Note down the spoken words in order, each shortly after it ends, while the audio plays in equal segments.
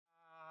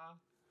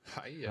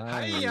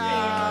Hiya. Hiya.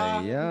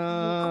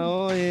 Yeah.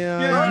 Oh,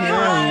 yeah.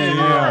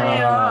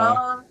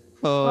 Yeah.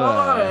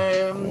 Oh,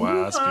 yeah.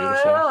 Wow, that's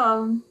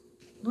beautiful.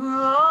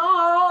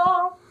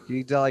 Can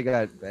you tell I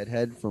got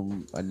bedhead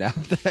from a nap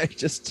that I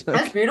just took?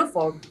 That's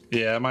beautiful.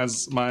 Yeah,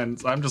 mine's. I'm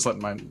just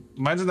letting mine.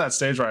 Mine's in that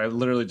stage where I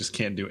literally just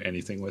can't do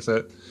anything with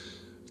it.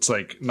 It's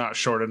like not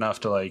short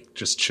enough to like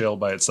just chill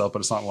by itself, but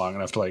it's not long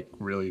enough to like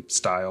really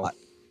style.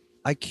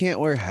 I can't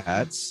wear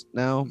hats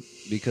now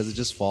because it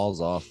just falls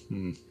off.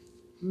 I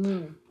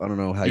don't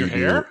know how Your you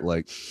hair? do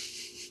like.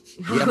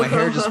 Yeah, my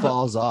hair just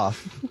falls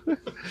off.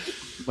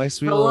 My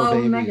sweet Hello, little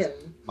baby, Megan.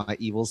 my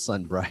evil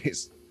son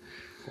Bryce.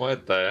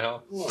 What the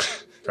hell?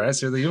 Bryce,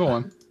 you're the evil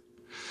one.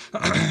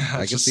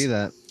 I can see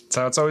that. That's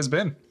how it's always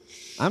been.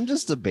 I'm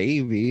just a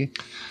baby.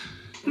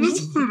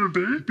 Just a little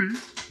baby.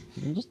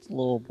 I'm just a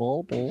little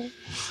bubble.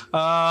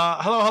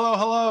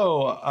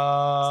 Hello.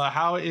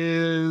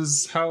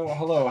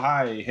 Hello.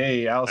 Hi.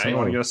 Hey, Allison, you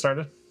want to get us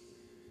started?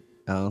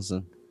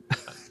 Allison.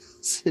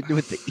 Sitting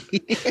with the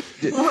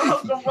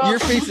your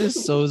face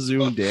is so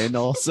zoomed in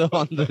also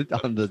on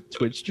the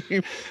Twitch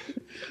stream.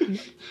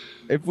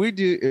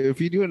 If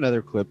you do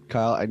another clip,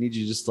 Kyle, I need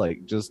you just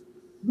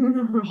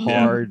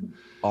hard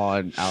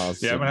on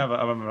Allison. Yeah, I'm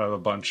gonna have a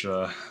bunch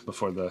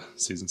before the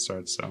season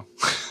starts. So,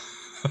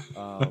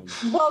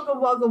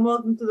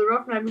 Welcome to the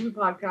Rough Night Movie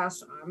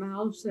Podcast. I'm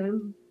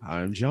Allison.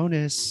 I'm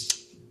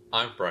Jonas.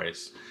 I'm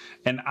Bryce.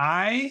 and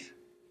I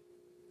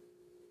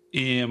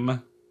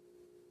am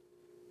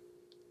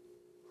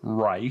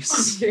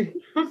Rice.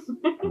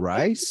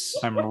 Rice?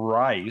 I'm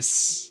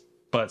Rice,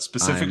 but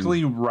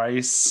specifically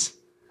rice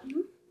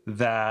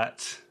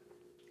that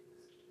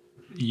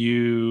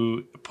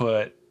you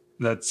put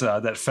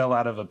that fell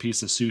out of a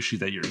piece of sushi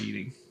that you're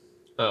eating.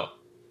 Oh.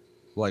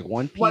 Like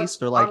one piece,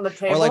 What, or like on the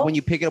or like table? when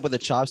you pick it up with a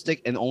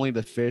chopstick and only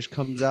the fish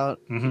comes out,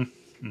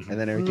 Mm-hmm. and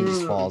then everything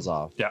just falls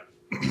off. Yeah,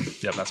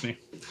 yep, that's me.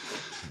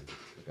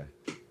 Okay.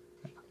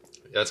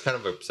 That's kind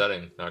of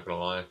upsetting, not gonna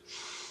lie.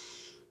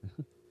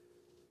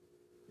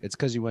 It's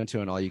because you went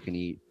to an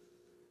all-you-can-eat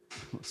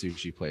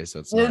sushi place, so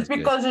it's It's not good.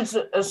 because it's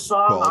a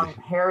song Quality.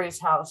 on Harry's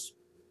house.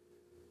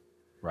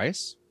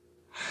 Rice.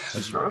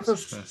 That's true. right.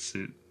 That's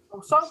it.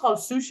 A song called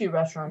Sushi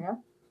Restaurant, yeah?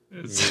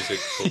 Music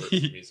for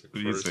Music. a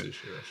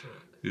sushi restaurant.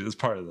 It's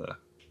part of the.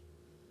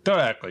 Don't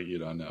act like you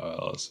don't know,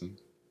 Allison.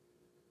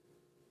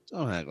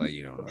 Don't act like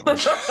you don't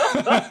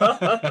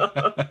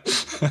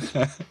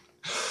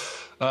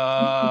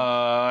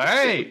know.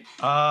 Hey,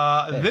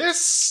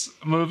 this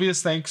movie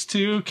is thanks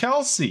to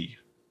Kelsey.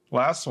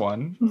 Last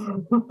one.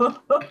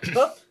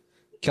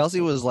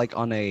 Kelsey was like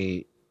on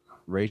a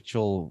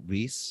Rachel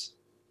Weisz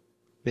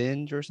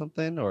binge or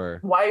something, or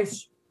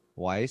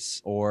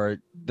Weiss, or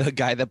the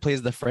guy that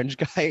plays the French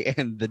guy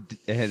and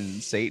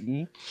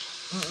Satan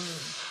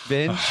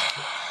binge.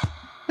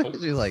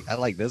 She's like, I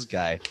like this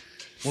guy.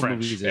 What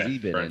French, movies has he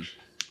been French.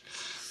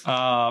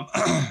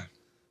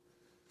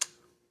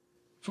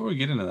 Before we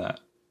get into that,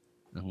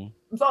 in?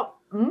 So,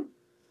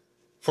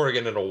 Before we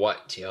get into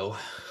what, Joe?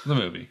 the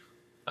movie.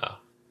 Oh.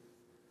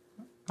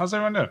 How's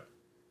everyone doing?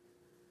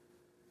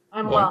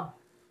 I'm Well.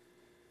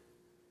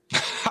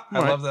 I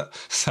love that.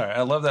 Sorry,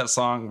 I love that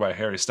song by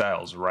Harry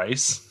Styles,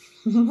 Rice.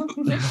 You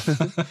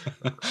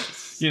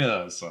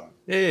know that song,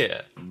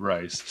 Yeah,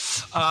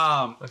 Rice.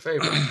 my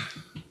favorite.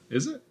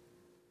 Is it?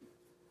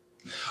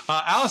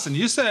 Allison,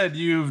 you said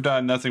you've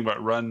done nothing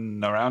but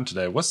run around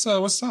today. What's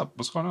up?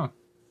 What's going on?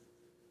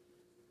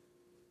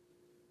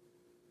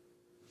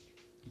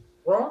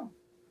 well,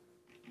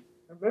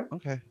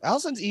 Okay.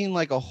 Allison's eating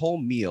like a whole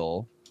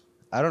meal.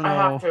 I don't know.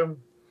 I have to.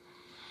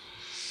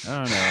 I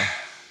don't know.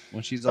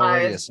 When she's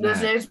already a Guys, this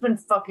snack. day's been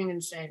fucking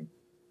insane.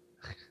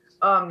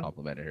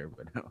 Complimented her,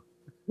 but no.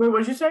 Wait,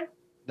 what'd you say?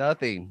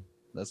 Nothing.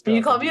 Let's go. Can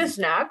you call me a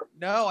snack?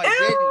 No, I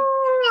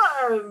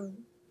didn't. Ew!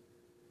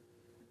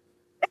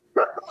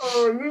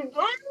 Oh, you did.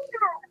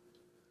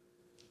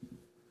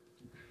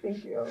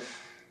 Thank you.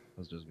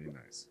 Let's just be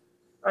nice.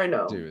 I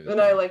know, Dude.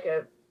 and I like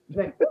it.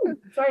 Like, ooh,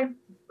 sorry.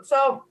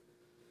 So,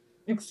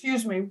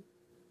 excuse me.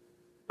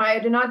 I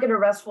did not get a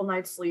restful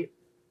night's sleep,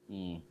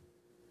 Mm.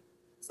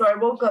 so I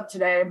woke up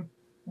today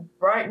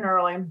bright and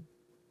early. And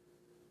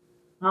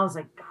I was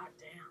like, God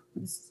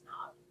damn, this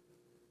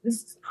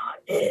is not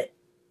it.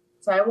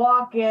 So I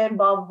walk in,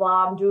 blah, blah,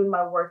 blah. I'm doing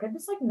my work. I'm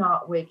just like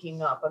not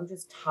waking up. I'm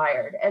just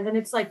tired. And then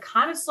it's like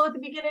kind of slow at the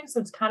beginning. So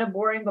it's kind of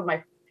boring, but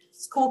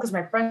it's cool because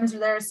my friends are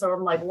there. So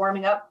I'm like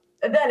warming up.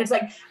 And then it's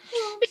like,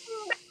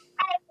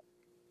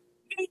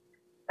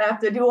 I have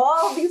to do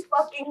all these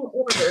fucking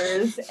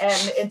orders.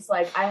 And it's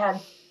like, I had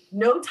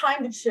no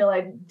time to chill.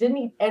 I didn't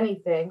eat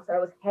anything. So I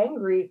was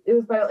hangry. It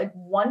was by like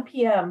 1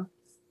 p.m.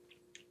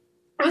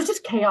 It was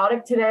just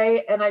chaotic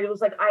today. And I was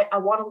like, I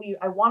want to leave.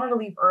 I wanted to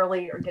leave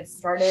early or get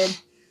started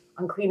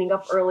on cleaning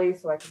up early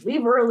so I could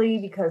leave early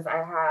because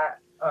I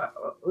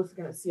was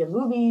going to see a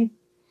movie.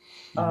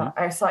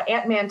 I saw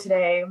Ant-Man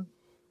today.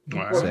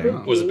 Wow.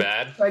 Same. Was it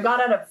bad? So I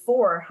got out at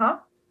 4, huh?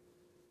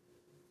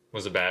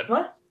 Was it bad?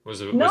 What?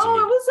 Was it? No,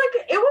 was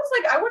it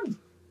was like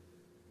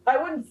I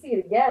wouldn't see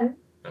it again.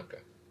 Okay.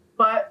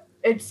 But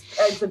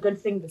it's a good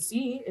thing to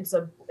see. It's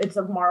a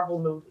Marvel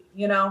movie,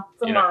 you know?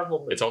 It's a Marvel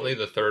movie. It's only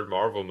the third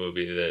Marvel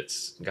movie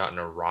that's gotten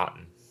a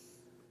rotten.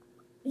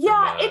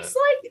 Yeah,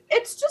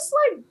 it's just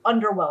like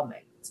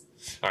underwhelming.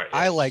 All right,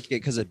 I like it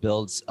because it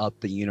builds up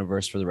the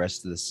universe for the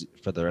rest of the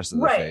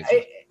right.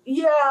 phase.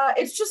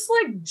 It's just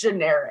like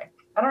generic.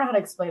 I don't know how to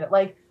explain it.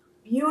 Like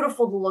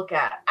beautiful to look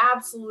at,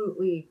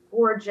 absolutely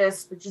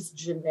gorgeous, but just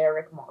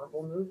generic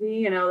Marvel movie.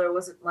 You know, there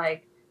wasn't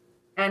like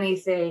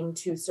anything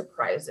too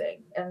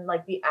surprising, and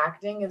like the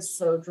acting is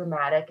so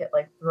dramatic.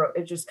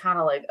 It just kind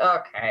of like,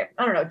 okay,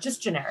 I don't know,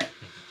 just generic.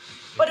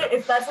 But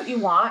if that's what you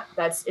want,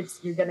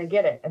 you're gonna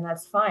get it, and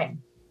that's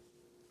fine.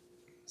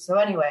 So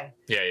anyway,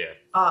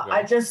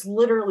 I just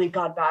literally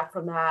got back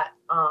from that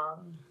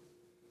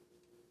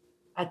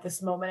at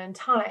this moment in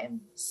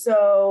time.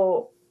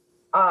 So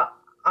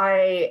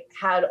I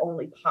had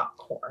only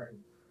popcorn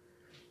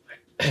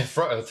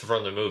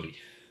from the movie,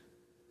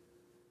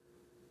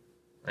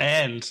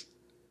 and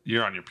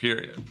you're on your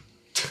period.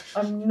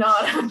 I'm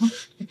not.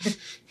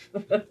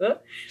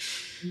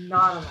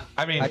 Not on.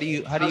 I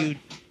mean, how do you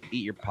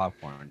eat your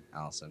popcorn,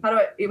 Allison? How do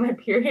I eat my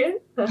period?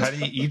 How do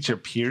you eat your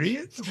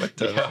period? What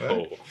the?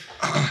 No.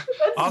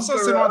 Also,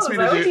 Sin wants me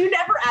to do. You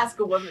never ask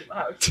a woman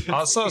how.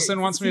 Also,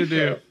 Sin wants me to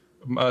do.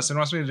 Sin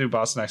wants me to do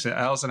Boston accent.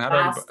 Allison, how do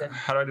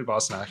I do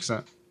Boston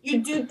accent?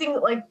 You do things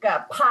like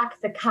park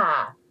the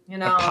car. You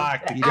know,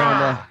 park the you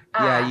car.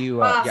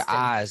 Your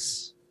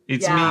eyes.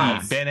 It's me,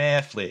 Ben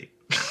Affleck.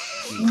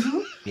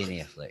 Ben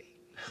Affleck.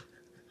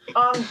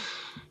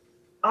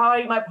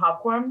 I eat my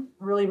popcorn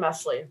really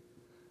messily.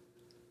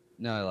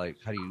 No, like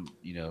how do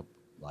you a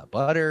lot of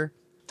butter?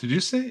 Did you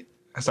say?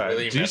 Sorry,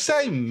 Really did you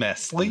say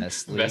messily?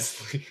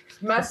 Messily.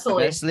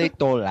 Messily.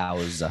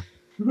 Tolauza.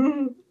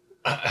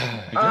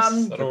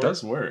 That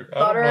does work.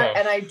 Butter,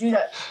 and I do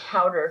that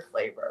powder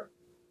flavor.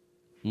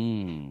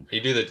 Mm.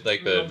 You do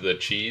the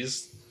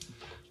cheese?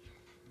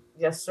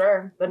 Yes,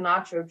 sir. The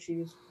nacho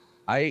cheese.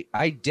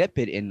 I dip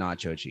it in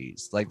nacho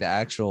cheese, like the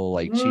actual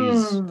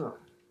cheese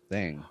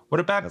thing.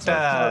 What about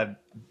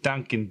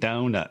Dunkin'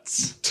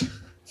 Donuts?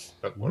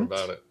 What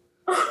about it?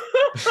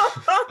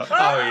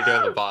 Oh, you're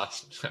doing the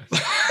Boston.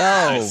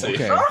 Oh,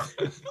 okay.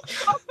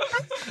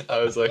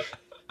 I was like,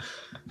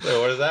 wait,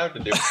 what does that have to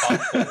do with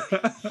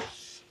popcorn?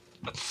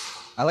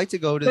 I like to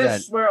go to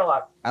that. Swear a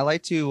lot. I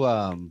like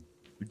to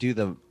do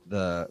the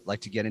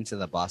to get into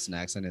the Boston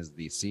accent is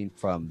the scene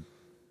from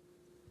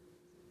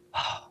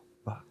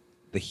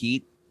The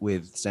Heat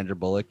with Sandra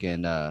Bullock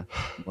and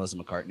Melissa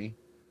McCartney.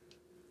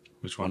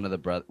 Which one?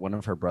 One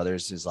of her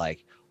brothers is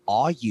like,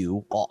 "Are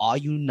you or are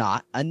you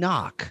not a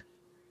knock?"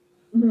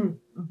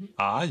 Mm-hmm.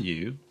 Are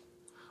you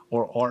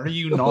or are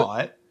you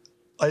not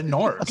a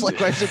North? That's like,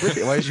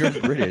 why is yours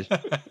British?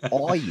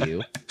 Are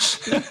you?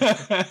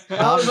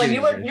 I was like,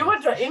 you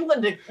went to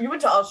England, you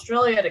went to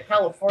Australia to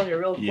California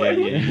real quick.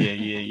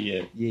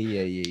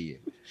 Yeah.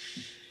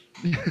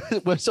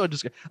 So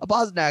just a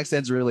Boston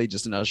accent's really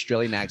just an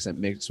Australian accent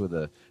mixed with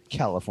a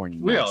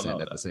Californian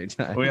accent at the same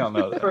time. We all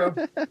know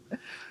that.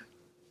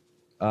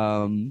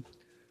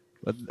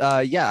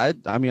 I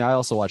mean, I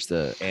also watched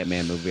the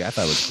Ant-Man movie. I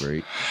thought it was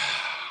great.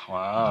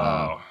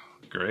 Wow,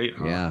 great.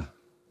 Huh? Yeah,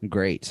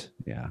 great.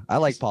 Yeah, I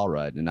like Paul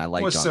Rudd, and I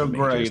like. What's Jonathan so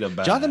great Majors.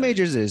 about Jonathan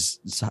Majors is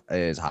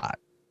hot.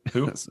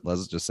 Who?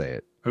 Let's just say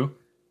it. Who?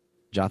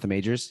 Jonathan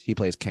Majors. He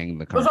plays Kang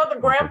the Was that the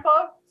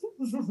grandpa?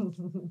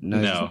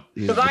 No.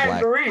 He's the I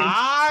agree.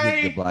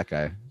 the black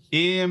guy.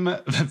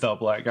 The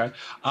black guy.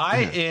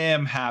 I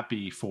am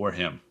happy for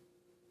him.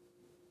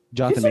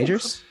 Jonathan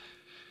Majors.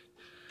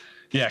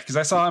 Yeah, because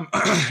I saw him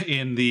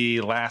in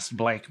the last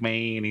Black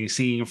Man in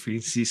San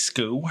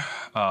Francisco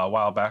a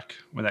while back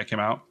when that came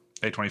out.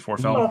 A24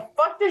 film. What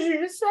the fuck did you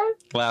just say?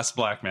 Last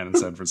Black Man in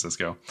San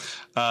Francisco.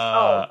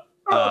 I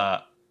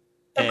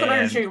couldn't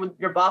understand you with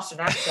your Boston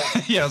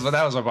accent. Yes, but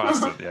that was my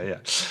Boston. Yeah.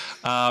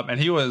 And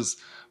he was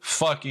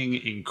fucking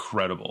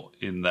incredible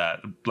in that.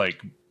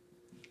 Like,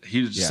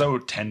 he was so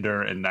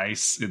tender and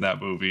nice in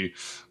that movie.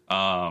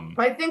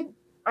 I think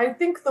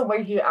the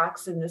way he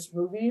acts in this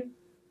movie,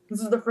 this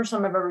is the first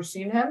time I've ever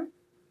seen him.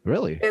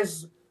 Really?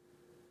 Is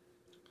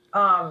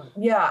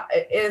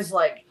it is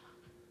like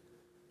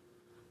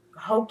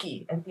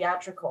hokey and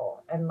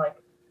theatrical and like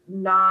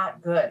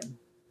not good.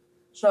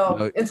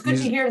 So it's good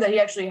to hear that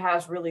he actually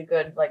has really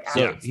good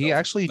acting. Yeah, he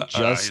actually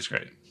he's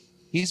great.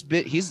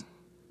 He's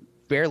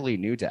fairly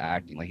new to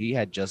acting. Like he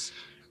had just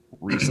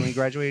recently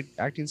graduated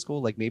acting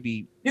school. Like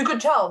maybe you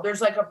could tell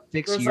there's like a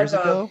 6 years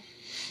ago.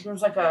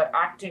 There's like a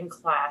acting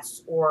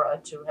class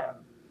aura to him.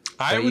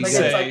 I would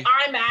say it's like,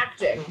 I'm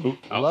acting.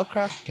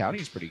 Lovecraft County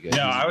is pretty good.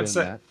 Yeah, I would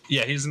say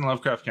he's in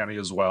Lovecraft County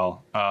as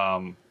well.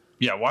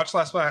 Watch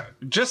Last Black,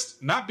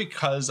 just not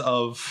because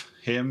of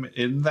him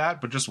in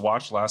that, but just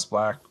watch Last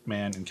Black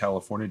Man in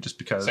California, just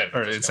because,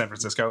 or in San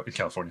Francisco,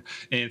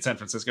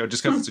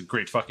 just because it's a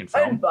great fucking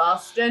film. In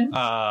Boston.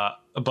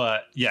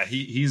 But yeah,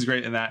 he's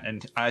great in that,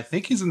 and I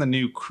think he's in the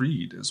new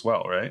Creed as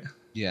well, right?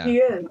 Yeah, he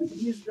is.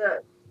 He's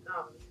the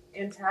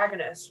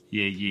antagonist.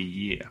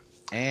 Yeah.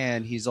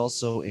 And he's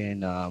also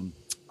in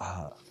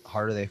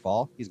Harder They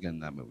Fall. He's good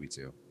in that movie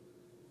too.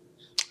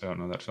 I don't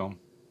know that film.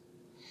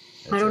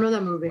 I don't know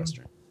that movie.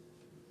 Western.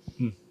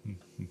 A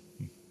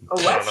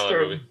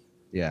Western.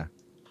 Yeah.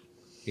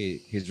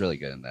 He's really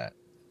good in that.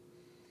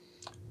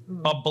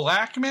 A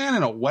black man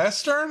in a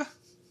Western?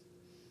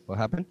 What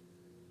happened?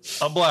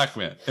 A black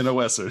man in a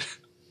Western.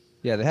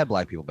 Yeah, they had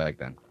black people back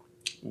then.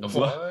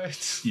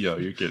 What? Yo,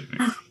 you're kidding me.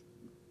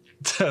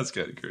 That's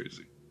kind of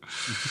crazy.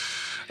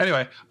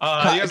 Anyway,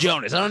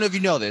 Jonas, I don't know if you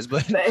know this,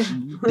 but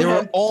there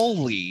were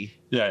only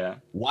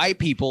white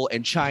people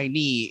and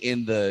Chinese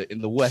in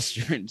the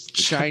Westerns. The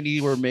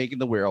Chinese were making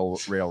the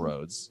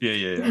railroads.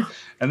 Yeah.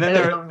 And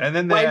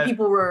then white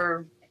people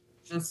were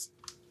just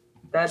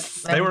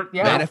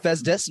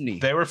manifest destiny.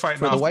 They were fighting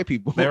for the white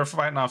people. They were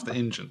fighting off the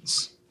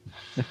engines.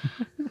 You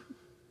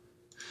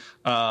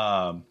guys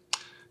want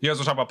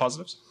to talk about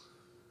positives?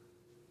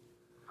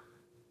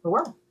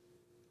 Sure.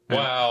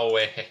 Wow,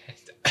 wait.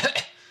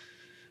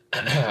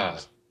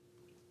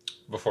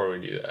 Before we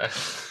do that.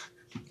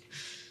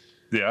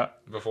 Yeah.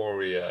 Before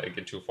we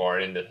get too far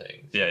into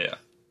things. Yeah.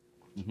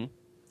 We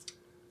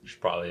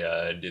should probably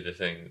do the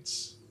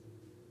things.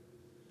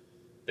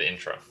 The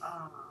intro.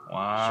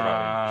 Wow.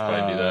 Should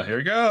probably do that. Here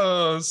it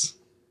goes.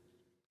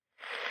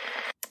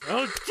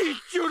 I'll teach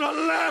you to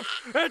laugh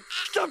at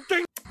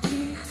something.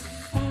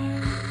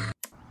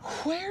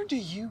 Where do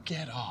you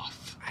get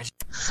off?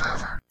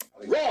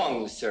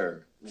 Wrong,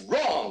 sir.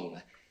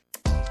 Wrong.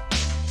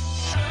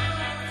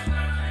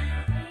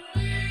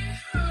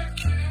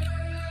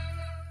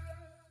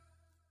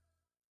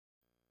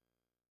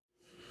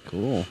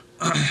 Cool.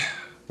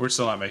 We're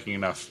still not making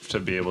enough to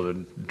be able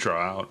to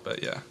draw out,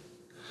 but yeah.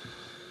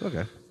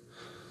 Okay.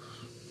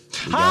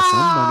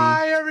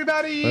 Hi,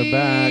 everybody. We're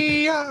back.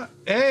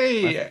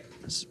 Hey.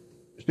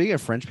 Speaking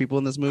of French people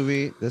in this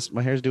movie,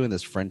 my hair's doing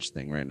this French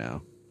thing right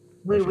now.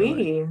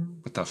 Oui.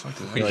 What the fuck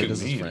does that Like mean?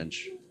 this is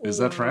French. Is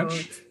that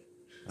French?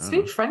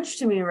 Speak French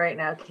to me right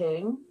now,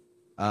 King.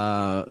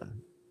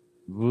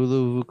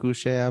 Voulez-vous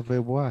coucher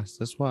avec moi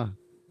ce soir?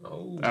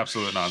 Oh.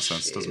 Absolute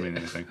nonsense. Doesn't mean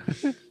anything.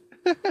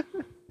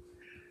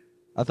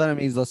 I thought it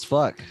means let's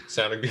fuck.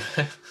 Sounded good.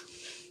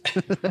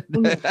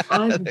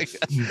 Bonjour.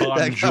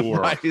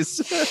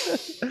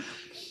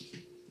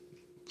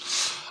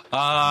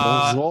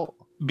 Bonjour.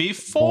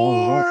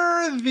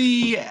 Before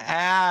the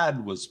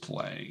ad was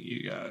playing,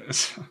 you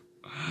guys. You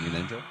mean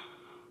intro?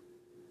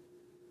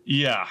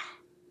 Yeah.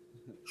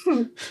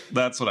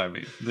 That's what I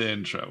mean. The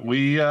intro.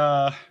 We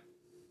talking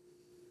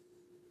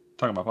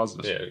about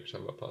positives. Yeah, we're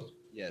talking about positives.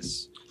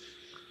 Yes.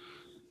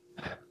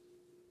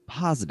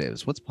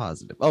 Positives. What's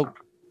positive? Oh.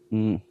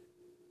 Trying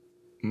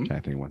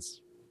to think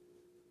once.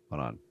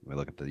 Hold on. Let me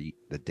look at the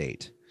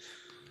date.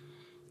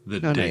 The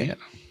No, date. not yet.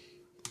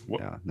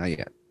 No, not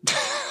yet.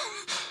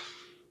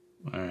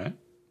 All right.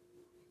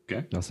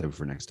 Okay. I'll save it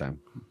for next time.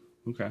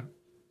 Okay.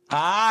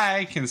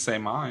 I can say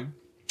mine.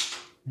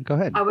 Go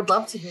ahead. I would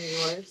love to hear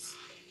yours.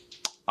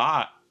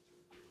 But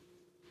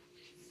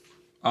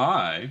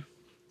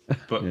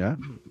yeah.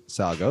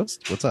 Sal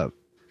Ghost, what's up?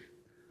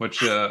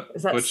 What you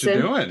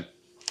doing?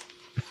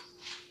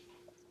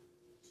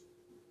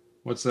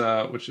 What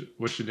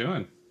you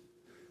doing?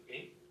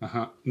 Me?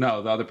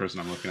 No, the other person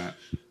I'm looking at.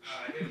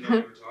 I didn't know you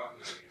were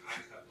talking to me. I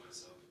cut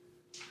myself.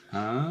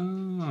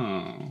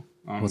 Oh.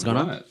 What's going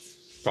on?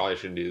 Probably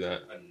should do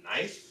that. A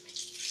knife?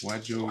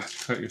 Why'd you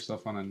cut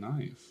yourself on a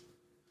knife?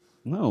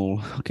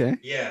 No. Okay.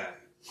 Yeah.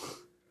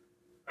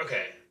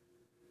 Okay.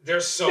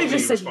 There's so many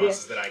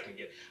responses that I can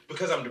get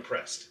because I'm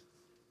depressed.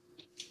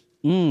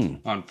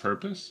 On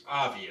purpose?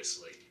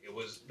 Obviously,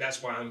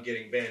 that's why I'm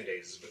getting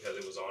band-aids, is because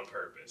it was on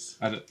purpose.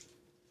 I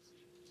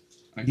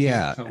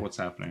can't tell what's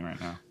happening right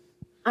now.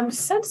 I'm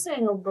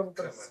sensing a little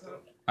bit of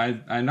smoke.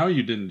 I know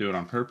you didn't do it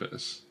on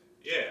purpose.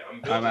 Yeah,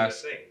 I'm building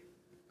this thing.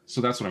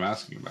 So that's what I'm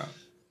asking about.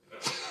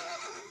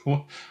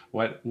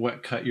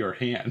 What cut your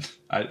hand?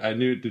 I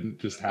knew it didn't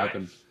just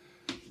happen.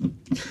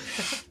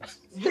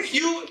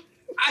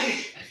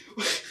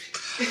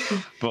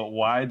 But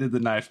why did the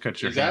knife cut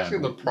your hand? He's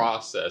asking the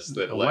process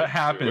that. What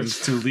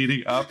happens to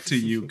leading up to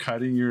you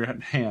cutting your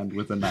hand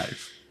with a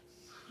knife?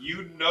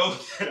 You know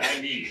that I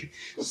need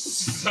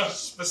such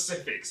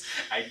specifics.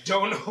 I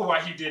don't know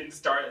why you didn't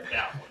start at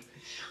that one.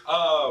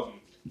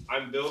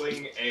 I'm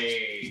building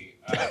a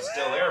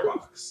still air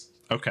box.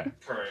 Okay.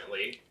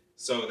 Currently,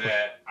 so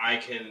that I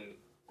can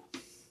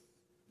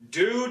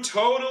do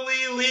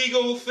totally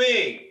legal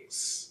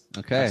things.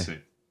 Okay. I see.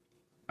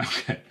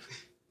 Okay.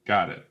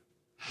 Got it.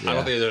 Yeah. I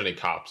don't think there's any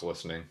cops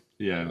listening.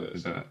 Yeah.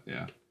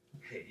 Yeah.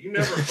 Hey, you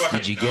never fucking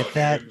Did you get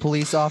that,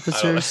 police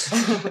officers?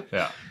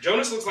 Yeah.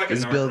 Jonas looks like a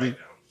narc building. right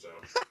now.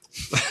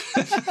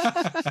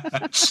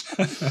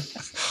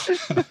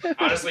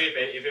 Honestly,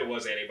 if it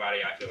was anybody,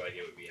 I feel like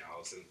it would be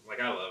Allison. Like,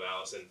 I love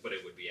Allison, but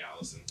it would be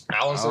Allison.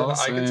 Allison,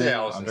 I can say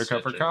Allison.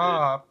 Undercover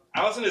cop.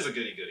 Allison is a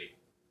goody goody.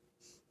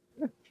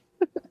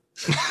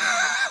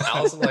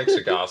 Allison likes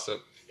to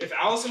gossip. If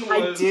Allison was,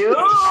 I do. She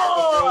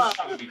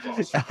would be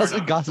false.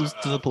 Allison gossips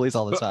to the police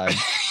all the time.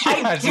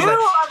 I do. I'm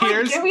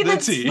like, give me the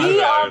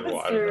tea,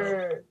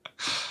 officer.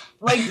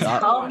 Like,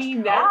 tell me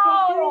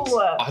now.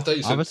 I thought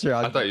you said. Officer,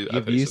 I'll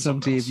give you some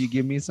tea if you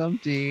give me some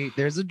tea.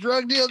 There's a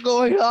drug deal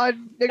going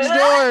on next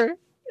door.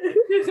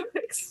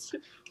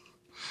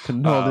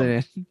 Couldn't hold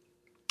it in.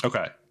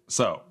 Okay,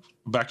 so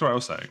back to what I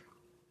was saying.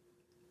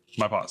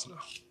 My positive.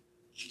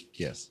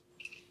 Yes.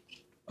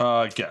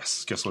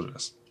 Guess what it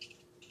is.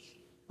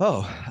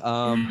 Oh,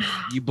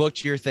 you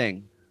booked your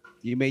thing.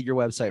 You made your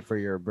website for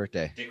your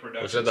birthday. We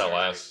said that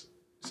last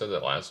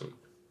week,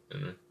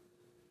 didn't we?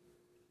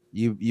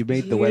 You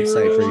made the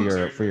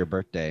website for your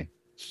birthday.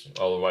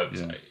 Oh, the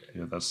website.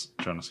 Yeah, that's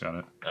Jonas got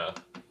it.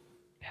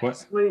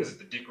 What? Wait. Is it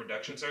the dick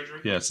reduction surgery?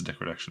 Yeah, it's a dick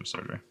reduction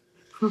surgery.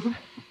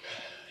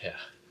 Yeah.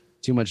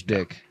 Too much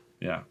dick.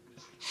 Yeah.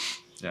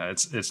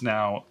 It's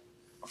now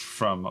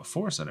from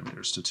 4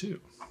 centimeters to 2.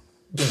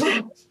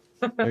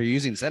 Are you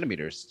using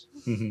centimeters?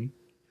 Mm-hmm.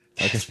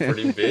 That's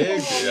pretty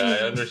big, dude. I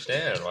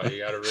understand why you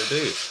got to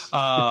reduce.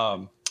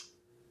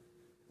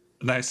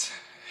 Nice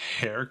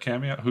hair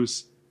cameo.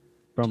 Who's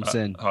from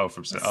Sin? Oh,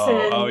 from Sin.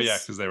 Oh, yeah,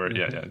 because they were.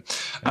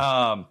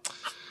 Yeah.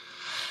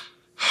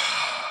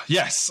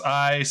 Yes,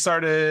 I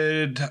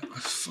started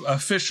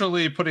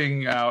officially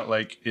putting out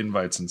like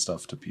invites and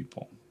stuff to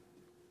people.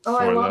 Oh,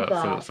 I love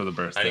that. For the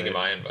birthday. I didn't get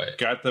my invite.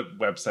 Got the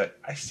website.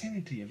 I sent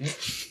it to you,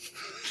 bitch.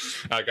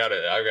 I got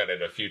it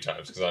a few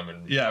times because I'm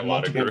in a lot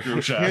multiple of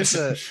group chats.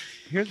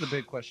 Here's the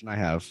big question I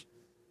have.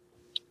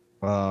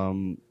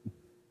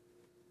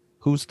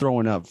 Who's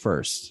throwing up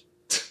first?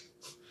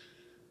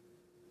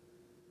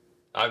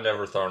 I've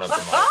never thrown up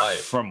in my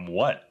life. From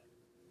what?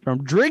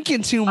 From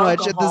drinking too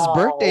much at this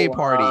birthday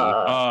party.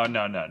 Oh,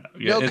 no.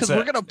 Yeah, because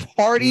we're going to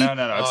party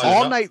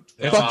all night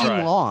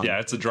fucking long. Yeah,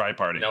 it's a dry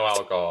party. No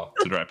alcohol.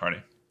 It's a dry party.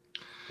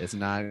 It's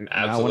not.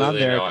 When I'm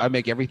there, I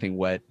make everything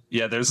wet.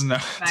 Yeah, there's no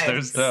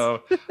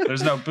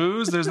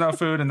booze, there's no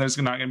food, and there's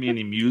not going to be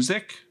any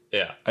music.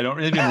 Yeah. I don't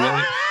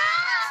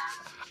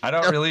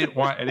really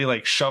want any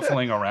like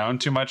shuffling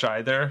around too much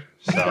either.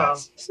 So.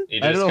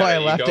 I don't know why I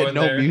laughed at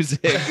no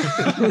music.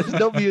 There's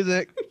no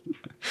music.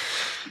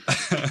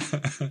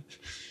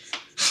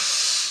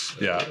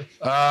 Yeah.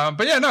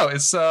 But yeah, no,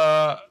 it's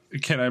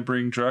can I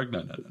bring drug?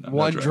 No,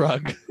 one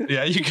drug.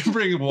 Yeah, you can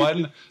bring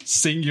one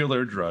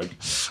singular drug.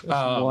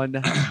 One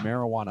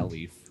marijuana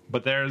leaf.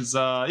 But there's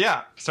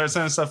started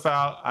sending stuff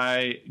out.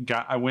 I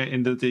went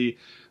into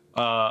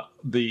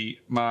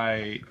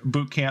my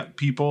boot camp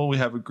people. We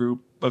have a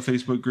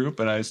Facebook group,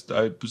 and I was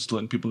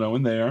letting people know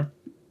in there.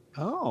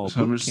 Oh,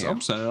 so I'm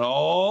sending it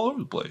all over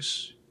the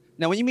place.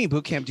 Now, when you mean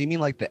boot camp, do you mean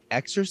like the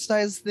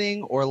exercise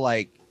thing, or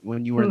like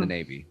when you were in the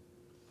Navy?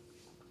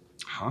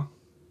 Huh?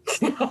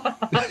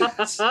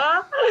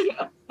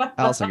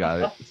 Allison got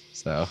it.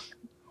 So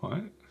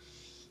what?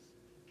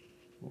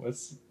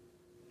 What's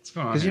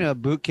going on? Because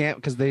boot camp,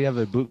 because they have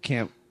a boot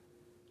camp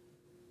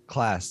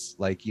class.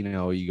 Like you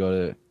go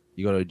to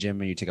a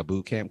gym and you take a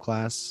boot camp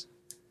class.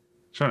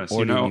 Jonas,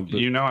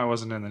 you know I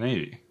wasn't in the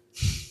Navy.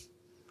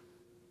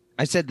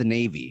 I said the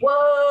Navy.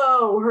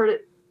 Whoa, heard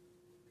it.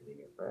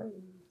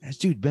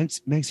 Dude,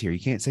 Meg's here. You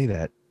can't say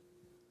that.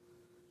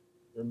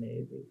 The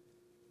Navy.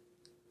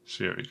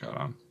 She already got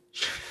on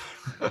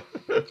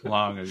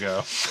long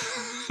ago.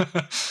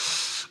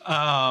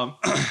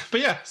 But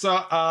yeah,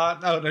 so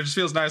it just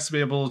feels nice to be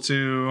able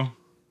to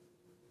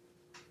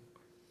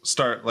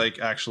start like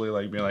actually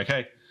like being like,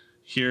 hey,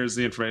 here's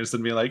the information. Instead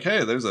of being like,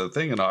 hey, there's a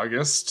thing in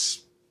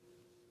August,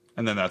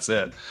 and then that's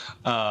it.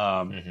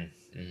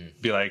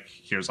 Be like,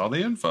 here's all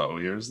the info.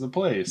 Here's the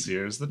place.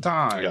 Here's the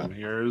time. Yeah.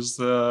 Here's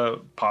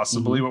the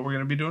possibly what we're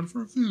going to be doing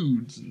for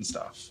foods and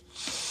stuff.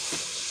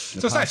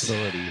 So it's nice.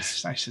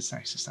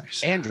 It's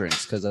nice. And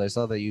drinks, because I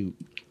saw that it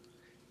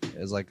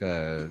was like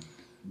a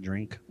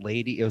drink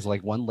lady. It was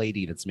like one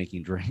lady that's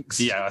making drinks.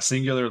 Yeah, a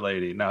singular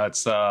lady. No,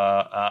 it's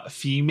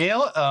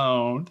female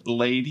owned,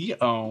 lady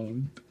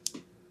owned.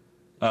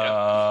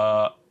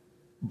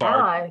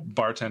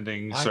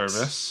 Bartending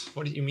service.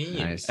 What do you mean?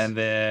 Nice. And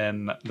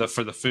then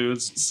for the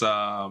foods, it's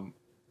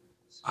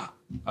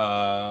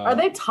are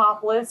they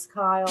topless,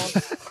 Kyle?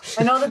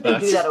 I know that they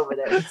do that over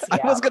there. I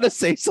was gonna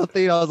say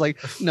something. I was like,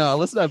 no,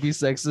 let's not be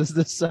sexist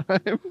this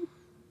time.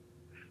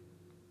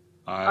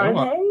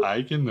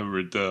 I can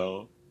never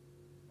tell.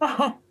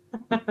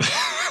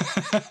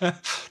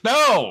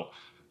 No,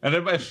 and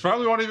it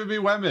probably won't even be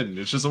women.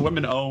 It's just a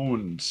women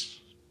owned,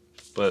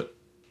 but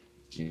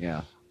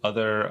yeah.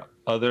 Other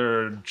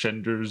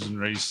genders and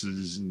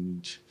races,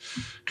 and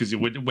because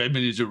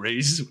women is a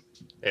race.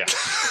 Yeah.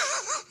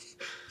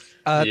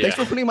 Thanks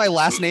for putting my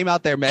last name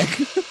out there, Meg.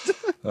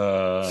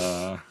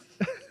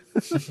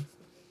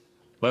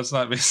 Let's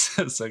not be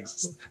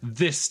sexist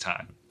this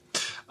time.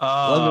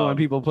 Love it when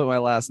people put my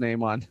last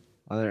name on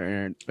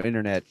their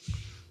internet.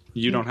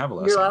 You don't have a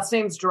last name. Your name. Last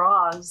name's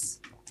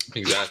Draws.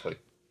 Exactly.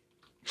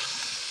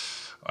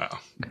 Wow,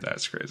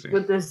 that's crazy.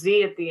 With the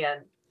Z at the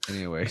end.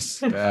 Anyways,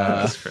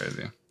 that's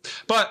crazy.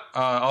 But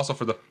also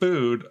for the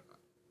food,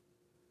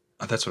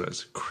 that's what it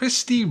is.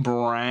 Christy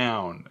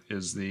Brown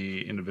is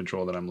the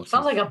individual that I'm looking for.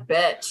 Sounds like a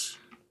bitch.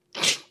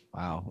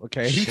 Wow.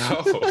 Okay.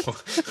 No.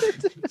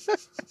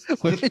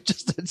 Women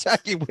just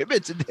attacking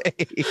women today.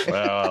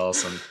 Wow,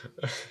 Allison.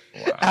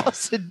 Wow.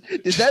 Allison,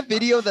 did that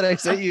video that I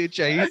sent you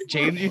change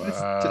you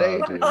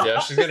today? Dude. Yeah,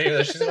 she's gonna hear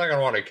this. She's not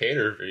gonna want to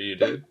cater for you,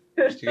 dude.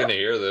 She's gonna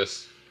hear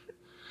this.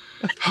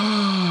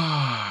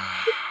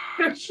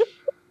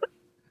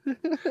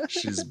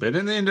 She's been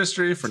in the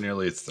industry for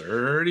nearly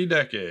 30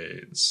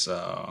 decades.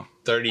 So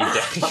 30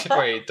 decades.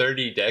 Wait,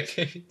 30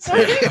 decades?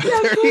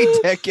 30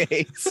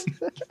 decades.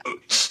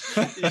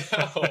 Yo,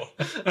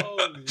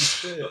 holy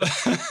shit.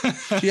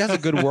 She has a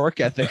good work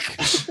ethic.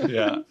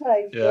 Yeah. Oh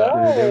my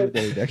Yeah. God.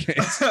 30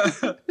 decades.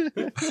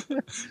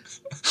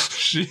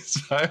 She's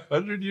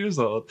 500 years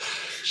old.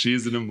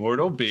 She's an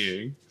immortal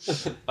being.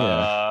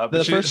 Yeah. But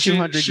The first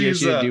 200 years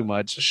she didn't do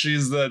much.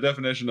 She's the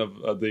definition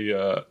of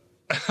the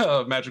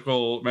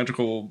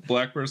magical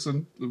black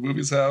person the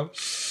movies have.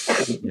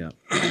 Yeah.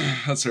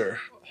 That's her.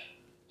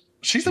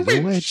 She's a She's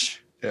a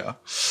witch. Yeah.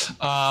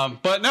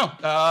 But no.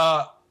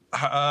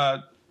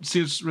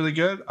 Seems really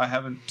good. I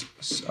haven't.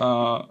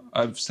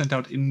 I've sent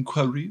out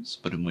inquiries,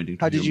 but I'm waiting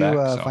to How hear did you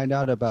back, so. find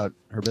out about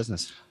her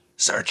business?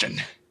 Searching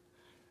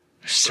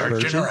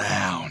Virgin?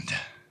 around.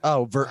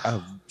 Oh,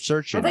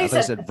 searching. I I thought thought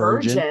you said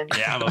virgin.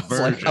 Yeah, I'm a It's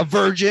virgin. like a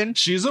virgin.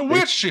 She's a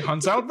witch. She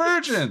hunts out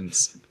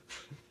virgins.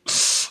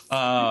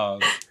 Kyle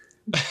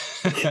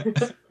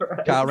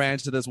ran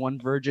into this one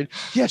virgin.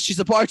 Yes, she's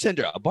a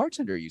bartender. A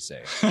bartender, you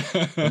say?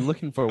 I'm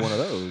looking for one of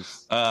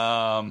those.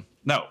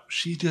 No,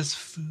 she does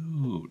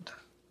food.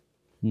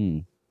 Hmm.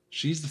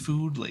 She's the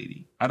food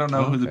lady. I don't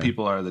know who the Okay.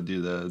 people are that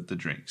do the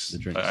drinks. The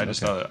drinks, I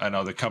just okay. I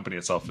know the company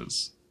itself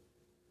is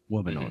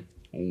Woman owned.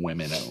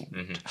 women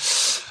owned.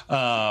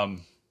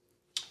 Mm-hmm.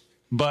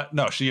 But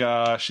no, she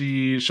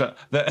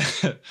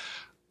that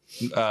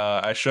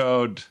I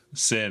showed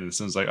Sin and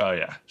Sin's like, oh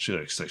yeah, she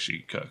looks like she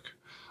can cook.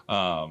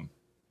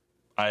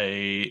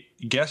 I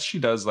guess she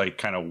does like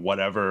kind of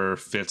whatever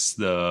fits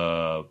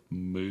the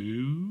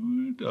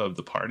mood of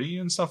the party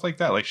and stuff like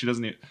that. Like she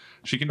doesn't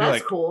she can do That's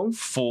like cool.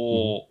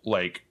 full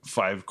like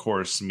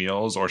 5-course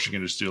meals, or she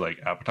can just do like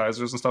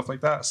appetizers and stuff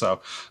like that.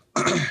 So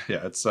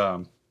yeah, it's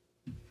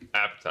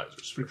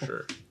Appetizers for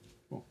sure.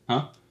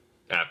 huh?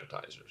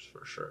 Appetizers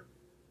for sure.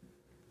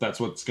 That's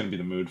what's going to be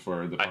the mood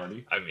for the I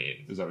party.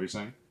 mean, Is that what you're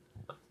saying?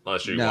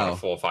 unless you No. want a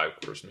full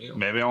 5-course meal.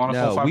 Maybe I want a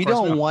full No, 5-course we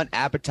don't meal. want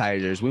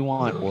appetizers. We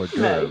want hors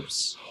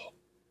d'oeuvres.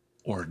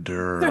 hors So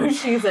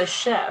d'oeuvres. she's a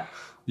chef.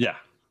 Yeah.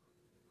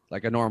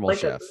 Like a normal Like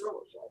chef. a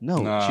girl chef.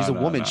 No, she's a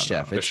woman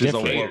chef. No. It's She's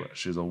different. a woman.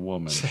 She's a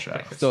woman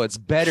chef. So it's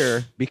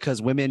better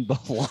because women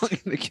belong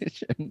in the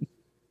kitchen.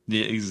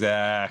 Yeah,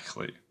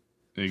 exactly.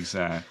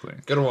 Exactly.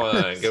 Good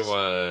one. Good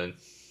one.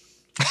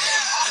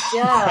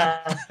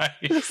 Yeah.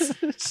 Nice.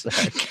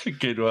 Sorry.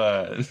 Good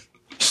one.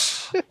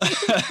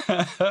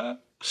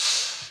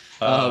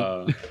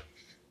 But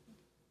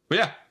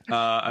yeah,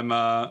 I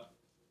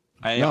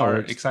No, are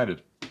it's-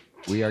 excited.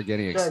 We are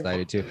getting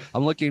excited too.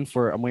 I'm waiting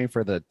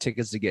for the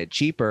tickets to get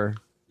cheaper.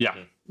 Yeah.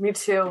 Me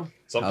too.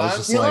 Sometimes,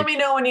 just You like- let me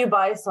know when you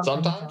buy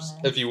something. sometimes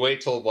if you wait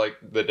till like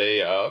the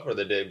day of or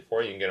the day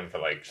before, you can get them for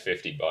like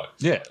 $50.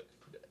 Yeah.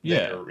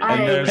 Yeah. They're I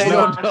And there's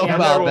don't no, know and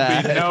about there will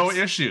that. be no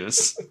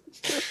issues.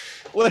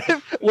 What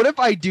if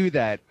I do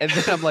that and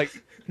then I'm like,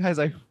 guys,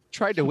 I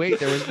tried to wait.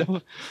 There was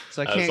no,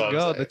 so I That's can't what I'm go.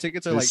 saying. The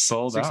tickets are It's like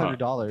sold out.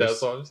 $600.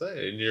 That's what I'm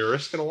saying. You're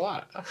risking a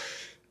lot. I'm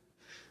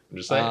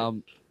just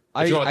saying.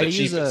 I if you want the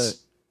use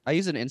cheapest. I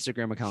use an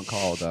Instagram account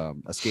called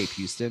Escape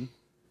Houston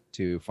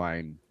to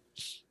find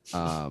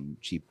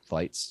cheap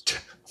flights.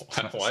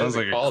 Why Sounds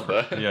is it called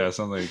that? Yeah, it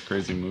sounds like a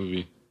crazy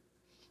movie.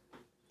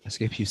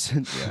 Escape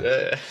Houston. Yeah. Yeah.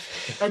 It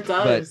But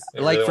does.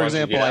 They like really for want you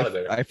to example, get out of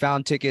there. I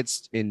found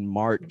tickets in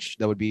March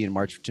that would be in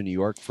March to New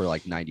York for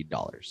like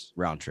 $90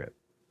 round trip.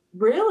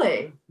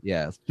 Really?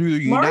 Yeah,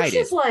 through March United.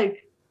 is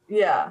like,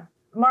 yeah.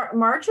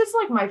 March is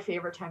like my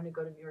favorite time to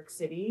go to New York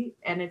City,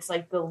 and it's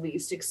like the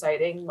least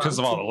exciting Because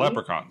of month all to the me.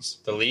 leprechauns.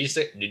 The least.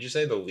 Did you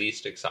say the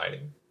least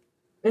exciting?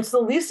 It's the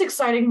least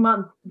exciting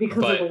month because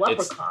of the But it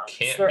leprechauns.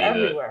 can't They're be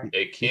everywhere.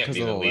 It can't Because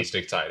be of the the least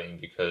exciting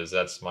because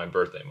that's my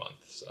birthday month.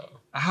 So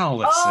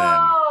Allison.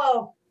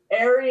 Oh,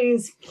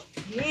 Aries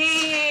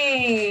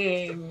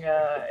King,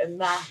 and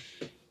that.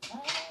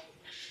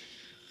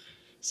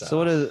 So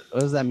what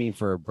does that mean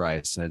for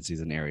Bryce since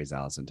he's an Aries?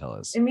 Allison, tell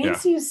us. It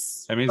means Yeah.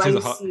 he's. It means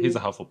spicy. he's a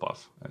Hufflepuff,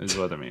 is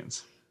what it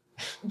means.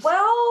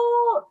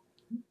 Well,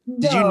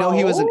 Did you know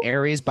he was an no.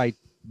 Aries by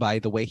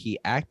the way he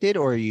acted,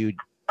 or you?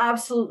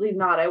 Absolutely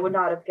not. I would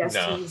not have guessed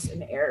No. he's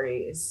an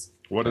Aries.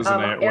 What is an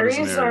what Aries,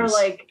 is an are Aries?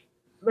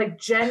 like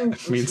Jen,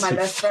 which is my he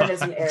best friend,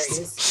 is an fucks.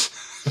 Aries.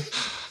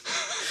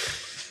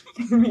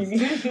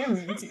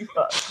 means he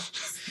fucks.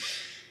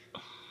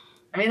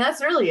 I mean,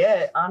 that's really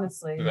it,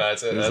 honestly.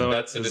 that's it. Is that-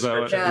 That's the is that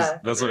what- description. Yeah.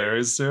 That's what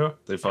Aries do?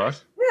 They fuck?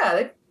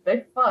 Yeah,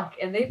 they fuck,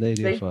 and they They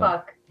do fuck.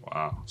 fuck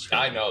Wow.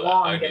 I know that.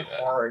 long I knew and that.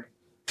 hard.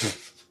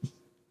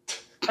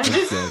 I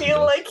just Yeah, he feel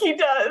does. like he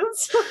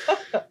does.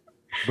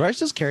 Bryce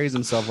just carries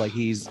himself like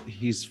he's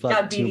fucked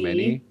Got too BDE.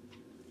 many.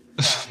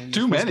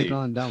 Too many.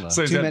 Down,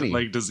 So too is that many.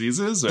 like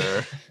diseases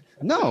or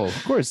No,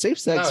 of course, safe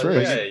sex No,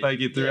 first. yeah. Like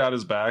he threw out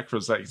his back for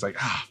a sec. He's like,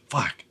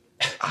 fuck.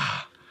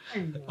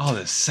 All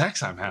this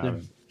sex I'm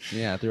having.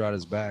 Yeah, threw out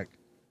his back.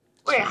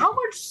 Wait, how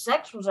much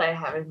sex was I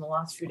having the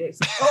last few days?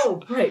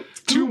 Oh, right.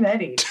 Too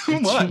many. Too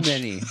much. Too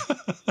many.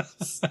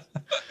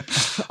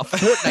 A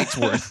fortnight's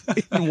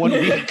worth in 1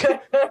 week.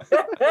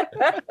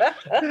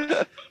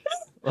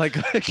 Like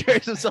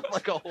carries himself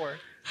like a whore.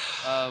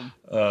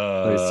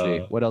 Let's see.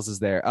 What else is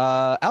there?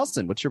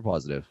 Alston, what's your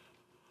positive?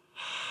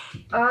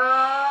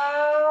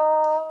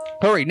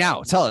 Hurry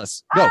now, tell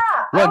us. Go.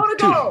 I don't want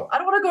to go. I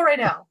don't want to go right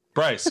now.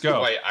 Bryce,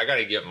 go. Wait, I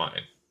gotta get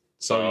mine.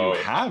 So you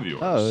have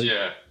yours. Oh,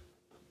 Yeah.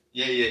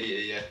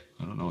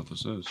 I don't know what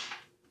this is.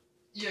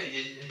 Yeah.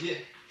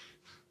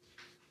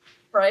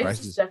 Bryce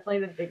is definitely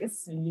the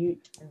biggest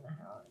snoote in the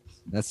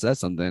house. That's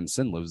something.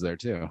 Sin lives there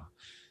too.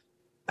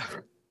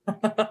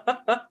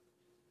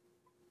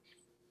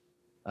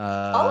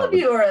 All of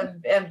you are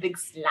a big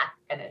slap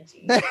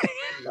energy.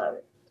 Love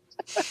it.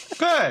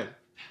 Good.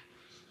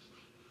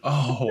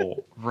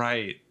 Oh,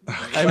 right.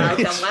 Welcome.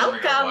 Last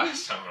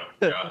time I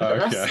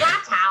forgot. The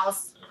slap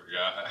house.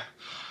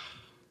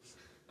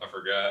 I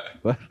forgot.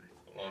 What?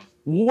 Hold on.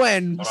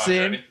 When, Hold on,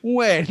 Sin? ready?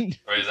 When?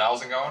 Wait, is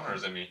Allison going or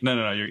is it me?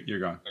 No, you're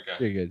gone.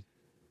 Okay. You're good.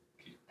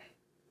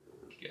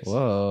 Yes.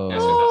 Whoa.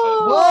 Yes, it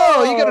does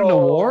Whoa, you got an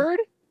award?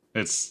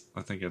 I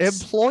think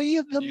it's Employee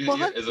of the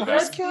month? is it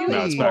Bryce back? Kelly.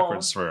 no, it's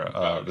backwards for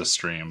okay. the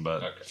stream,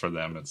 but Okay. for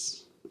them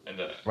it's And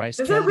Bryce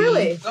Is Kelly. it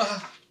really?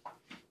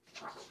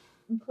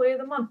 Employee of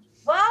the month.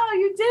 Wow,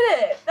 you did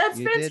it. That's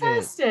You did it.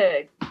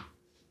 fantastic.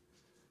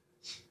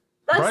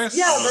 Bryce-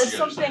 That's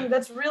something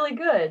that's really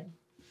good.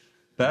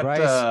 that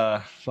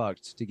Bryce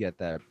fucked to get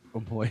that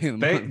employee of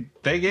the month.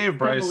 they gave I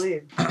Bryce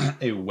believe.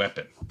 a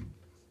weapon.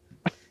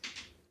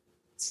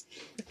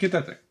 Get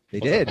that thing. They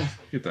did.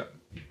 Get that.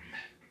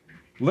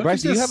 Look Bryce,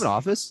 at do you this. have an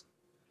office?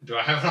 do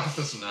I have an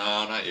office? No,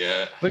 not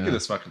yet. Look No. at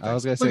this fucking thing. I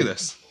was gonna Look say- at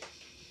this.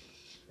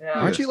 Yeah,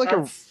 Aren't you like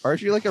that's-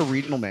 aren't you like a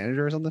regional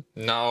manager or something?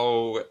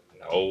 No.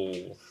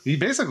 He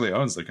basically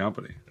owns the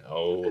company.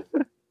 No.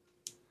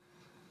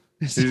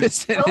 Dude.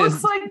 It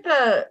looks like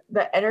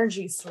the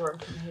energy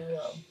sword from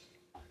Halo.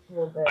 A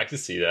little bit. I can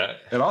see that.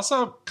 It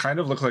also kind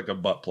of looks like a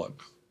butt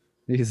plug.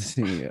 He's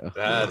the CEO.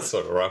 That's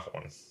a rough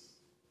one.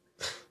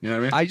 You know what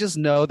I mean? I just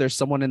know there's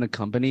someone in the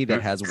company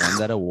that has won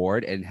that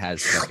award and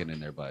has second in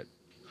their butt.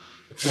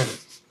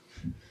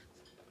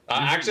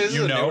 Actually, this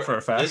you is know newer, for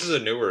a fact? This is a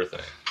newer thing.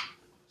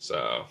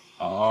 So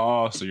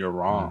Oh, so you're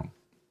wrong.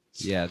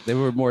 Yeah, they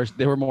were more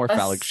A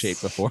phallic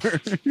shaped before.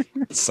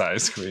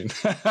 Size queen.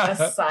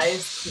 A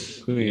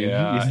size queen.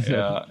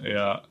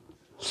 yeah.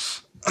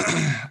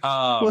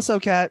 What's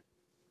up, Cat?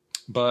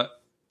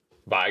 But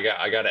I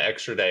got an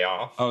extra day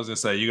off. I was gonna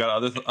say you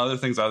got other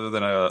things other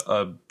than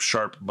a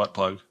sharp butt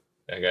plug.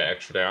 I got an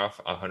extra day off,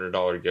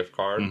 $100 gift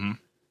card, Mhm.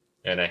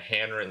 and a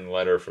handwritten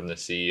letter from the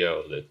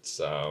CEO. That's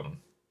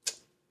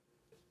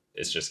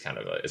it's just kind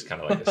of like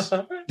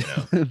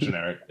a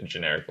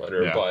generic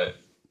letter, Yeah. but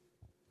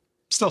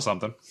Still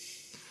something.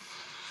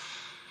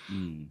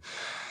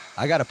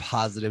 I got a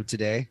positive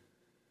today.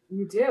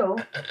 You do.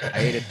 I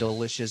ate a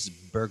delicious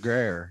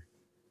burger.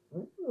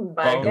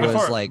 But It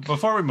was like-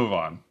 before we move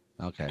on.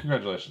 Okay.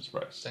 Congratulations,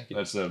 Bryce. Thank you.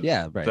 That's a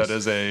Yeah, Bryce. that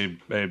is a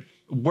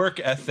work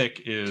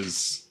ethic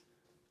is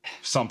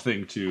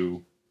something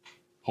to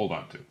hold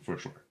on to for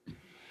sure.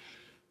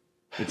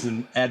 It's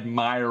an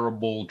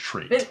admirable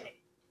trait. it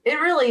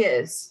really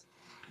is.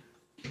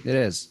 It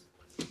is.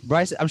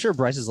 Bryce, I'm sure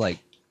Bryce is like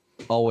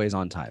always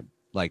on time.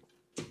 Like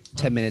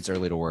 10 minutes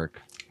early to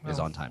work is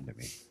on time to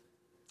me.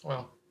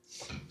 well,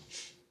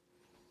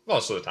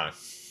 most of the time.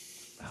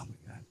 Oh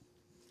my god.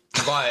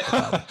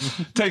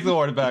 But Take the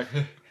award back.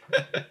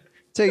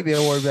 Take the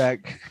award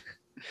back.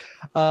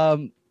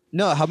 No,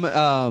 how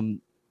long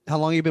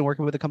have you been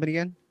working with the company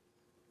again?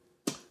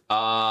 it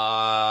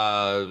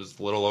was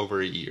a little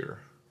over a year.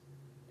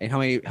 And how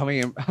many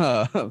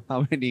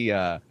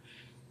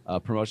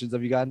promotions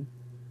have you gotten?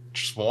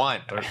 Just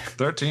one.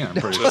 13, I'm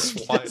pretty Just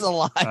sure. one. That's a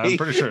lie. I'm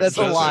pretty sure That's it's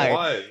a just lie.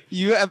 One.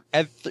 You have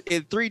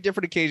in 3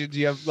 different occasions.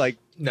 You have like,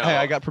 No. hey,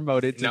 I got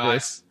promoted to No, I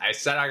this.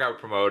 said I got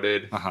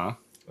promoted. Uh-huh.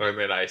 I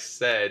mean, I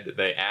said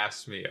they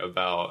asked me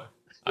about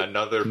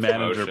another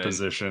Manager promotion,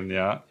 position,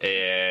 yeah.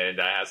 and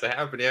that hasn't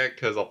happened yet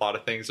because a lot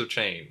of things have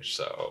changed.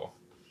 So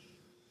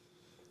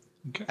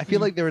Okay. I feel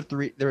like there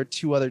were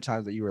 2 other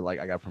times that you were like,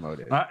 I got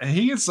promoted.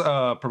 He gets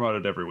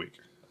promoted every week.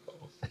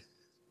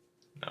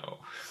 no.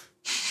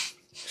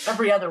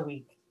 Every other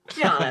week.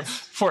 Be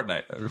honest.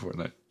 Fortnite, every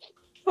fortnight.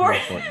 For-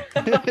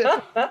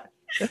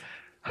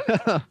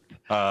 All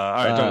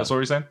right, Thomas, what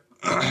were you saying?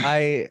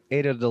 I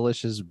ate a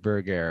delicious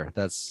burger.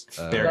 That's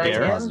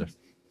Burger? positive.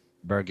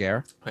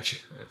 Burger.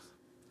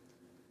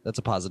 That's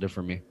a positive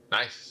for me.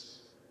 Nice.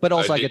 But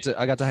also, I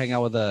I got to hang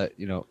out with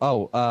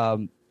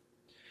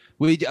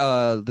we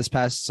this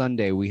past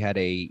Sunday we had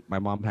my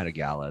mom had a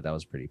gala that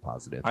was pretty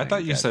positive. I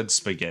thought you said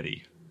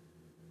spaghetti.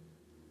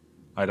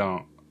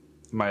 In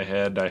my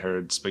head, I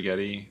heard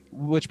spaghetti.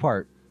 which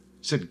part?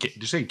 Did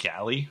you say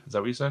galley? Is that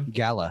what you said?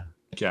 Gala.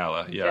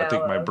 Gala. Yeah, I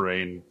think my Gala.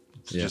 brain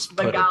Just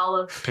put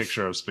a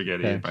picture of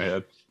spaghetti in my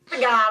head.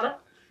 Bagala.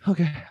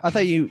 Okay, I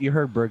thought you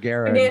heard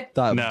Bergera and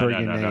thought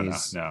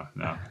Berganaise. No.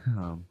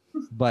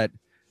 But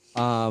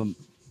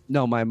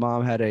no, my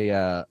mom had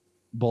a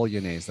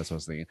bolognese. That's what I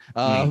was thinking.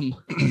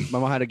 My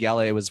mom had a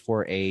gala. It was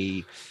for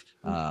a.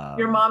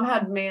 Your mom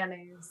had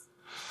mayonnaise.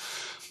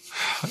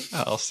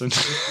 Allison.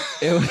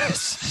 It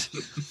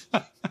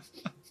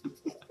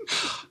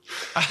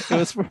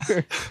was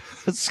for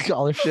a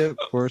scholarship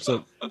for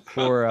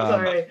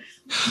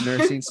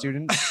nursing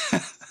students.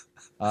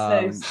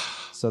 Nice.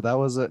 So that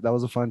was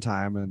a fun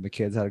time, and the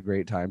kids had a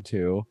great time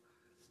too.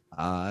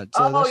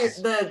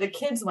 The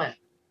kids went.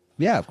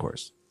 Yeah, of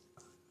course.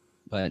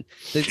 But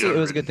it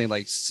was a good thing.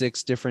 Like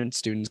 6 different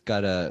students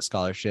got a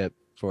scholarship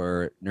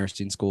for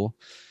nursing school.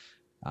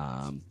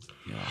 All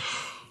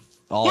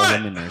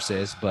women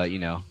nurses, but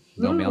no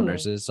male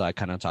nurses. So I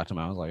kind of talked to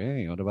them. I was like,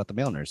 hey, what about the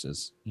male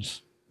nurses?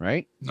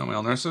 Right? No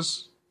male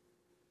nurses?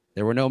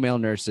 There were no male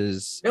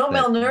nurses. No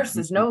male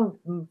nurses. No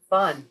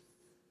fun.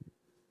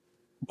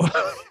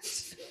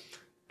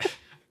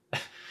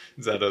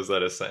 Is that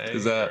a saying?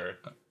 Is that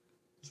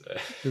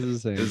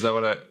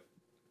what I?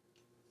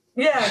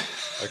 Yeah.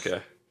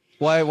 Okay.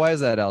 Why is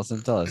that,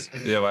 Allison? Tell us.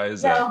 Yeah, why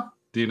is that?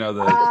 Do you know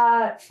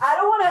that? I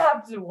don't want to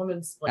have to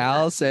woman splay.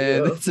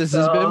 Allison, this has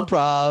been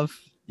improv.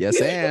 Yes,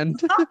 and.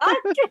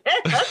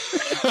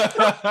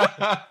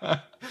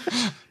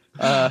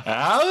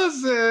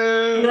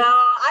 Allison. No,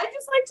 I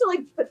just like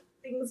to put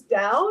things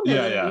down.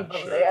 Yeah.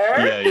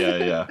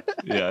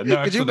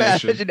 No, could you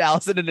imagine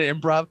Allison in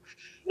an improv?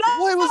 No!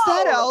 What was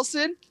that,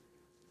 Allison?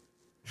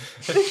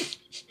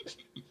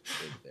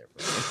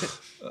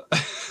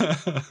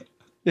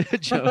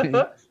 Joey.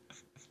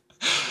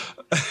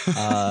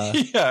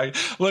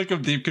 Look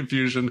of deep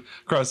confusion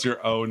across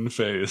your own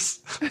face.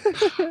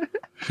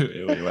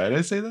 Wait, why did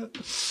I say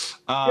that?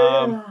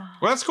 Well,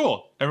 that's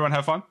cool. Everyone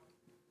have fun?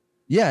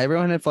 Yeah,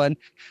 everyone had fun.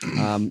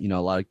 A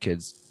lot of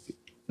kids,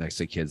 like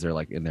say kids, they're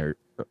like in their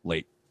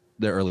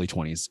early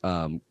 20s.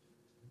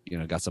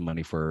 Got some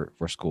money for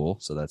school,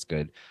 so that's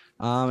good.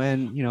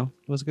 And it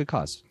was a good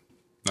cause.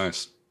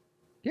 Nice.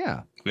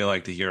 Yeah. We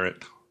like to hear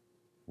it.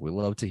 We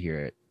love to hear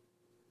it.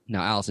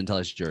 Now, Allison, tell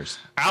us yours.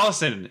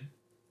 Allison,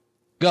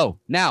 go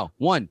now.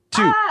 1,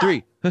 2,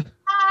 3.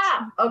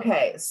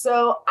 Okay,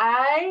 so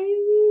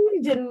I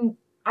didn't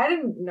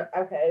know.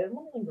 Okay, I didn't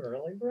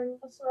really bring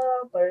this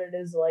up, but it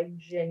is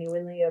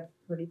genuinely a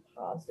pretty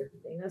positive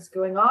thing that's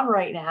going on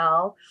right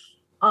now.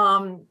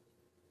 I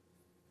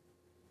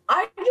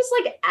just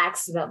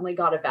accidentally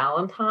got a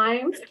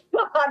Valentine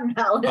on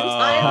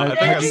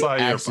Valentine's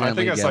Day. I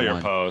think I saw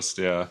your post.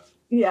 Yeah.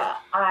 Yeah,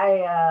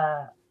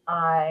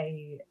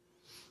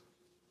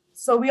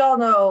 so we all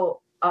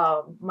know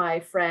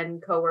my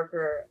friend,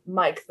 coworker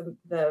Mike,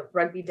 the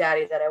rugby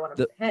daddy that I want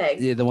to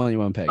peg. Yeah, the one you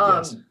want to peg.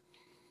 Yes.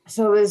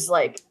 So his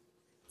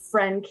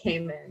friend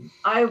came in.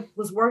 I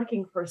was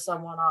working for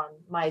someone on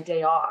my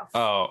day off.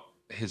 Oh,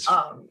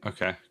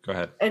 okay, go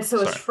ahead. And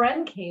so his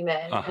friend came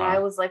in, and I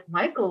was like,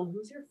 Michael,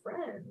 who's your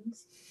friend?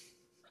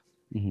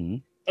 Mm-hmm.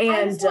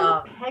 And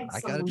I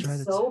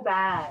someone so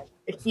bad.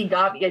 He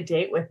got me a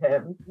date with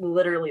him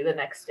literally the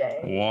next day.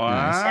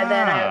 Wow. And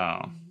then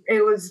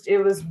it was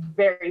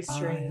very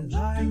strange.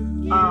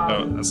 That's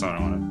not what I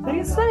wanted. But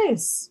it's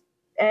nice.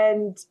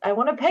 And I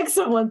want to peg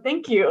someone.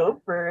 Thank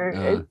you for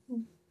it.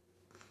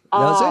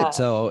 That's it.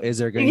 So is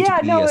there going to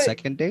be a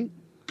second date?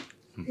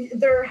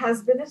 There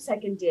has been a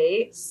second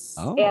date,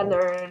 and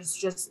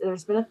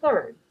there's been a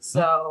third.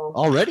 So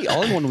already,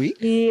 all in 1 week?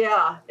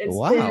 Yeah.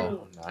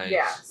 Wow. Nice.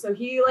 Yeah. So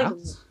he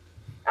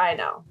I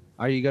know.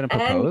 Are you gonna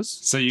propose?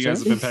 So you guys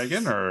have been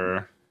pegging,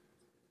 or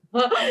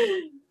have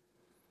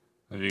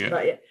you?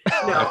 Not yet.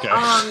 No.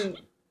 Okay.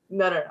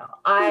 No.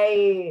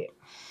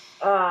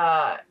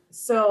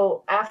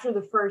 So after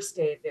the first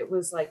date, it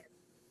was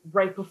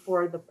right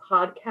before the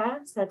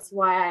podcast. That's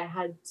why I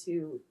had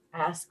to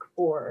ask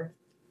for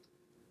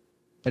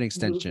an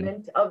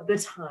extension of the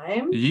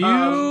time.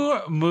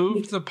 You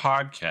moved the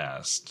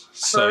podcast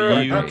for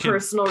a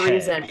personal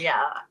reason.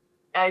 Yeah,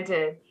 I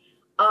did.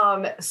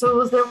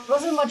 So there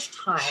wasn't much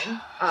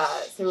time.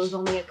 So it was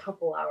only a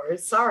couple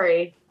hours.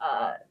 Sorry.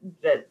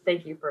 But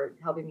thank you for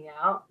helping me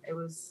out. It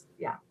was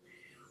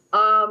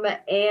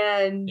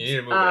and you need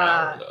to move an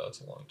hour though.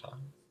 It's a long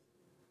time.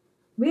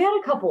 We had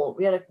a couple.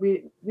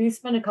 We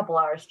spent a couple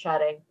hours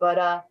chatting,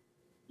 but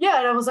yeah,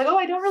 and I was like, oh,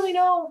 I don't really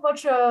know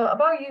much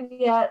about you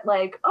yet.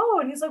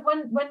 And he's like,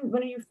 when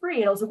are you free?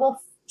 And I was like,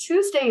 well,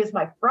 Tuesday is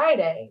my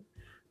Friday,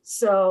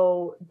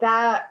 so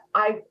that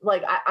I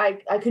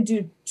could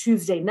do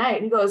Tuesday night.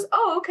 And he goes,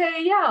 oh,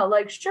 okay, yeah,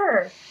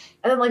 sure.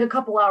 And then a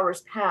couple hours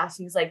passed,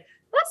 and he's like,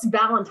 that's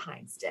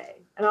Valentine's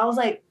Day, and I was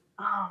like,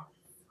 oh.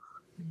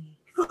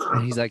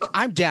 And he's like,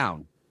 I'm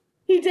down.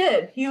 He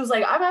did. He was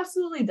like, I'm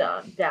absolutely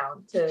down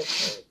to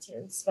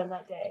spend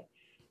that day,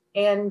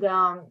 and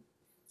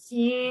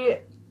he.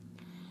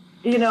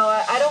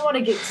 I don't want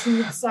to get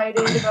too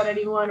excited about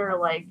anyone or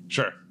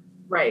Sure.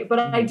 Right. But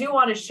I do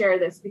want to share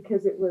this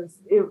because it was.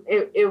 You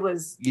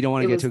don't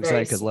want to get too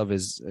excited because love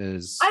is.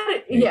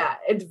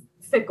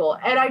 fickle,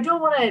 and I don't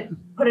want to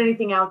put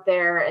anything out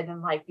there and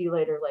then like be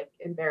later like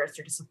embarrassed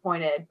or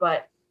disappointed.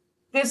 But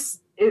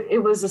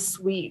it was a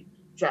sweet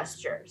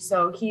gesture.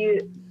 So he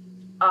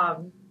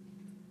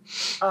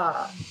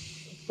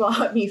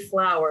bought me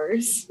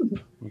flowers.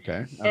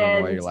 Okay, I don't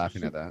know why you're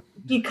laughing at that.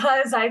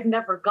 Because I've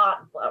never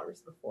gotten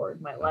flowers before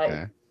in my life.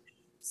 Okay.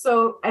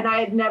 So, and I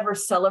had never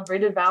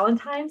celebrated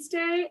Valentine's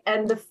Day,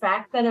 and the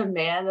fact that a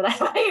man that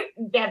I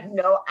didn't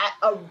know,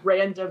 a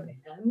random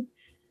man,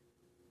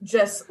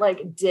 just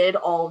like did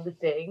all the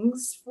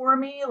things for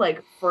me,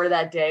 like for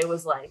that day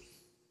was like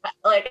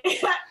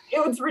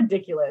it was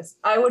ridiculous.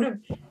 I would have,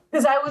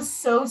 because I was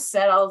so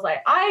sad. I was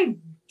like, I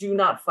do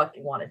not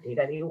fucking want to date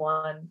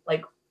anyone.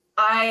 Like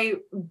I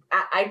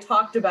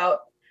talked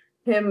about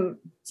him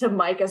to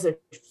Mike as a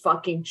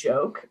fucking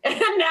joke, and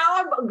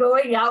now I'm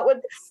going out with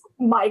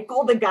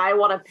Michael, the guy I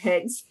want to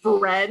peg's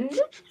friend,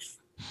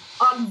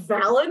 on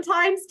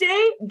Valentine's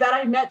Day that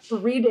I met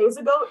 3 days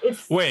ago.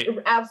 It's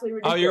absolutely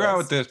ridiculous. Oh, you're out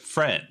with this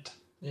friend.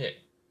 Yeah.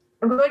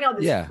 I'm going out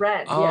with this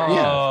friend. Oh, yeah.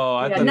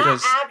 I thought not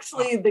this,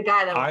 actually the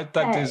guy that I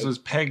thought this was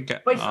Peg.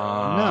 But,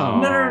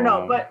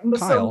 no. But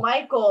Kyle. so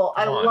Michael,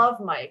 I love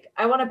Mike.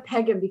 I want to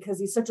peg him because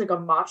he's such like a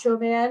macho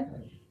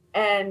man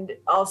and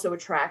also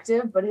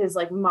attractive, but his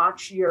like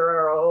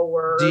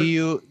macho. Do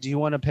you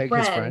want to peg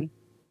his friend?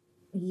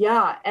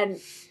 Yeah, and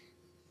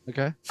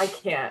okay. I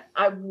can't.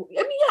 I mean,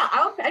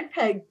 yeah, I'd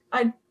peg.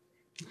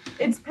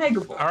 It's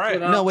peggable. All right. You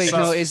know? No, wait,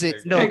 no. Is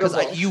it no? Because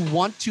you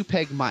want to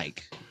peg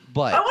Mike,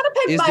 but I want to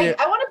peg Mike.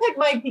 I want to peg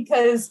Mike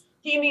because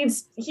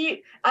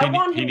I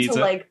want him to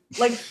like,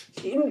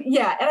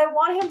 yeah, and I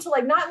want him to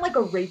like not in like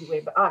a rapey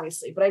way, but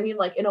obviously, but I mean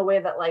like in a way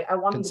that like I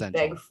want him to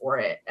beg for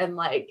it and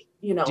like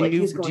like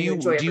he's going to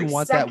enjoy every second. Do you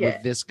want that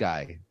with this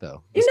guy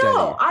though?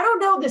 I don't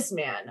know this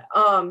man,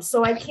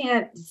 so I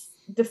can't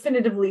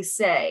definitively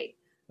say.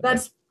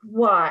 That's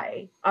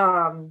why.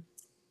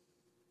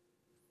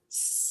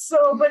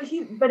 So,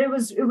 but it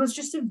was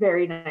just a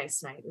very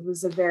nice night. It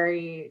was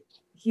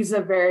he's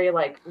a very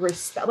like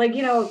respect, like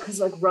because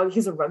like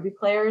he's a rugby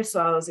player, so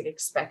I was like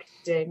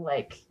expecting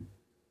like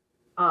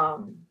a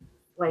dumb,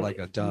 Mike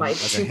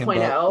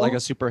 2.0, like a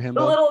super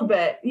himbo, a little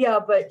bit, yeah.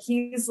 But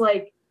he's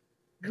like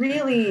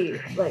really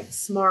like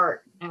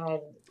smart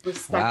and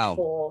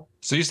respectful. Wow.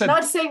 So you said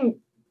not saying.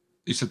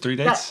 You said 3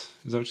 dates?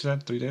 Is that what you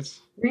said? 3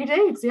 dates? 3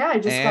 dates, yeah. I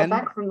just got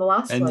back from the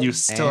last one. And you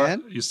still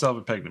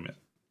haven't pegged him yet.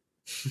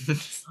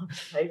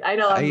 I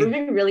know, I'm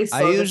moving really slow.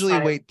 I usually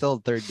wait till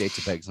third date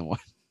to peg someone.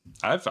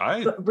 I've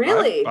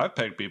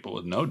pegged people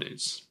with no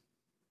dates.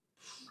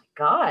 Oh my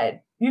God.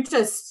 You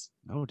just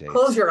no dates.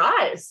 Close your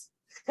eyes.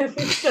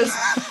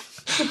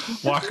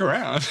 Just walk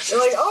around. You're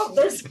like, oh,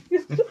 there's you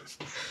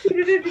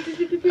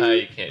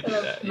can't do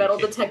that. Metal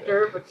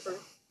detector, but for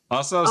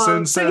also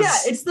Sin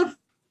says it's the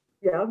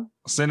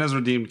Sin has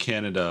redeemed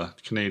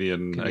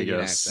Canadian, I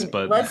guess. Accent.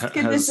 But let's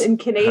get this in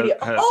Canadian.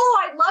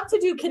 I'd love to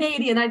do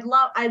Canadian. I'd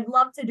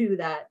love to do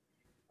that.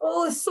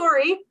 Oh,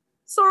 sorry,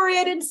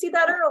 I didn't see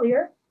that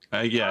earlier.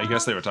 Yeah, I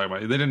guess they were talking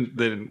about it. They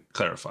didn't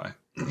clarify.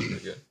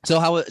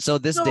 So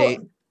this date,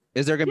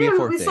 is there gonna be a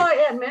fourth date? We saw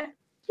Ant-Man.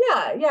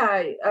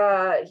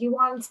 Yeah. He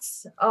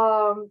wants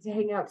to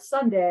hang out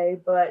Sunday,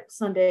 but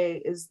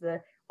Sunday is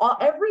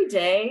every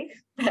day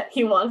that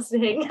he wants to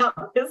hang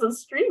out is a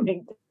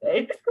streaming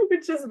day,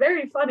 which is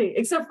very funny,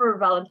 except for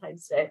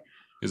Valentine's Day.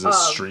 Is it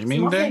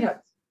streaming day? What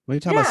are you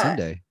talking about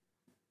Sunday?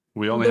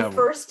 We only have the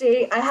first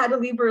day. I had to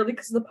leave early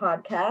because of the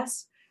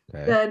podcast.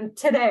 Okay. Then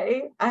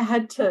today I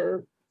had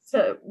to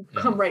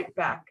come right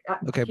back.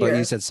 Okay, but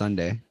you said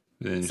Sunday.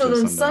 So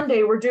then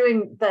Sunday we're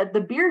doing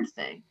the beard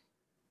thing.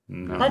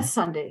 No. That's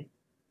Sunday.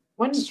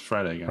 It's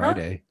Friday again.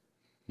 Friday.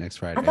 Next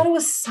Friday. I thought it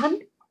was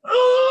Sunday.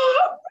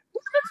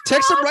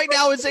 Text him right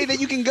now and say that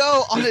you can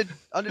go on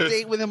a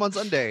date with him on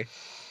Sunday.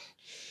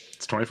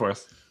 It's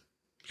 24th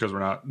because we're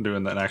not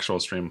doing an actual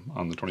stream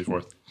on the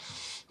 24th.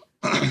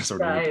 So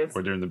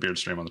we're doing the beard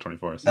stream on the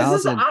 24th.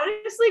 Honestly,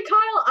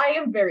 Kyle, I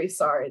am very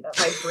sorry that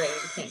my brain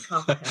can't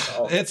comprehend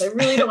all this. I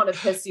really don't want to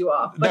piss you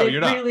off, but it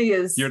really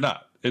is. You're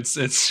not. It's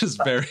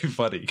just very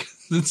funny.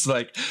 It's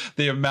like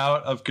the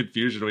amount of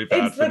confusion we've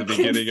had from the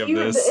beginning of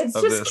this. It's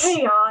just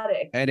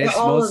chaotic. And it's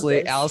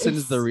mostly Allison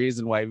is the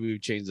reason why we've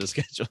changed the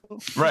schedule.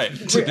 Right.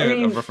 To do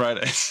it over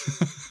Fridays.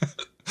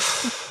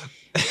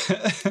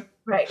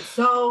 Right.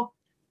 So,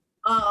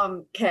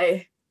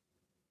 okay.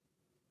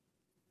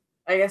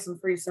 I guess I'm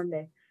free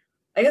Sunday.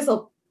 I guess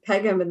I'll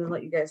peg him and then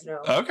let you guys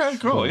know. Okay,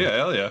 cool. Yeah,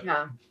 hell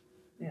yeah.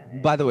 Yeah.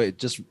 By the way,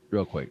 just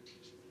real quick,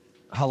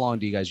 how long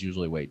do you guys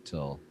usually wait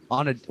till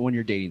when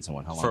you're dating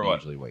someone? How long do you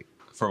usually wait?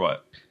 For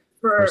what?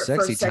 For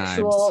sexy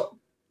sexual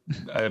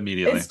times.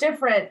 Immediately. It's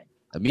different.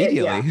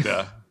 Immediately.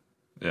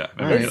 Yeah.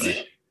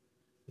 Immediately.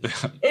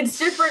 It's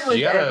different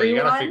with everyone. You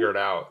gotta figure it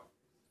out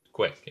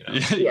quick.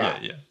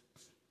 Yeah.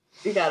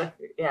 You gotta.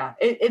 Yeah.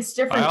 It's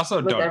different. I also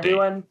with don't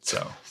everyone. date,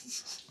 so.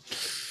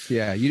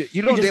 Yeah,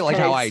 you don't date like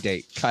how I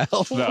date,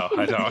 Kyle. No,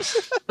 I don't.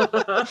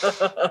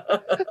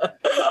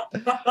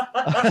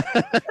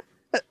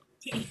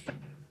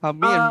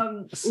 Me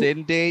and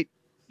Sin date,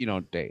 you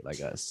don't date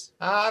like us.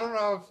 I don't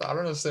know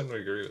if Sin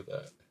would agree with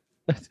that.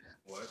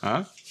 What?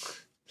 Huh?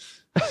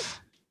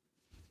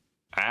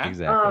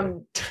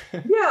 Exactly.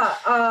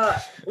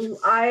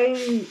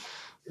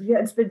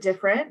 It's been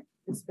different.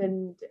 It's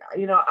been,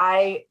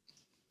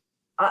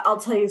 I'll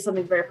tell you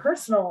something very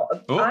personal.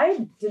 Oh.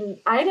 I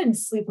didn't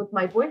sleep with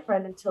my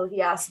boyfriend until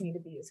he asked me to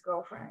be his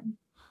girlfriend.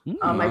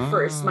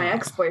 My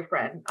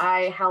ex-boyfriend.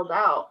 I held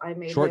out. I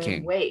made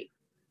him wait.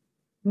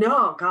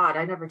 No, God,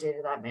 I never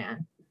dated that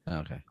man.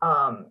 Okay.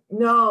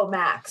 No,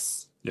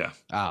 Max. Yeah.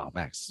 Oh,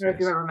 Max. I don't know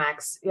if you remember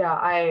Max.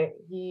 Yeah,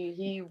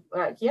 he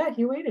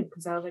waited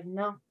because I was like,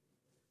 no.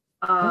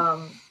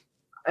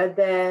 And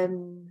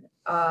then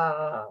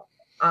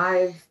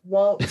I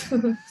won't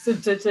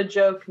to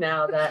joke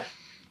now that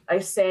I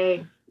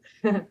say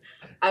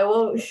I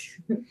won't.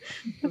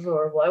 It's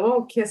horrible. I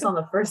won't kiss on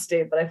the first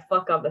date, but I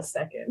fuck on the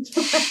second.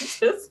 Just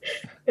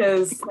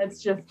because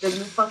that's just been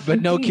the fucking.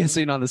 But no thing.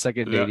 kissing on the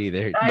second date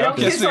either. I don't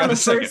kiss on the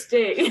first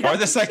date or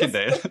the second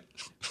date.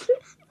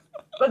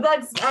 But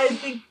I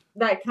think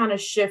that kind of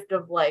shift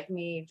of like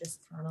me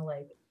just kind of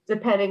like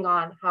depending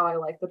on how I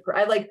like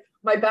I like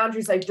my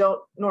boundaries. I don't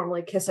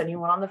normally kiss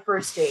anyone on the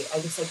first date. I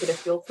just like get a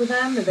feel for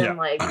them, and then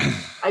like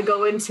I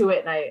go into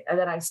it, and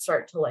then I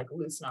start to like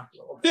loosen up a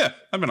little bit. Yeah,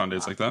 I've been on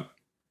dates like that.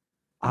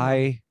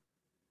 I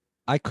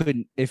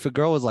couldn't. If a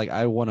girl was like,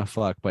 I want to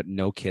fuck, but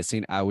no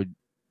kissing, I would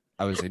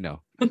say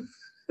no.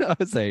 I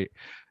would say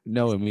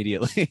no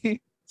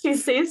immediately. She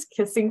says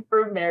kissing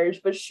for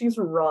marriage, but she's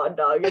raw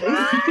dogging.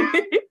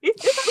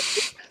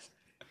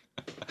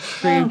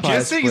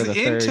 Kissing is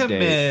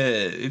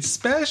intimate. It's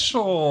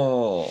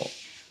special.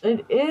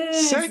 It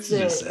is. Sex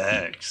is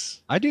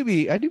sex. I do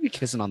be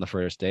kissing on the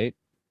first date.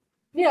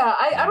 Yeah,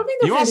 I don't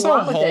think there's anything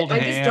wrong with it. I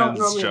just don't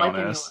normally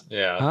Jonas. like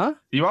anyone. Yeah. Huh?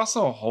 You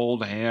also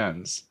hold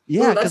hands.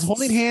 Yeah, because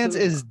holding hands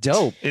is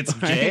dope. It's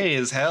gay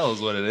as hell is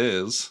what it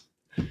is.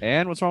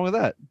 And what's wrong with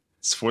that?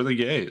 It's for the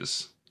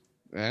gays.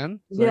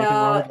 And is there anything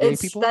wrong with gay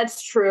people?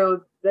 That's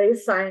true. They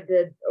signed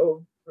it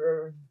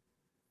over.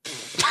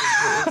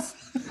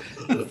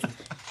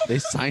 They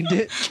signed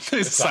it?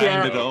 They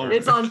signed it over.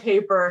 It's on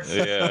paper.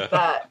 Yeah.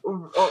 That.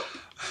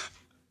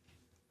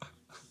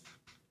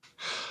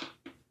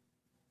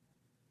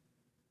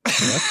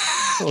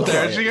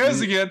 There she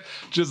goes again.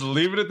 Just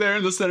leaving it there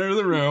in the center of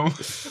the room.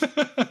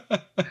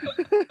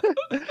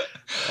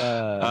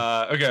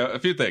 Okay, a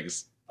few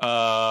things.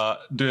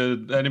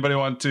 Did anybody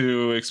want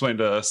to explain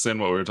to Sin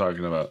what we were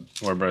talking about?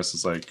 Where Bryce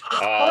is like,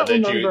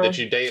 did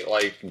you date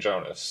like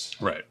Jonas?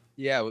 Right.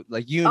 Yeah,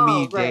 like you and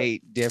me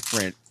date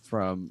different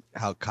from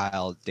how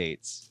Kyle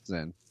dates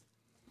Sin.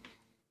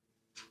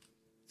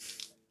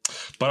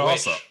 But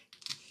also,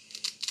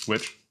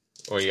 which?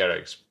 Well, you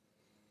gotta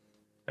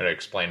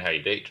explain how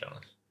you date Jonas.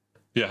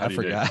 Yeah, I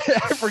forgot.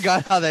 I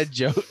forgot how that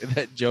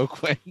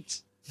joke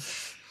went.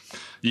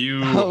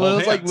 You it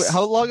was like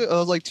how long? It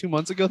was like 2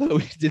 months ago that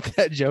we did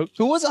that joke.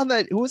 Who was on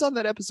that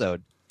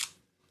episode?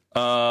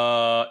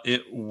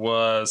 It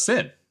was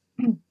Sin.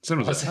 Sin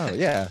was there. Oh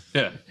yeah.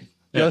 Yeah.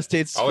 Ghost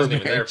dates. I wasn't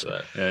even there for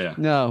that. Yeah.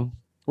 No.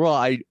 Well,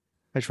 I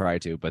try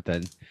to, but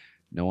then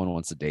no one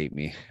wants to date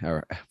me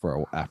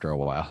after a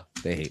while.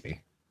 They hate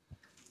me.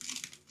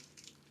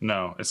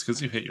 No, it's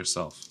because you hate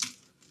yourself.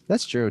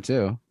 That's true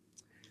too.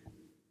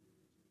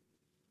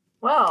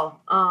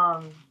 Well,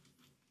 I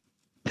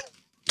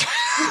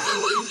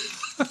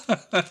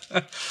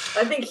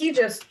think he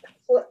just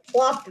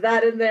plopped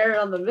that in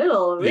there on the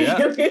middle of me. Yeah.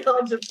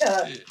 Everyone's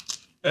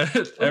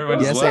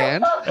yes,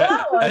 and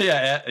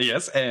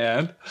yes,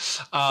 and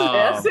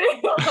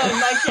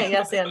I can't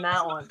yes and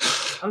that one.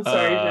 I'm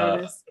sorry,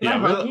 Jonas.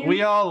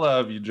 We all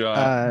love you, John.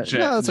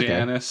 No, that's okay.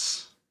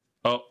 Janice.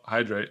 Oh,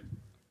 hydrate.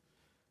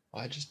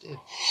 I just did.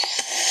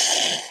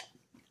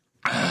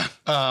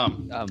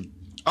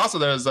 Also,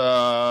 there's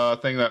a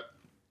thing that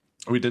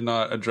we did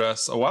not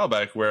address a while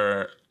back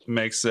where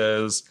Meg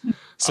says,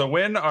 so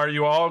when are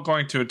you all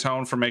going to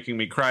atone for making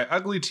me cry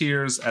ugly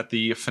tears at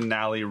the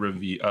finale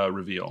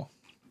reveal?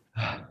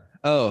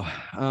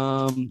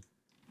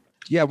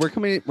 Yeah, we're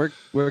coming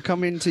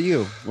to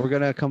you. We're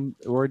gonna come.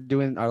 We're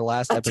doing our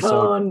last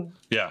episode.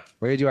 Yeah,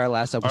 we're gonna do our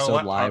last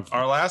episode live.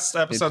 Our last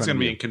episode's gonna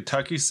be in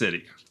Kentucky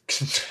City.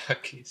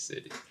 Kentucky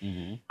City.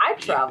 Mm-hmm. I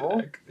travel.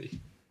 Exactly.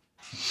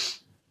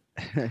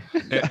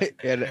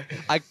 And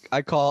I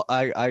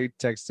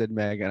texted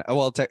Meg, and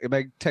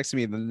Meg texted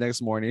me the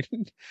next morning.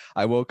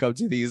 I woke up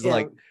to these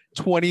like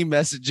 20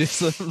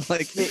 messages of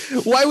like,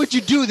 why would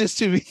you do this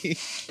to me?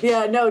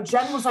 Yeah, no,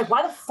 Jen was like,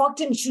 why the fuck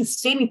didn't you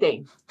say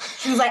anything?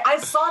 She was like, I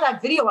saw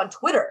that video on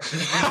Twitter. She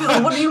was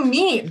like, what do you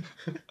mean?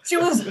 She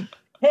was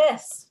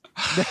pissed.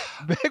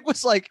 Meg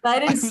was like, I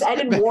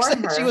didn't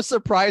warn her. She was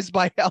surprised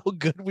by how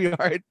good we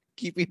are at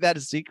keeping that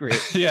a secret.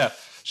 Yeah,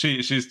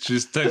 she's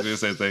texting me the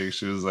same thing.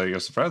 She was like, I'm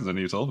surprised when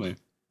you told me.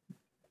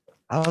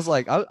 I was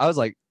like, I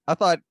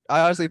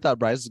honestly thought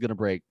Bryce was gonna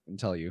break and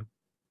tell you.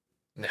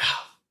 No,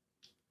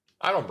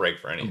 I don't break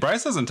for anything.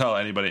 Bryce doesn't tell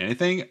anybody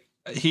anything.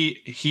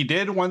 He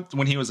did once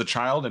when he was a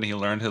child and he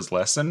learned his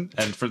lesson,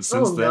 and since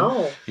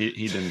then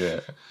he didn't do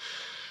it.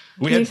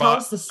 Can you tell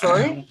us the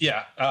story?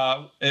 Yeah,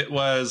 it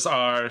was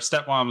our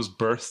stepmom's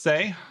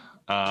birthday.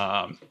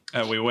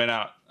 And we went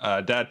out.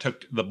 Dad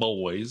took the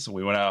boys.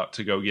 We went out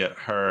to go get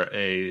her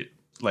a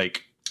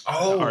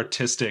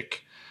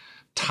artistic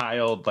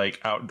tiled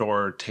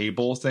outdoor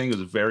table thing. It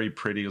was very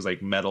pretty. It was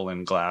metal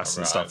and glass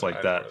and stuff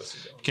like that.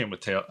 Came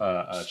with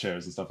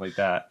chairs and stuff like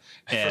that.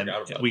 And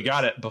we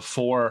got it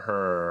before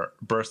her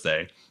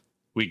birthday.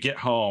 We get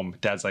home.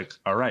 Dad's like,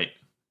 "All right,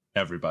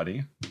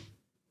 everybody,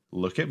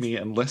 look at me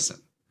and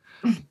listen."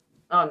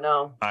 Oh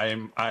no!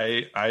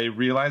 I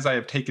realize I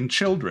have taken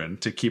children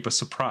to keep a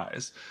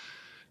surprise.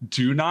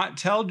 Do not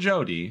tell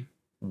Jody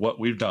what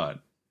we've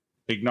done.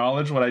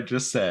 Acknowledge what I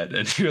just said.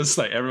 And he was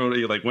like,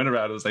 everybody went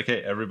around and was like,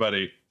 "Hey,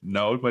 everybody,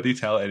 nobody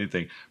tell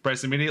anything."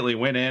 Bryce immediately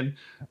went into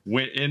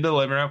the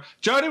living room.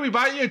 "Jody, we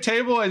bought you a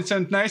table and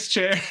some nice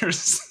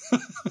chairs."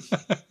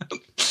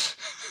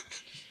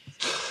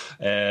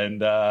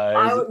 And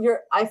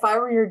if I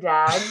were your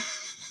dad,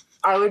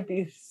 I would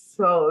be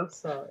so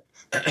upset.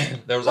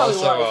 There was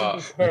also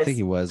I think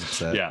he was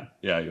upset.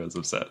 Yeah, he was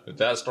upset.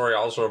 That story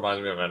also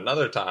reminds me of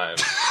another time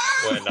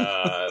when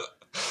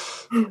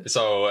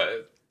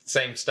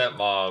same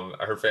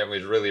stepmom, her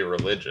family's really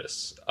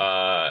religious,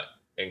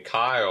 and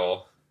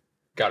Kyle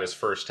got his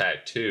first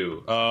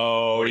tattoo.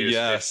 Oh, when he was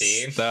yes,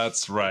 15.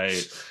 That's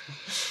right.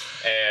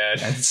 And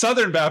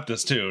Southern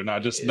Baptist too,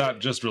 not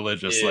just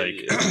religious.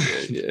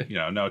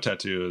 No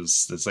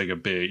tattoos. It's like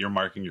you're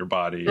marking your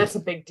body. That's a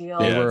big deal.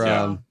 They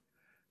were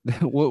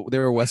they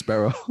were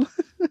Westboro.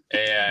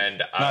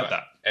 And not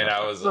that. And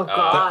I was.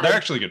 They're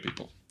actually good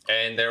people.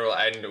 And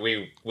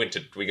we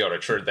go to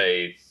church.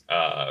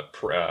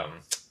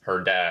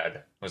 Her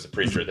dad was a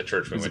preacher at the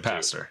church we went to. He's a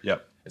pastor.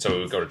 Yep. And so we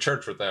would go to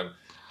church with them,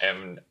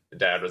 and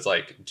Dad was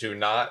like,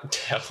 "Don't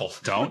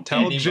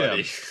tell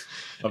anybody Jim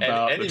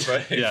about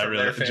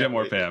anybody." Jim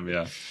or Pam.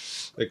 Yeah.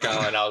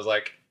 And I was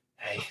like,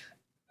 "Hey,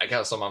 I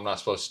got something I'm not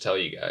supposed to tell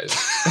you guys."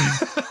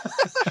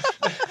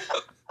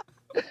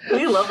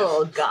 We love a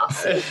little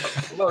gossip.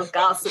 A little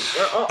gossip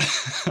girl.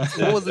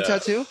 What was the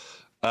tattoo?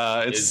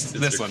 It's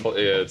this one.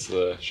 Yeah, it's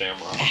the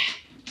shamrock.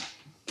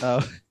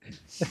 Oh.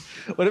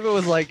 What if it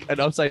was an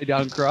upside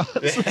down cross?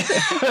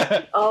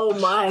 Oh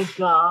my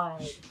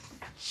god.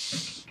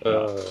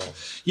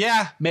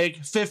 Yeah,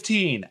 Meg,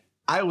 15.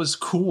 I was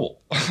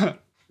cool.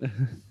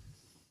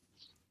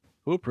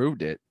 Who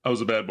approved it? I was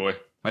a bad boy.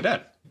 My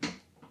dad.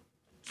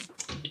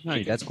 No,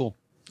 your dad's cool.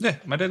 Yeah,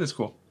 my dad is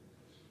cool.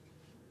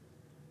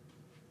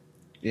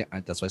 Yeah,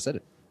 that's why I said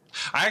it.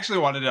 I actually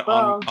wanted it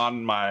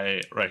on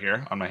my right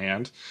here on my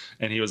hand,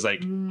 and he was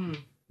like,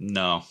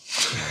 "No."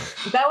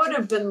 That would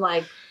have been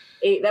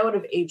that would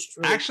have aged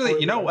really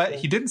Actually, you know what?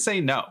 He didn't say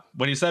no.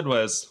 What he said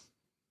was,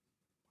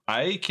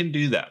 "I can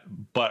do that,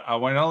 but I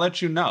want to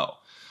let you know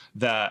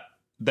that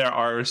there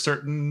are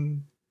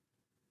certain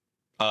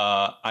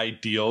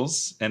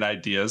ideals and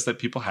ideas that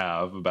people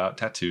have about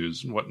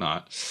tattoos and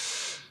whatnot.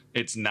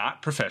 It's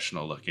not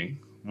professional looking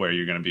where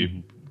you're going to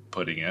be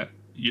putting it.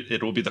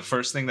 It will be the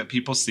first thing that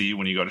people see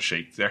when you go to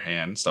shake their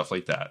hand, stuff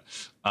like that.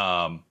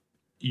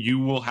 You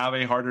will have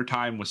a harder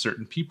time with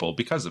certain people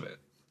because of it.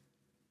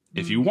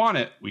 If you want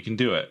it, we can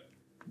do it,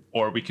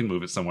 or we can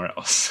move it somewhere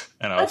else."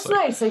 And that's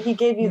nice. He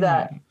gave you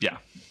that. Yeah.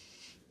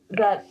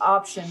 That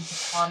option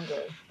to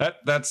ponder.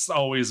 That's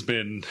always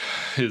been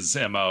his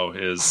MO.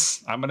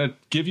 Is I'm gonna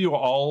give you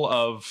all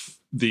of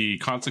the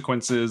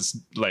consequences,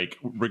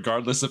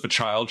 regardless if a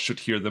child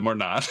should hear them or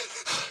not.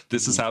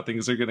 This is how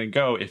things are gonna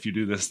go. If you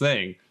do this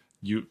thing,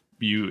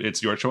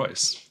 it's your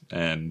choice,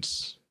 and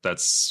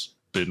that's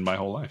been my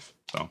whole life.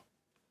 So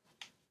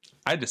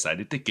I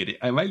decided to get it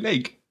on my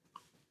leg.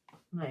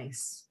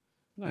 Nice.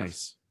 Yeah.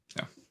 It's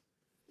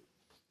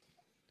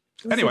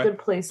a good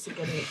place to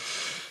get it.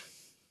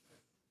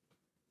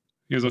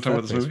 You guys want to talk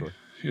about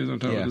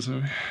this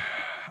movie?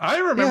 I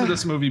remember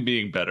this movie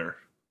being better.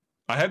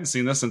 I hadn't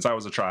seen this since I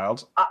was a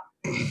child.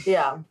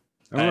 Yeah.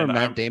 I remember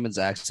Matt Damon's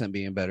accent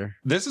being better.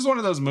 This is one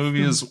of those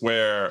movies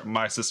where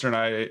my sister and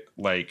I,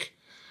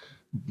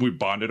 we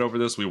bonded over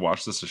this. We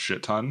watched this a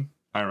shit ton,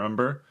 I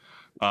remember.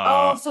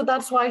 So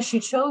that's why she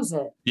chose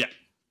it. Yeah.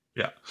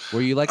 Yeah.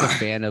 Were you a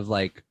fan of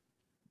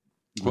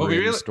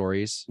grim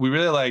stories? We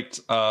really liked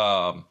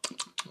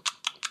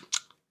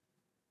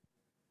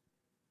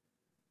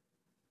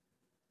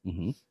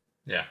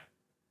Yeah.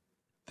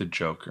 The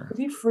Joker. Did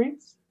he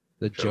freeze?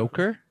 The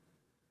Joker?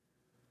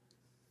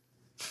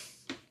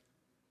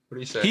 What do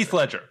you say? Heath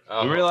Ledger.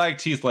 We really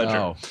liked Heath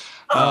Ledger.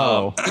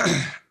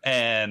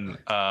 And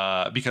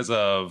because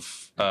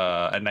of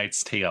A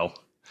Knight's Tale.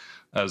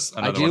 As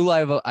I do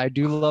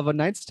love A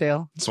Knight's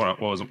Tale. It's one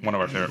of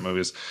our favorite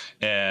movies,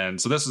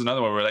 and so this is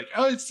another one where we're like,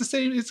 oh, it's the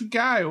same. It's a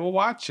guy. We'll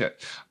watch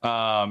it.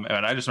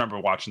 And I just remember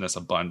watching this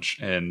a bunch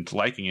and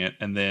liking it,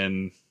 and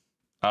then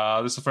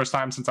this is the first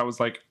time since I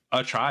was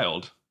a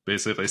child,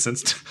 basically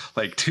since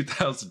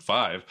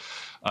 2005,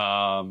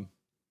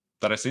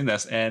 that I've seen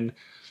this, and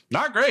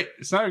not great.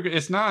 It's not.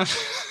 It's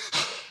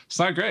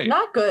not great.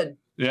 Not good.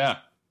 Yeah.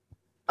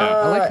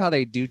 I like how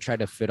they do try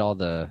to fit all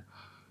the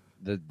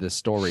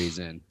stories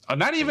in.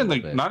 Not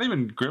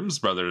even Grimm's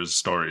brothers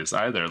stories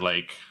either.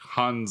 Like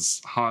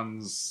Hans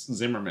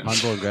Zimmerman.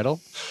 Hansel and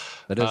Gretel.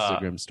 That is a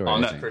Grimm story.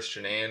 On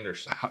Christian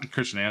Andersen.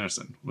 Christian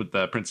Andersen with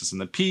the Princess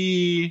and the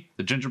Pea.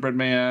 The Gingerbread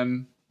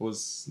Man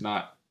was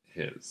not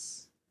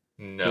his.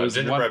 No,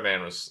 Gingerbread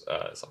Man was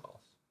something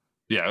else.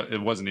 Yeah,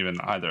 it wasn't even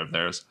either of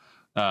theirs.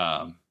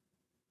 But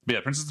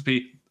yeah, Princess and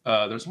the Pea.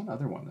 There's one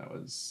other one that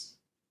was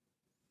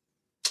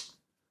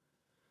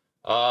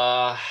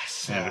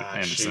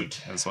Anderson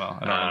as well.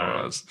 I don't remember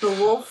what it was.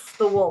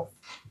 The Wolf.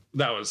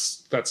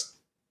 That's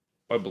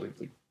I believe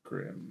the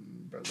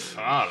Grimm brothers.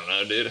 I don't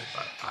know, dude.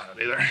 I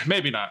don't either.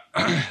 Maybe not.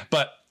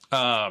 but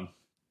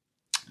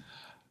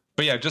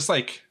yeah, just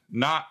like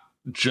not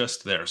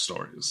just their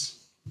stories.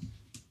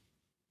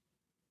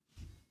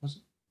 Was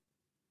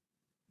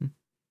it?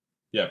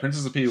 Yeah,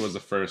 Princess of P was the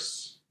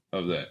first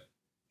of the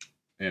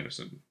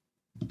Andersen.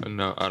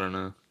 No, I don't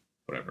know.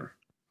 Whatever.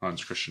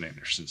 Hans Christian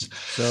Andersen's.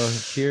 So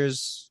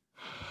here's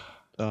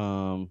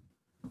a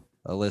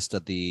list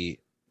of the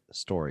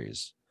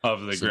stories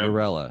of the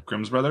Cinderella.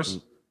 Grimm's brothers?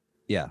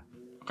 Yeah.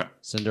 Okay.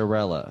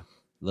 Cinderella,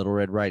 Little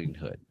Red Riding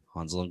Hood,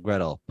 Hansel and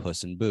Gretel,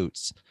 Puss in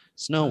Boots,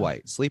 Snow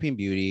White, Sleeping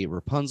Beauty,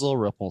 Rapunzel,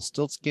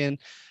 Rumpelstiltskin,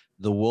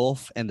 The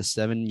Wolf and the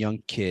Seven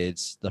Young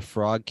Kids, The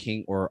Frog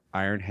King or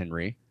Iron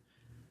Henry,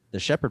 The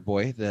Shepherd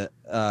Boy,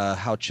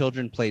 How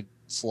Children Played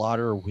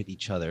Slaughter with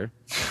Each Other,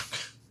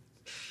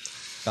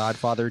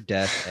 Godfather,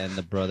 Death, and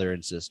The Brother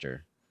and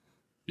Sister.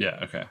 Yeah,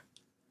 okay.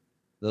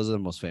 Those are the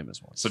most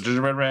famous ones. So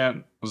Gingerbread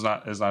Man is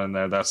not in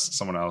there. That's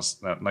someone else.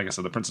 That, like I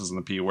said, the Princess and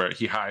the Pea, where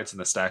he hides in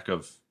the stack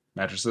of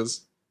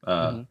mattresses.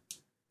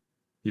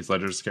 Heath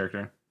Ledger's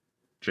character,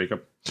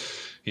 Jacob,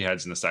 he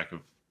hides in the stack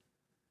of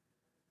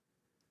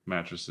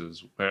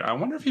mattresses. Where I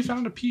wonder if he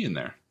found a pea in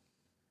there.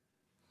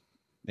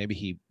 Maybe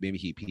he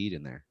peed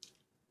in there.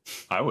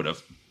 I would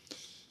have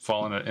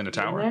fallen in a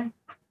tower.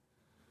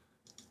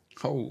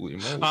 Holy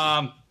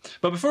moly!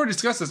 But before we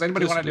discuss this,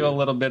 anybody want to do a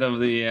little bit of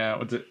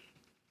the?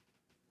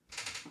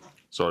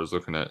 So I was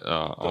looking at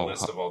the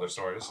list of all their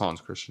stories.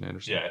 Hans Christian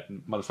Andersen. Yeah,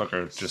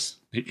 motherfucker, just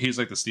he's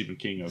like the Stephen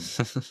King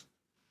of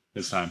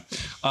his time.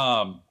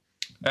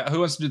 Who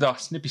wants to do the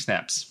snippy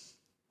snaps?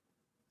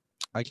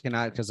 I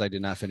cannot because I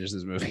did not finish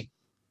this movie.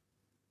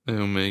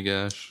 Oh my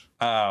gosh!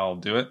 I'll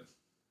do it.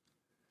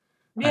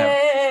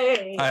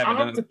 Yay! I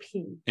have to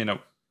pee. You know.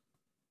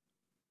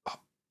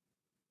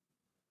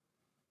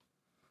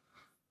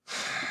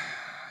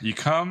 You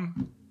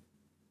come,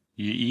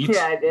 you eat.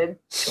 Yeah, I did.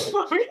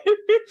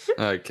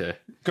 Okay.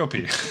 Go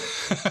pee.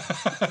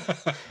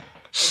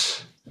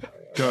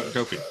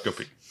 go pee. Go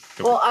pee.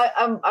 Well,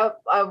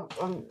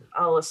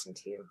 I'll listen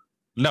to you.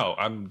 No,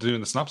 I'm doing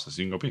the synopsis.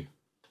 You can go pee.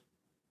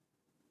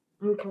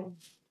 Okay.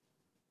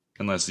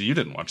 Unless you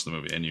didn't watch the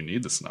movie and you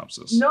need the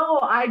synopsis. No,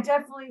 I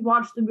definitely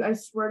watched the movie. I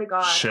swear to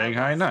God.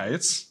 Shanghai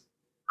Nights.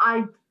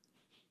 I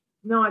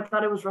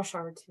thought it was Rush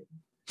Hour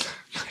 2.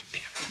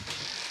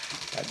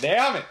 God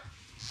damn it.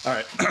 All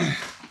right.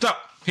 So,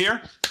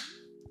 here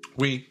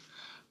we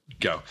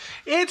go.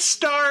 It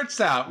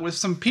starts out with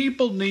some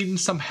people needing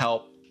some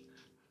help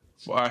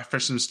for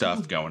some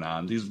stuff going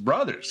on. These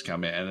brothers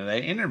come in and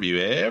they interview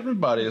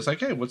everybody. It's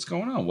like, hey, what's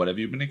going on? What have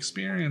you been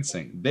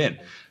experiencing? Then,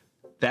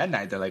 that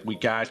night, they're like, we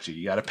got you.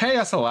 You got to pay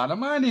us a lot of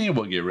money.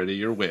 We'll get rid of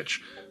your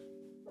witch.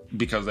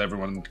 Because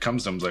everyone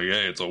comes to them like,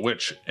 hey, it's a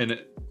witch. And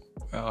it...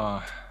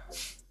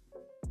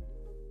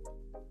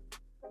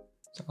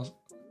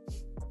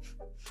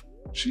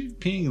 She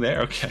peeing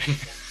there? Okay.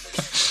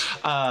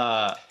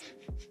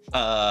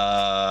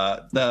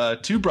 The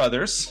two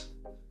brothers,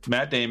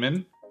 Matt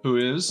Damon, who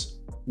is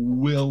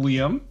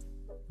Wilhelm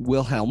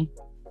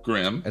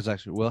Grimm. It's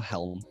actually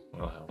Wilhelm.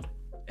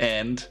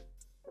 And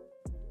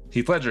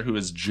Heath Ledger, who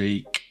is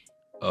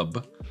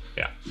Jacob.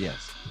 Yeah.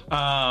 Yes.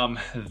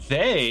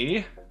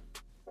 They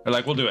are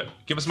like, we'll do it.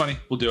 Give us money.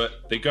 We'll do it.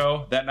 They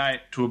go that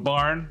night to a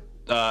barn,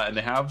 and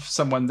they have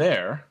someone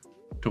there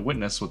to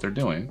witness what they're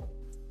doing.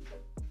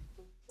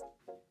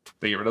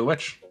 They get rid of the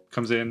witch.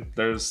 Comes in.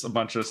 There's a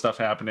bunch of stuff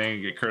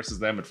happening. It curses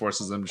them. It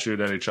forces them to shoot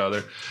at each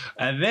other.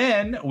 And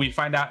then we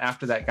find out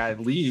after that guy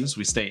leaves,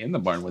 we stay in the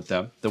barn with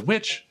them. The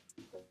witch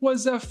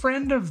was a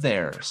friend of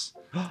theirs.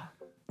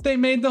 They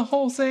made the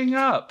whole thing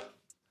up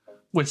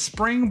with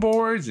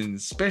springboards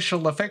and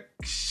special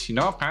effects,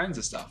 all kinds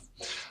of stuff.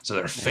 So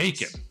they're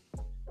faking.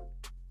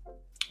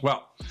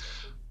 Well,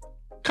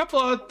 a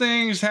couple of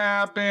things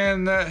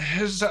happen.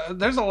 There's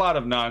a lot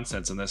of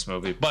nonsense in this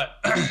movie,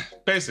 but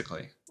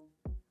basically,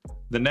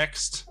 the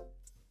next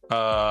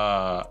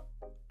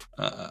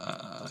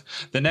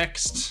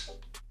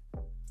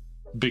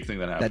big thing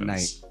that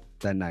happens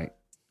that night,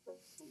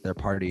 they're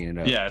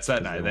partying. Yeah, it's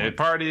that night. They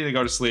party. They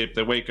go to sleep.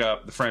 They wake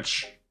up. The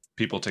French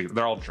people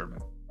they're all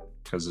German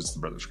because it's the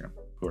Brothers Grimm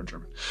who are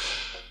German.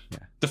 Yeah.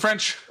 The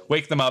French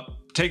wake them up,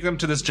 take them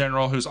to this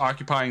general who's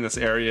occupying this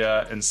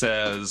area and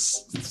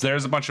says,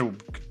 there's a bunch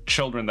of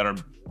children that are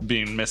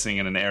being missing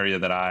in an area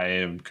that I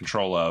am in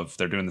control of.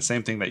 They're doing the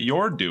same thing that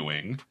you're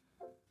doing.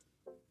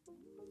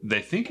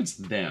 They think it's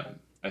them,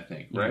 I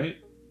think, right?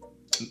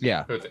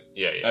 Yeah.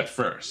 Yeah. At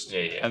first.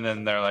 Yeah. And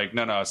then they're like,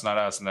 no, it's not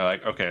us. And they're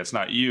like, okay, it's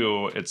not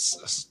you.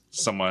 It's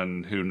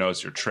someone who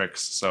knows your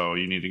tricks. So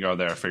you need to go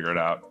there, figure it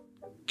out,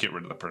 get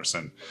rid of the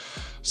person.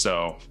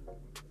 So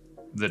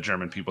the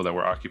German people that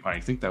we're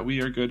occupying think that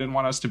we are good and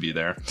want us to be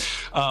there.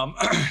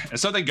 And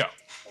so they go.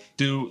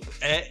 Do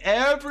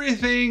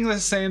everything the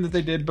same that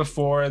they did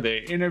before.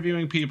 They're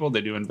interviewing people, they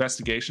do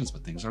investigations,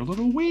 but things are a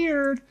little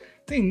weird.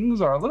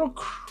 Things are a little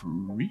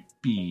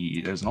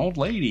creepy. There's an old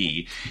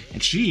lady,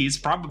 and she's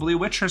probably a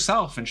witch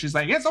herself, and she's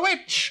like, it's a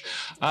witch.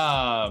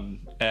 And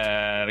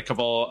a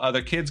couple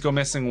other kids go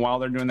missing while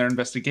they're doing their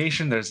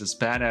investigation. There's this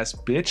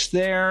badass bitch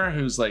there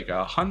who's like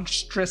a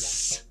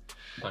huntress.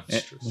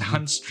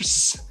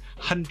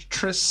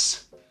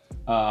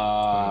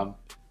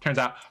 Turns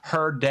out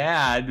her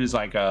dad was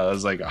like a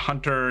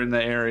hunter in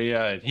the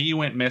area, and he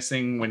went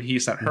missing when he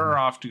sent her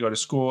off to go to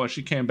school, and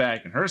she came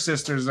back, and her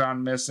sister's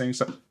gone missing.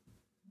 So,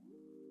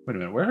 wait a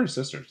minute, where are her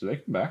sisters? Did they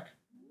come back?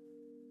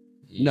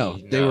 No,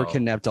 they were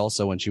kidnapped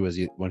also when she was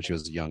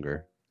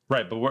younger.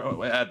 Right, but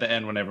at the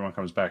end when everyone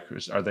comes back,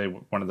 are they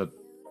one of the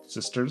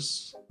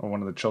sisters or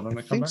one of the children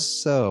that come back?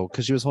 So,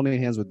 because she was holding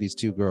hands with these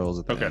two girls.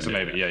 At the end. So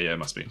maybe, yeah, it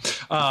must be.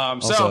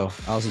 Also,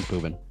 Allison's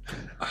pooping.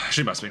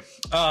 She must be.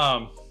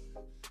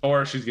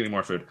 Or she's getting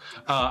more food.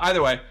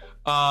 Either way,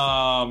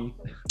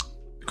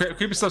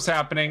 creepy stuff's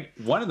happening.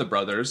 One of the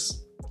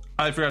brothers,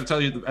 I forgot to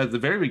tell you at the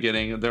very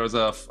beginning, there was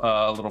a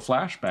little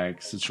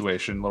flashback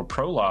situation, a little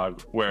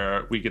prologue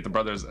where we get the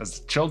brothers as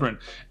children,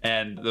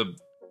 and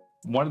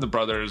one of the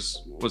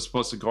brothers was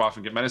supposed to go off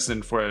and get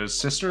medicine for his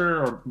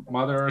sister or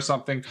mother or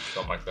something.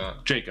 Something like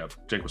that. Jacob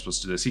was supposed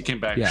to do this. He came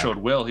back and showed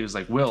Will. He was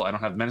like, Will, I don't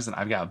have medicine.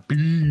 I've got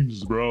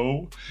beans,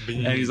 bro.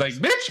 And he's like,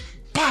 bitch,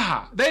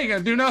 bah, they ain't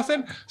gonna do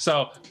nothing.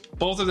 So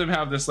both of them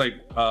have this like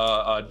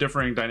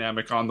differing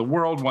dynamic on the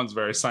world. One's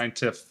very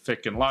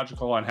scientific and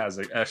logical and has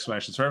like,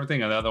 explanations for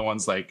everything. And the other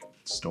one's like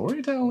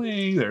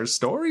storytelling. There's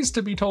stories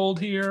to be told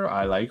here.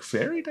 I like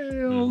fairy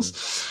tales.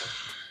 Mm-hmm.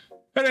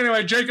 But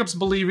anyway, Jacob's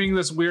believing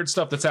this weird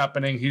stuff that's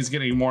happening. He's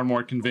getting more and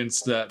more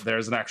convinced that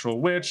there's an actual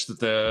witch, that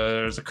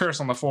there's a curse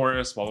on the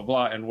forest, blah, blah,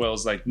 blah. And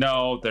Will's like,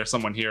 no, there's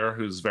someone here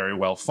who's very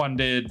well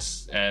funded,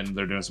 and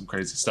they're doing some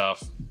crazy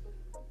stuff.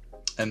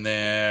 And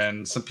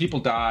then some people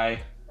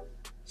die.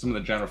 Some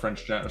of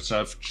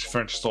the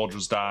French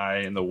soldiers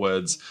die in the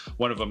woods.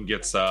 One of them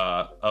gets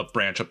a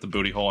branch up the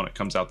booty hole, and it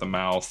comes out the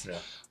mouth. Yeah.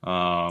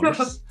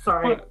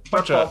 Sorry,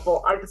 that's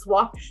awful. I just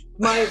watched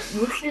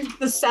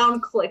the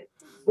sound click.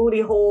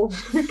 Booty hole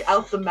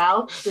out the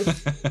mouth.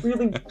 This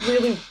really,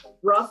 really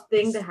rough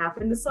thing to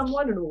happen to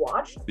someone and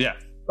watch. Yeah,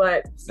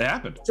 but it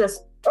happened.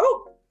 Just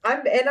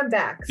I'm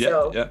back.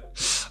 Yeah, yeah.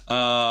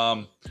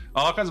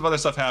 All kinds of other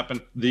stuff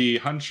happened. The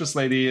huntress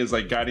lady is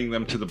like guiding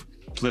them to the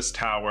Bliss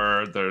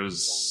Tower.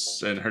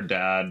 And her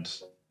dad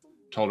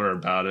told her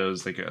about it. It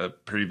was like a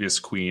previous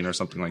queen or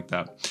something like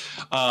that.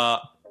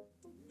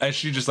 And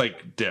she just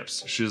like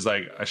dips. She's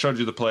like, I showed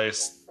you the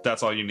place.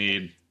 That's all you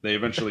need. They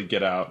eventually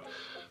get out,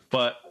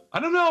 but I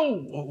don't know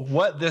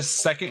what this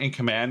second in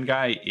command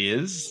guy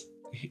is.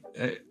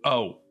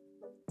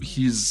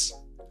 He's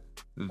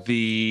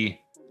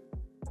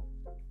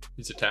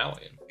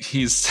Italian.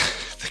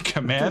 He's the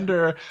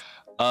commander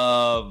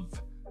of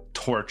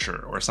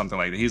torture or something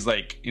like that. He's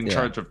like in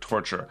charge of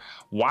torture.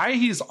 Why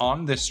he's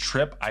on this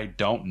trip, I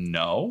don't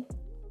know.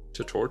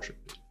 To torture.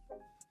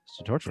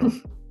 To torture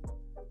them.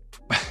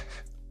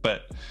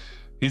 But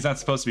he's not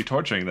supposed to be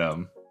torturing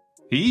them.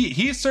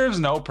 He serves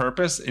no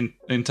purpose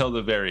until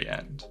the very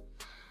end.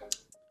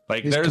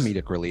 Like there's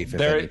comedic relief.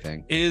 If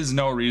anything, is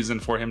no reason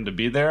for him to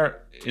be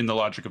there in the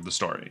logic of the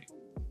story.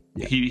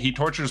 Yeah. He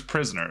tortures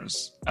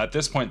prisoners. At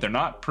this point, they're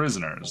not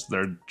prisoners.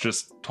 They're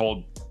just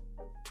told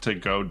to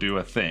go do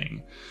a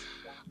thing.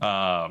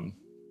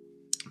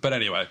 But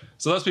anyway,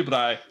 so those people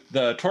die.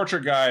 The torture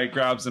guy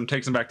grabs them,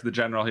 takes them back to the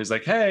general. He's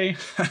like, "Hey,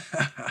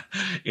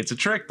 it's a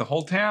trick. The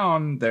whole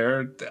town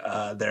they're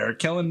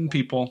killing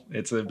people.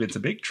 It's a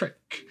big trick.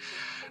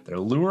 They're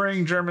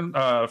luring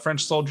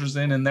French soldiers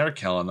in, and they're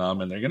killing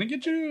them, and they're gonna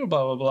get you,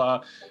 blah blah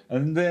blah."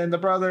 And then the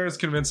brothers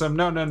convince him,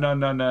 no,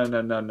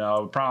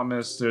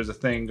 promise, there's a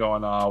thing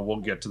going on. We'll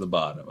get to the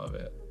bottom of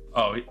it.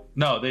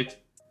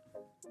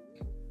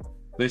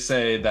 They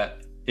say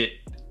that it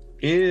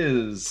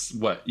is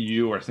what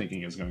you are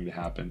thinking is going to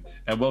happen,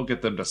 and we'll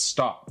get them to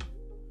stop.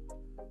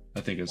 I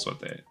think is what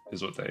they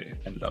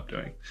ended up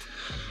doing.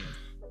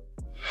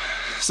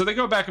 So they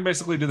go back and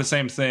basically do the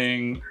same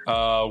thing.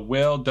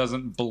 Will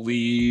doesn't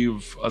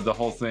believe the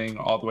whole thing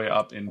all the way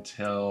up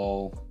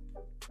until...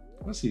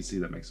 What does he see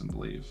that makes him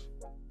believe?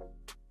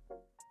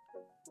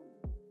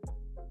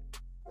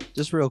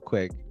 Just real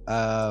quick.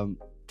 I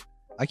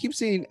keep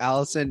seeing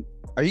Allison.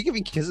 Are you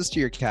giving kisses to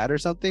your cat or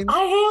something?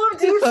 I am,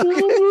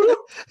 dude.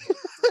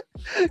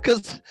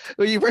 Because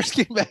when you first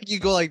came back, you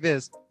go like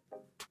this.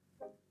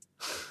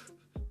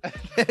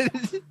 You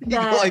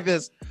go like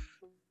this.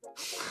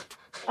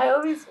 I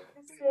always...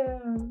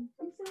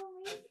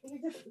 He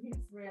just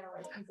ran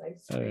away because I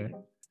screamed.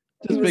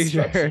 Just make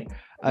sure.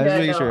 I'm just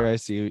making sure I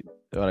see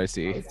what I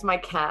see. It's my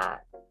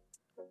cat.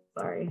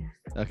 Sorry.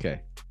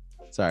 Okay.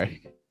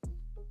 Sorry.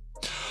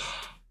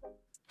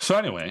 So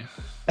anyway,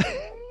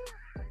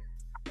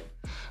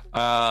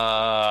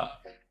 I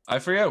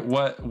forget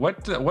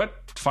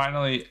what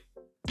finally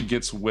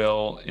gets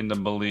Will into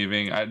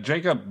believing.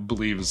 Jacob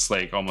believes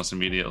like almost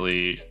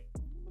immediately,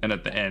 and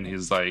at the end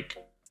he's like,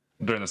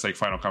 during this like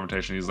final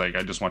confrontation, he's like,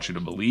 I just want you to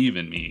believe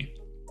in me.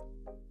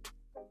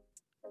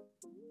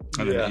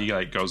 And then he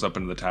like goes up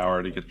into the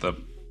tower to get the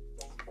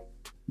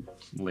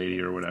lady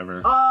or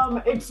whatever.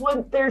 It's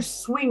when they're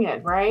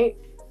swinging, right?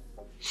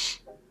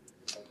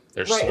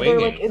 They're swinging.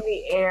 They're like in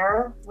the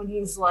air when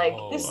he's like,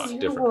 "This is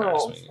your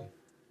world."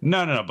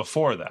 No.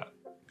 Before that,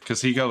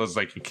 because he goes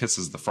like and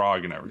kisses the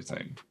frog and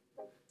everything,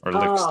 or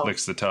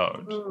licks the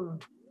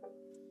toad.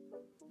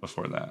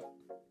 Before that,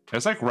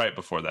 it's like right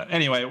before that.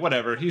 Anyway,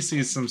 whatever. He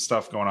sees some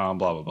stuff going on.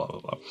 Blah blah blah blah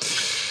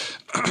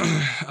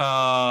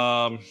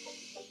blah.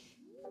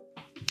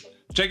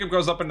 Jacob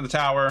goes up into the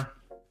tower.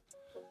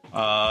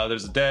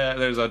 There's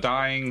a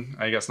dying,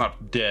 I guess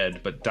not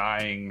dead, but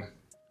dying.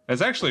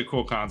 It's actually a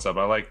cool concept.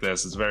 I like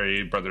this. It's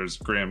very Brothers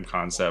Grimm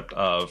concept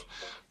of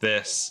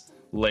this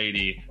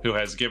lady who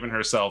has given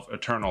herself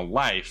eternal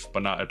life,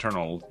 but not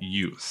eternal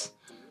youth.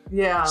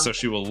 Yeah. So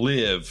she will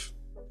live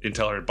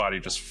until her body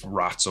just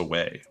rots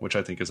away, which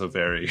I think is a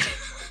very,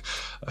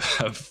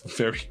 a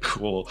very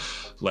cool,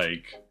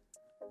 like,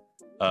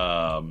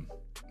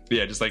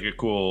 just like a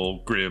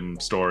cool Grimm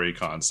story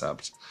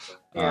concept.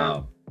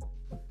 Yeah.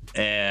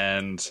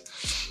 And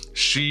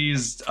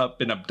she's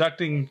been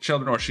abducting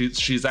children, or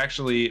she's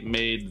actually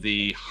made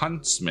the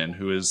huntsman,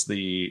 who is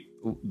the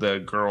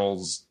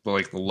girl's,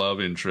 like, the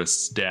love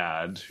interest's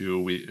dad,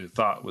 who we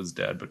thought was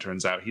dead, but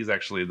turns out he's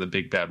actually the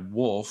big bad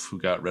wolf who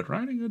got Red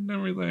Riding Hood and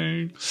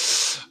everything.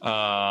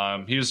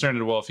 He was turned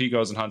into a wolf. He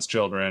goes and hunts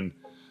children,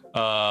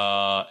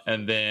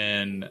 and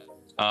then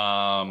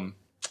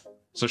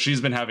so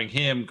she's been having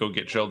him go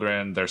get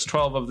children. There's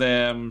 12 of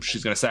them.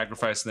 She's going to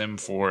sacrifice them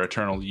for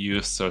eternal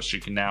youth so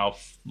she can now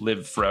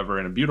live forever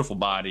in a beautiful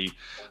body.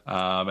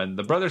 And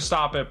the brothers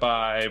stop it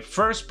by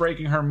first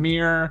breaking her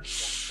mirror.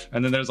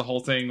 And then there's a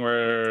whole thing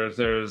where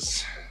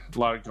there's a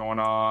lot going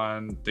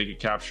on. They get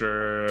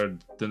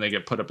captured. Then they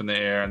get put up in the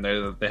air. And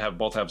they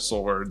both have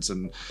swords.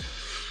 And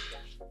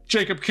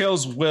Jacob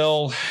kills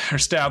Will, or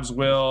stabs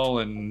Will,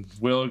 and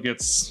Will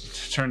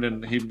gets turned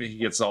in. He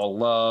gets all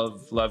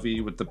lovey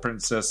with the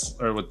princess,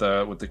 or with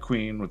the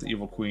queen, with the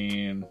evil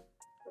queen.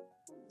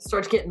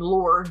 Starts getting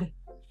lured.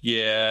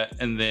 Yeah,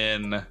 and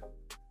then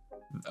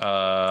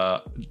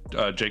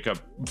Jacob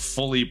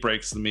fully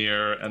breaks the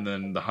mirror, and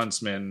then the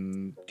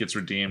huntsman gets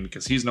redeemed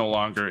because he's no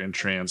longer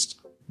entranced.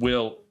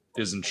 Will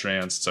is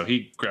entranced, so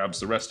he grabs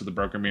the rest of the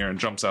broken mirror and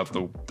jumps out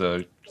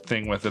the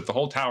thing with it. The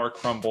whole tower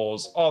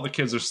crumbles. All the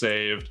kids are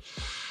saved,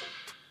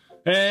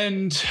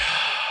 and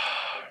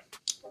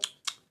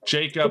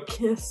Jacob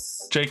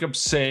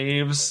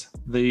saves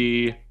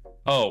the.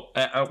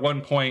 At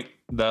one point,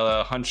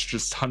 the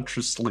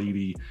huntress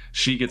lady,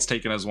 she gets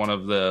taken as one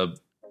of the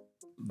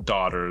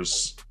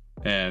daughters,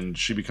 and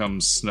she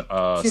becomes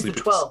Sleeping.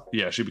 12.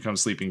 Yeah, she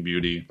becomes Sleeping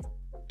Beauty.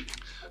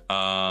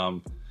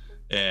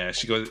 And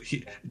she goes.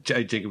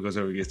 Jacob goes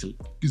over and gives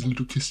a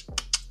little kiss.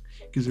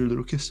 Gives her a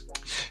little kiss,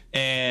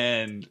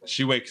 and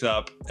she wakes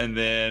up, and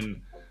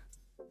then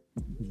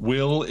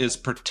Will is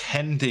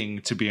pretending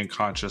to be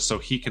unconscious so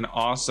he can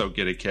also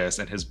get a kiss,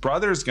 and his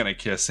brother's gonna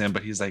kiss him,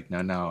 but he's like,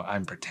 no,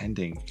 I'm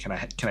pretending. Can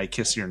I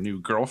kiss your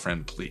new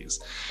girlfriend, please?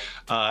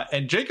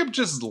 And Jacob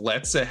just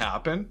lets it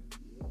happen.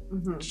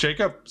 Mm-hmm.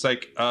 Jacob's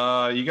like,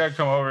 you gotta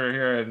come over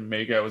here and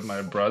make out with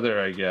my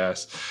brother, I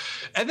guess.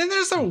 And then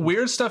there's some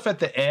weird stuff at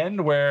the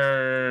end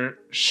where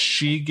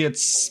she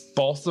gets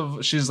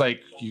she's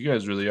like, you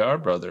guys really are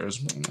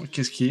brothers.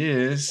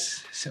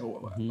 Kiss.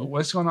 So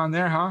what's going on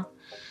there, huh?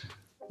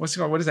 What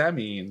does that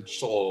mean?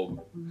 Just a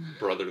little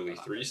brotherly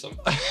threesome.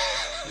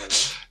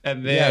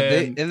 And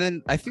then and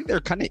then I think they're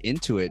kind of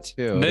into it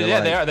too.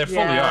 They are. They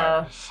fully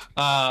are.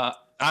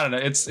 I don't know.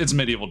 It's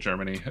medieval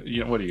Germany.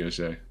 You know, what are you gonna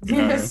say? You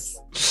know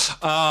what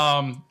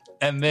I mean?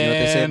 And then you know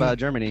what they say about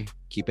Germany: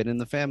 keep it in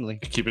the family.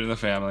 Keep it in the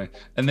family.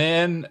 And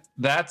then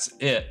that's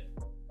it.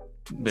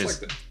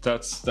 That's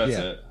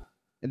it.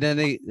 And then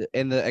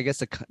I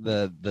guess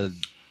the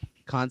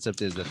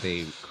concept is that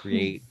they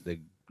create the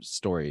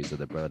stories of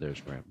the Brothers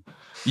Grimm.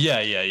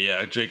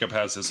 Yeah. Jacob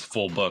has his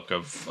full book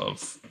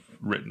of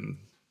written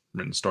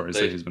stories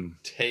that he's been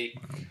take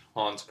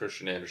Hans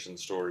Christian Andersen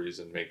stories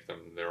and make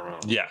them their own.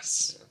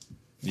 Yes.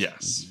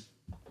 There's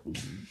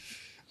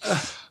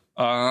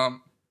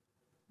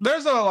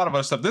a lot of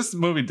other stuff. This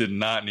movie did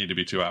not need to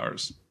be 2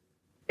 hours.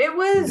 It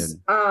was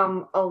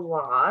a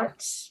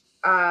lot.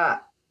 I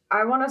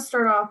want to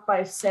start off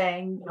by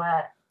saying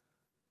that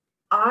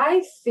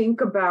I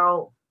think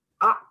about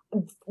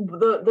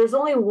there's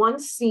only one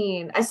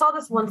scene. I saw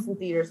this once in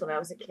theaters when I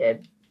was a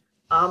kid.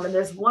 And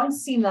there's one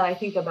scene that I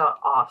think about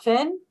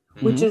often,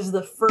 which is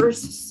the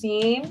first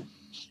scene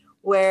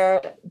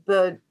where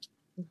the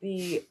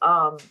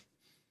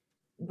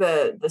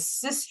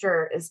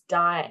sister is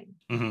dying,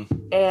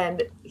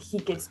 and he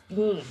gets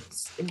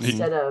beans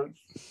instead of.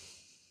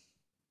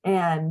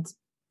 And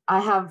I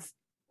have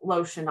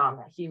lotion on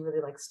that he really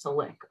likes to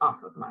lick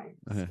off of mine.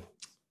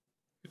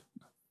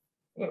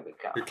 Here we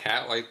go. Your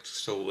cat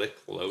likes to lick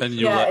lotion. And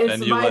you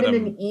it's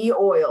vitamin E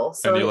oil.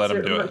 So and you let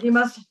him do it. He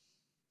must.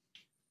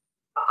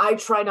 I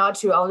try not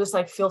to. I'll just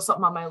like feel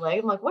something on my leg.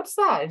 I'm like, "What's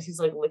that?" And he's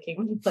like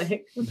licking my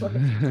leg.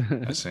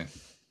 I see.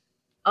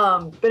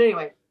 But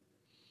anyway,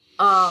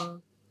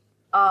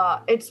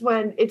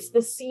 it's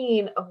the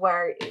scene of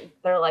where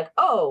they're like,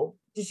 "Oh,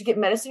 did you get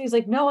medicine?" He's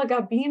like, "No, I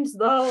got beans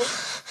though."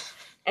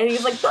 And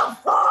he's like, "The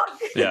fuck?"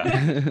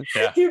 Yeah.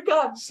 Yeah. You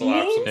got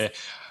Slaps beans,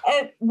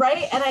 and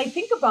right. And I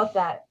think about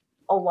that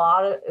a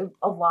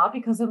lot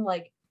because I'm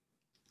like,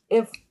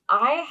 if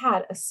I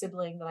had a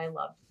sibling that I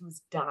loved who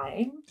was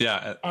dying,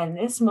 and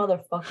this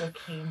motherfucker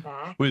came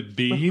back with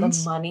beans,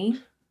 with the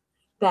money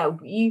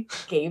that we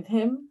gave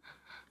him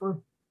for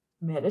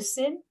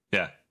medicine,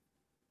 if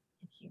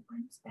he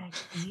brings back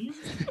beans,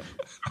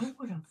 I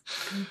would have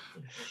beat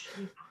the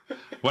shit out.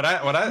 What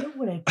I would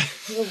have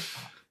killed him.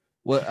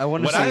 What I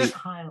want to say,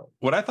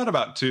 what I thought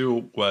about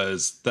too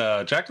was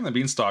the Jack and the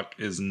Beanstalk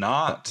is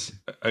not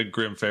a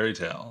grim fairy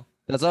tale.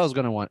 That's what I was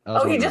gonna want.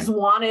 He just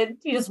wanted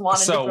to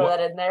throw that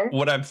in there.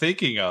 What I'm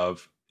thinking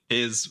of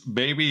is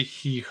maybe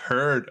he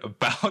heard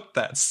about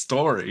that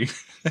story.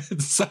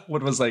 And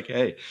someone was like,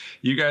 "Hey,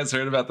 you guys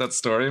heard about that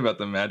story about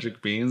the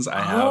magic beans?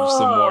 I have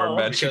some more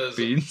magic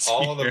beans."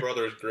 All the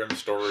Brothers Grimm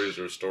stories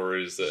are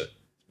stories that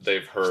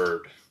they've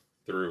heard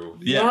through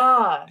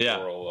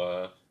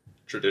oral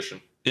tradition.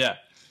 Yeah.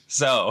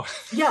 So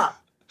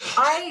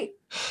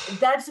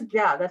that's a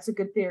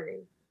good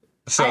theory.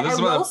 So I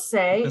will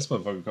say this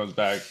motherfucker comes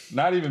back,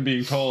 not even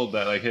being told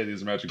that like, hey,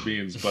 these are magic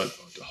beans, but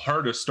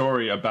heard a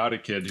story about a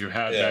kid who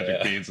had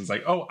magic beans. It's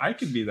like, oh, I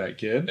could be that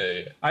kid.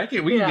 We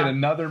can get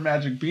another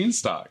magic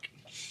beanstalk,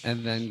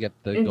 and then get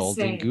the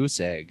golden goose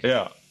egg.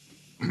 Yeah.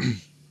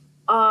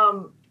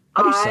 How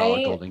do you sell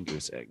a golden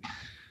goose egg?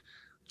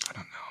 I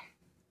don't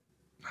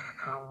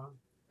know.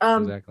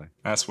 Exactly.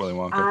 Ask Willy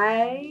Wonka.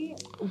 I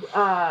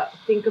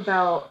think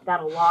about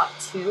that a lot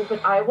too,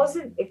 but I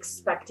wasn't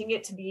expecting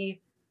it to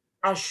be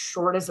as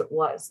short as it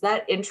was.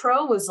 That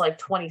intro was like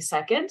 20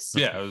 seconds.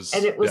 Yeah,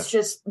 it was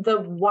just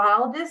the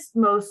wildest,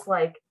 most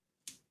like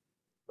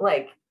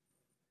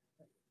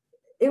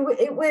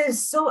it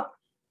was so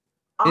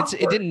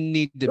awkward. It didn't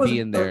need to be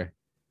in there.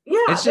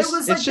 Yeah, there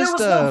was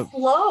no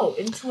flow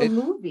into a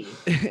movie.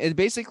 It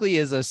basically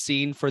is a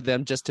scene for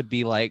them just to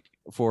be like,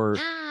 for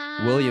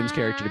William's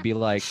character to be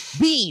like,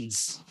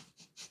 beans.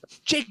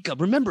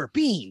 Jacob, remember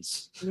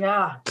beans.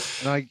 Yeah.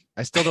 And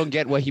I still don't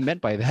get what he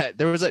meant by that.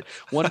 There was at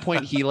one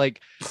point he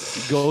like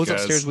goes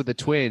upstairs with the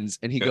twins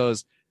and he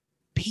goes,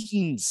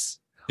 beans.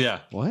 Yeah.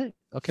 What?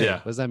 Okay. Yeah.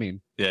 What does that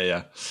mean?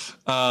 Yeah.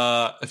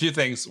 A few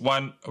things.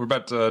 One, we're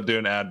about to do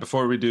an ad.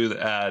 Before we do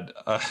the ad,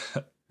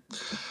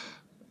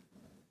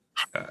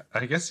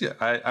 I guess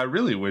I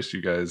really wish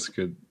you guys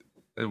could.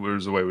 There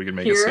was a way we could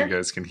make it so you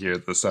guys can hear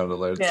the sound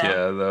alerts.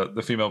 Yeah,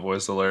 the female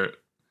voice alert.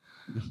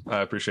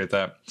 I appreciate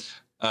that.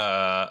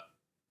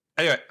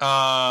 Anyway,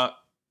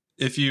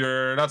 if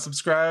you're not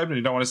subscribed and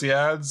you don't want to see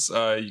ads,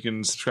 you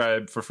can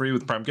subscribe for free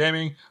with Prime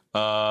Gaming.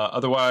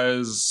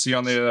 Otherwise, see you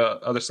on the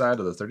other side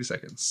of the 30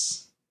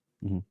 seconds.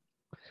 Mm-hmm.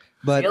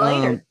 But see you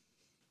later.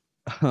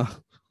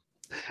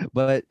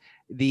 But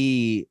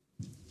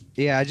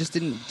I just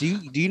didn't. Do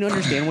you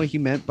understand what he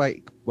meant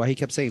by why he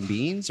kept saying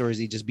beans, or is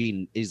he just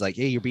being? He's like,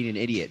 hey, you're being an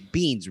idiot.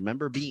 Beans,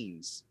 remember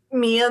beans.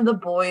 Me and the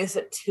boys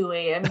at 2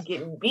 a.m.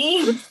 getting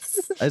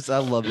beans. I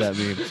love that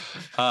meme.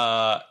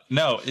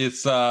 No,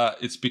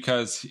 it's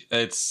because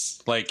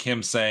it's like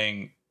him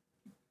saying,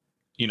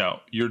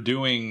 you're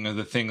doing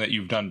the thing that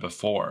you've done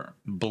before,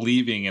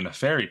 believing in a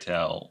fairy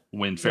tale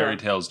when fairy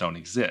tales don't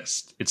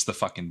exist. It's the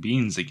fucking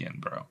beans again,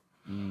 bro.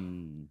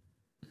 Mm-hmm.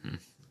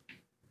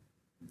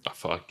 The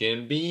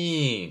fucking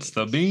beans. It's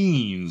the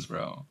beans,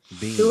 bro.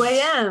 Beans. 2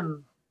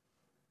 a.m.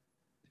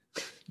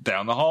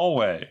 Down the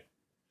hallway.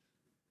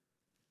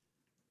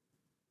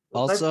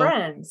 Also, my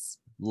friends.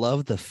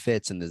 Love the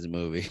fits in this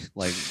movie.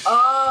 Like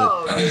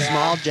the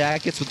small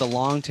jackets with the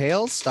long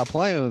tails. Stop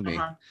playing with me.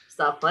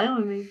 Stop playing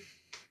with me.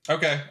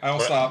 Okay, I will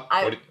stop.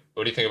 What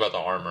do you think about the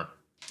armor?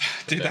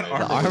 Dude, that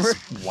armor is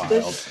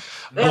wild.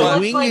 The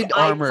winged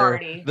armor,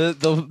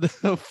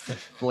 the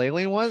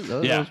flailing one.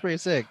 That was pretty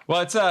sick.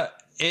 Well,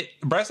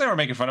 Bryce and I were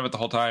making fun of it the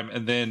whole time,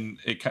 and then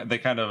it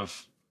kind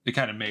of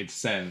made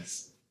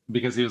sense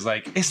because he was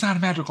like, "It's not a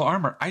magical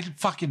armor. I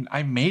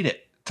made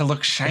it to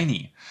look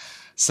shiny."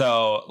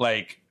 So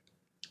like,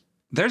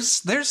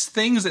 there's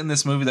things in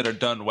this movie that are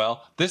done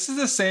well. This is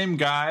the same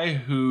guy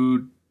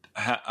who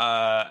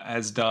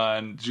has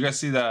done. Did you guys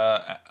see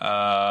the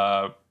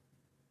Hansel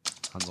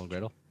and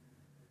Gretel?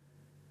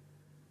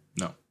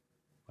 No.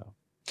 Oh.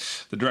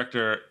 The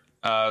director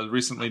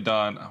recently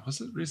done.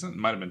 Was it recent? It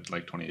might have been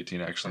like 2018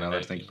 actually. Now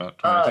that I think about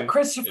 2018.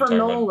 Christopher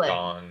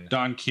Nolan.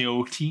 Don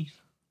Quixote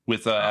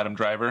with Adam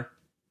Driver.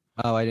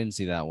 Oh, I didn't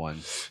see that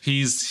one.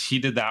 He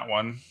did that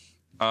one.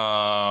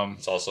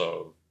 It's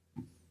also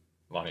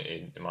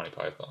Monty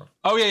Python.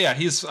 Oh yeah.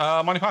 He's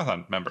Monty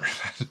Python member.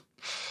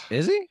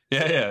 Is he?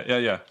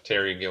 Yeah.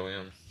 Terry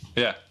Gilliam.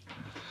 Yeah.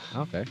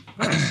 Okay.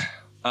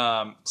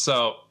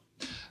 So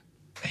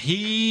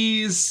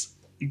he's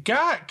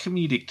got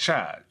comedic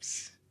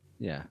chops.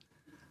 Yeah.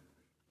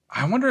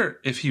 I wonder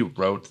if he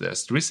wrote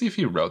this. Do we see if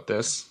he wrote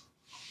this?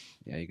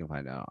 Yeah, you can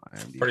find out.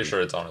 Pretty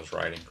sure it's on his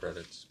writing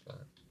credits.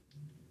 But...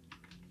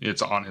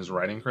 It's on his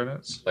writing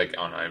credits? Like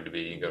on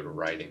IMDb, you go to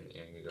writing,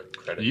 and you go to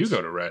credits. You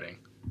go to writing.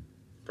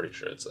 Pretty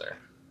sure it's there.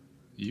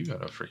 You go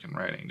to freaking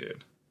writing,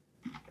 dude.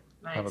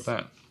 Nice. How about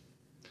that?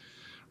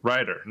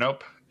 Writer.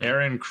 Nope.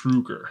 Aaron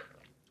Kruger.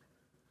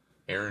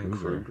 Aaron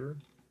Kruger?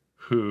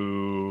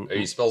 Who...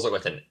 He spells it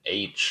with an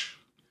H.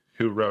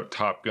 Who wrote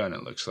Top Gun,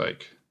 it looks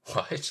like.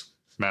 What?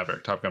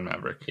 Maverick. Top Gun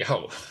Maverick.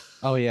 Yo.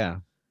 Oh, yeah.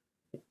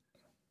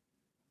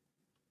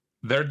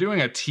 They're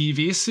doing a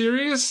TV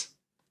series?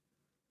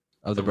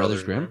 Of the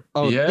Brothers Grimm?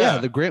 Oh, yeah.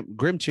 The Grimm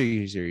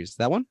TV series.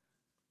 That one?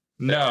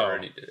 No. They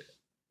already did it.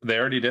 They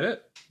already did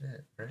it? Yeah,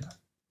 right?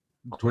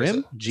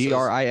 Grimm?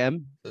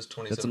 Grim?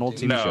 That's an old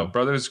TV show. No,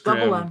 Brothers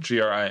Grimm, Grimm.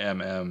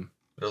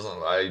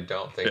 I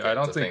don't think it's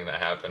a thing that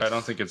happened. I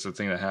don't think it's a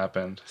thing that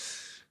happened.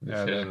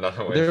 Yeah,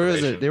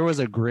 there was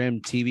a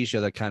Grimm TV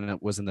show that kind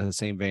of was in the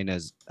same vein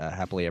as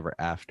Happily Ever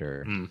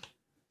After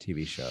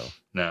TV show.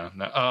 No.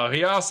 Oh,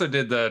 he also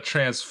did the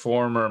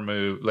Transformer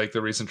movie, like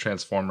the recent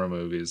Transformer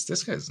movies.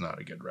 This guy's not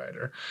a good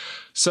writer.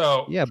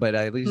 So yeah, but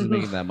at least he's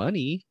making that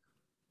money.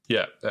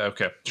 Yeah.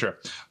 Okay. Sure.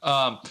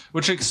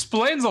 Which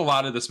explains a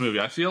lot of this movie.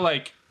 I feel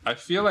like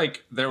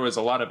there was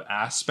a lot of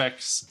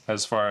aspects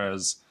as far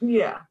as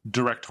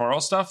directorial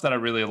stuff that I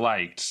really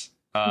liked.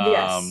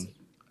 Yes.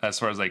 As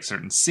far as like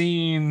certain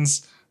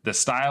scenes, the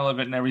style of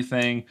it, and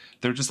everything.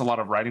 There were just a lot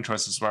of writing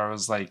choices where I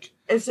was like,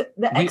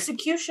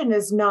 execution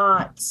is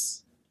not.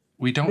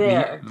 We don't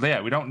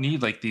need. We don't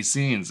need like these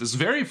scenes. It's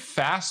very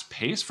fast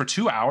paced for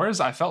 2 hours.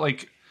 I felt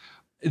like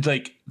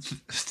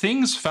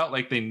things felt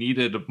like they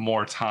needed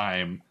more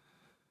time,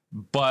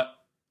 but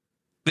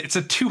it's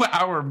a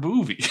 2-hour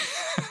movie.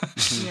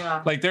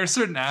 Yeah. Like there are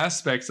certain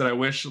aspects that I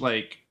wish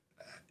like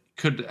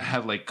could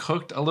have like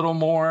cooked a little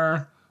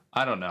more.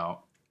 I don't know.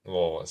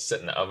 Well,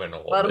 sit in the oven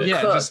a little bit.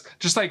 Yeah,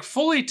 just like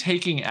fully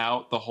taking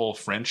out the whole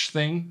French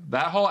thing.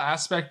 That whole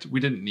aspect we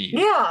didn't need.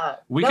 Yeah,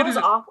 that was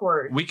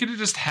awkward. We could have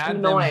just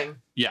had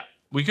them. Yeah,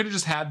 we could have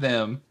just had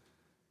them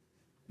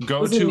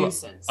go to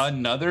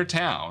another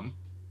town.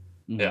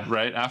 Yeah.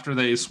 Right after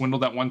they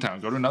swindled that one town,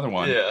 go to another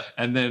one. Yeah.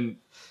 And then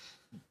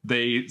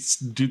they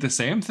do the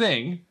same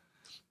thing.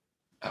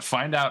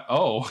 Find out,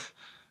 oh,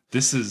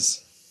 this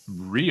is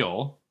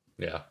real.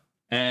 Yeah.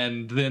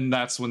 And then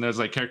that's when there's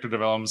like character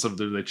developments of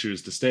do they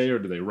choose to stay or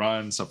do they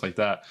run, stuff like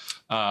that.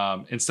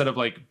 Instead of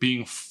like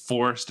being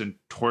forced and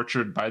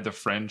tortured by the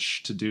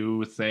French to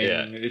do a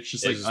thing, it's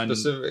just like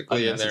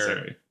specifically unnecessary.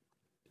 In there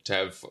to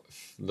have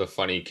the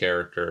funny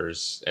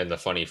characters and the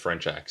funny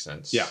French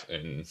accents. Yeah,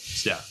 and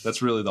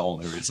that's really the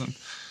only reason.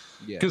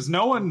 Because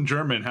no one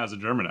German has a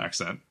German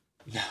accent.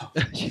 No,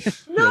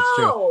 that's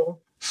true.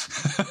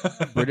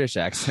 British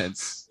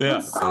accents. Yeah,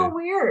 it's so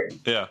weird.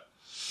 Yeah.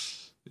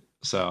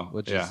 So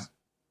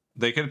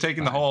they could have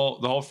taken the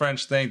whole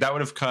French thing. That would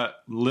have cut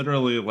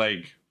literally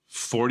like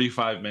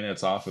 45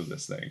 minutes off of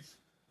this thing.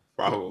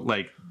 Probably.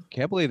 Like,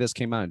 can't believe this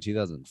came out in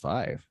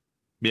 2005.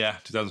 Yeah,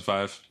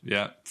 2005.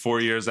 Yeah,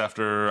 4 years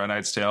after A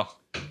Knight's Tale.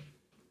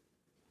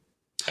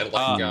 And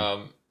like,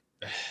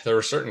 there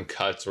were certain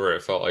cuts where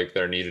it felt like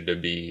there needed to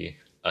be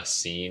a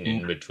scene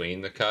in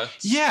between the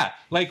cuts. Yeah,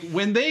 like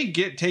when they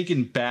get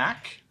taken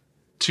back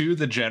to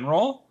the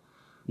general,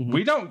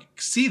 we don't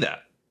see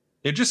that.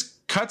 It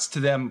just cuts to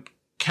them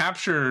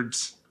captured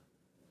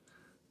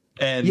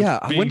and being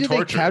tortured. When did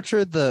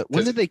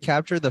they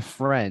capture the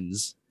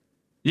friends?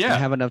 Yeah,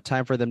 and have enough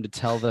time for them to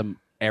tell them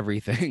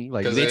everything.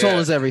 Like they told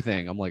us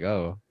everything. I'm like,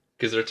 oh,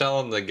 because they're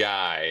telling the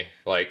guy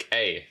like,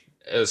 hey,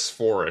 it's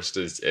forest.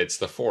 It's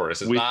the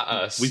forest. It's not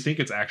us. We think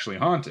it's actually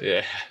haunted.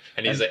 Yeah,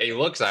 and he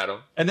looks at him,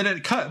 and then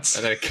it cuts,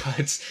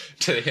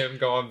 to him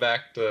going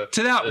back to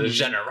that the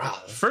general.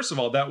 First of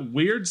all, that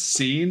weird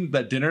scene,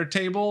 that dinner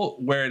table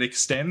where it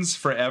extends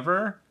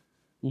forever,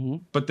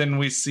 but then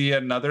we see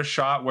another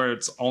shot where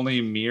it's only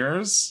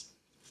mirrors.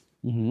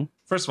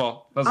 First of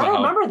all, I don't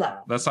remember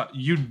that. That's not.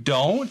 You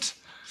don't.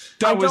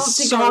 That was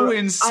so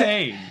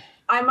insane.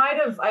 I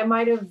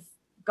might have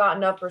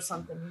gotten up or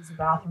something, use the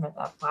bathroom at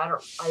that point.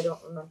 I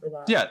don't remember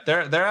that. Yeah,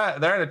 they're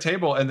at a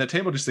table, and the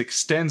table just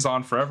extends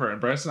on forever.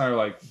 And Bryce and I are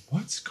like,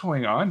 "What's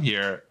going on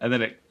here?" And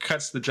then it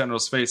cuts the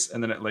general's face,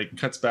 and then it like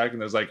cuts back, and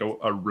there's like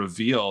a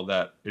reveal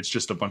that it's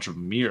just a bunch of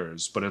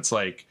mirrors. But it's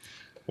like,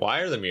 why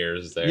are the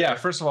mirrors there? Yeah,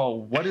 first of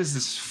all, what is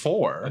this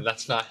for? And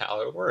that's not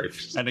how it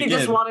works. And he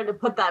just wanted to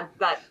put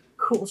that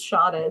cool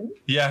shot in.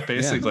 Yeah,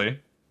 basically.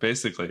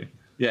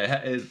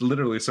 Yeah, it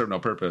literally served no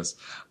purpose.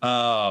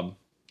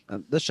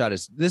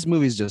 This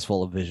movie is just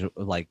full of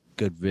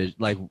good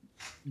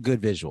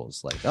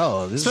visuals. Like,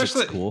 oh, this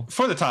is cool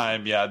for the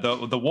time. Yeah,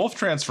 the wolf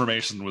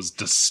transformation was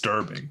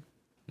disturbing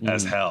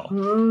as hell,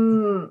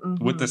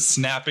 with the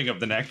snapping of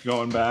the neck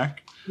going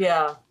back.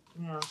 Yeah.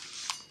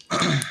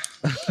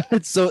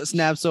 It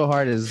snapped so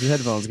hard his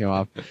headphones came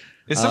off.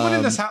 Is someone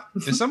in this house?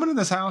 Is someone in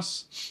this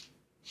house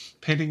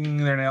painting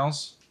their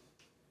nails?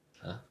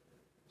 Huh?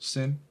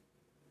 Sin.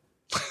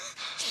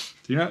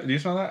 Do you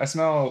smell that? I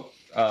smell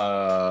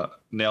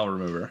nail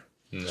remover?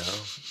 No,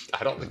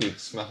 I don't think you can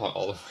smell it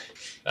all the way.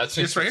 That's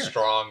just right a here.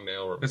 strong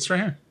nail remover. It's right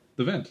here.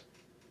 The vent.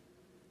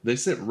 They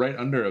sit right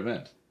under a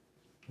vent.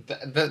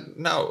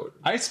 No,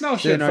 I smell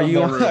shit Are from you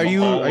the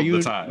room all are you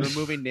the time.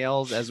 removing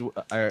nails as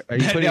are you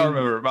putting nail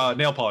remover?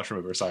 Nail polish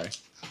remover. Sorry.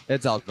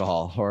 It's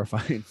alcohol.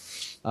 Horrifying.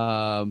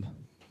 Let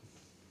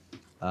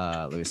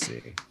me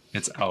see.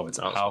 It's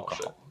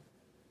alcohol.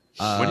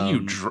 What are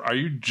you? Are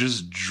you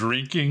just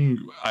drinking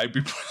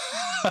ibuprofen?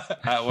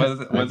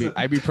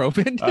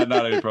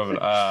 Not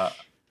ibuprofen.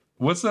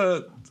 What's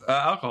the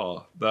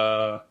alcohol?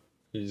 Are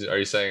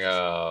you saying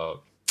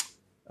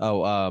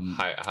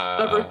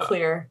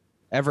Everclear.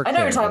 Everclear. I know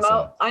what you're talking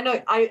about. I know.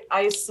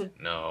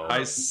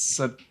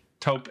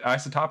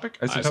 Isotopic.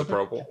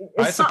 Isopropyl.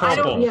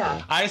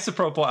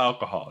 Isopropyl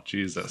alcohol.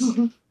 Jesus.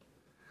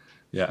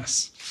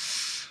 Yes.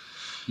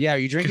 Yeah, are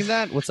you drinking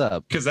that? What's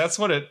up? Because that's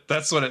what it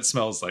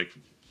smells like.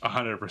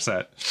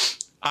 100%.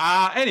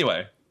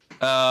 Anyway.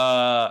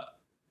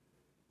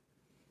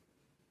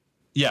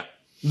 Yeah.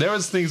 There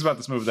was things about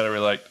this movie that I really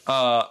liked.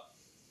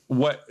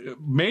 What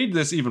made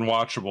this even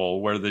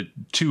watchable were the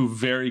two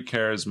very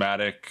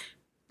charismatic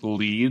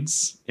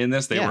leads in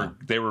this. They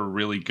were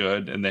really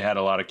good, and they had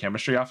a lot of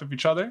chemistry off of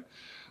each other.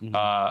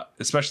 Mm-hmm.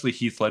 Especially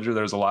Heath Ledger.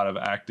 There was a lot of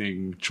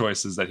acting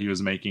choices that he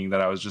was making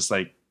that I was just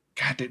like,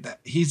 God,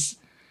 he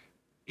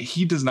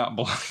does not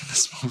belong in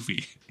this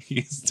movie.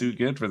 He's too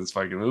good for this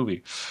fucking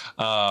movie.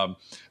 The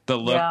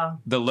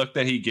look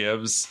that he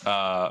gives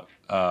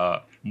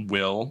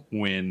Will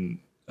when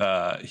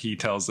he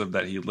tells him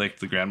that he licked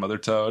the grandmother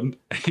toad.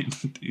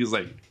 He's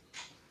like,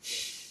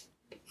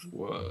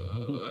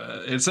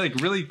 whoa. It's like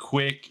really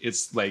quick.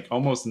 It's like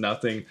almost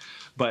nothing,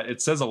 but it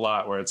says a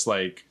lot. Where it's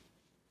like,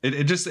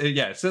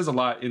 it says a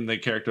lot in the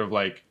character of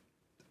like,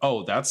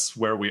 oh, that's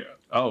where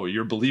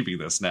you're believing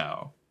this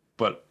now,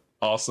 but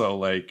also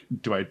like,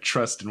 do I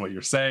trust in what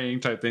you're saying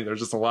type thing. There's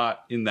just a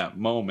lot in that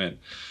moment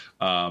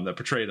that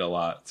portrayed a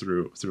lot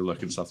through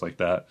look and stuff like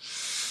that.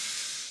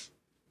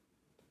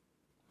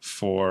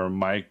 For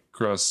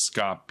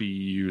microscopy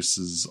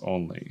uses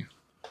only.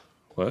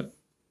 What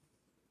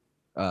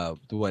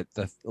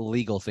the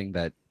illegal thing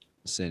that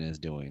Sin is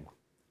doing.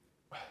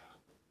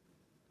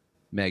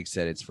 Meg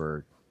said it's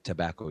for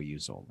tobacco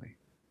use only.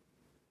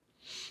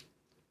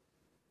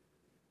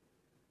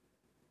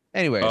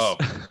 Anyways. Oh.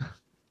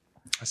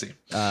 I see.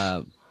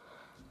 But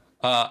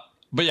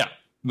yeah,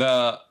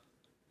 the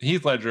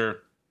Heath Ledger,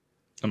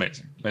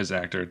 amazing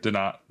actor.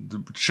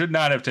 Should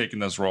not have taken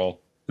this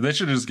role. They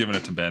should have just given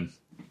it to Ben.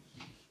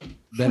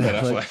 Ben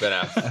Affleck.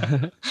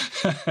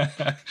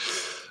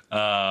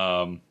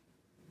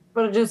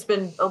 But it just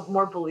been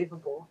more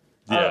believable.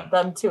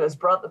 Them two as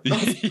brothers.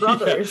 They've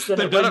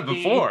done it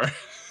before.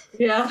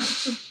 Yeah.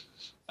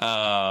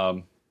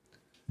 And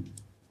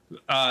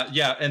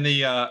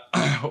the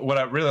what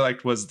I really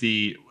liked was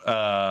the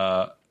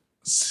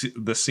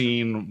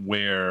scene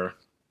where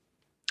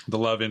the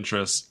love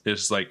interest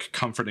is like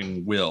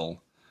comforting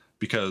Will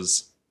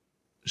because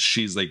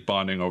she's like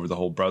bonding over the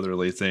whole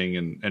brotherly thing,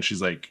 and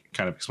she's like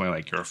kind of explaining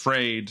like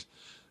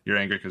you're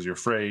angry because you're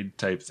afraid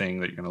type thing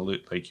that you're gonna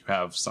lose, like you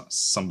have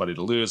somebody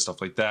to lose, stuff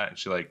like that. And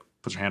she like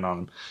puts her hand on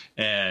him,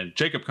 and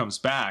Jacob comes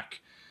back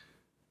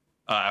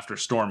after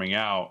storming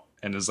out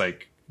and is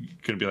like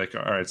gonna be like,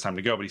 all right, it's time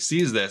to go. But he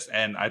sees this,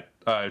 and I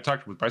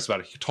talked with Bryce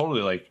about it. He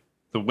totally like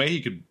the way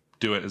he could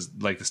do it is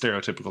like the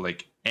stereotypical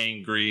like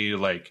angry,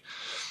 like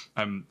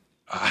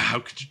how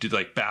could you do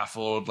like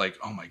baffled, like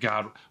oh my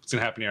god, what's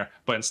gonna happen here?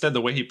 But instead,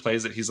 the way he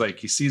plays it, he's like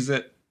he sees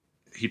it,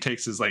 he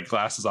takes his like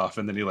glasses off,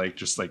 and then he like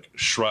just like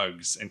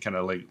shrugs and kind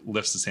of like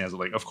lifts his hands,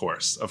 like of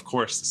course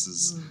this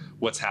is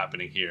what's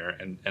happening here,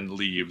 and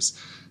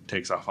leaves,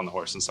 takes off on the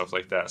horse and stuff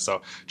like that.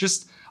 So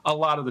just a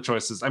lot of the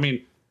choices. I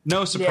mean,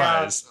 no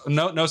surprise,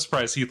 no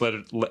surprise. Heath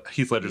Ledger's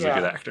a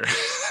good actor.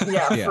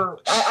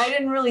 I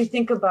didn't really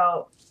think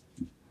about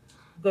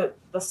the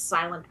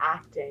silent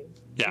acting.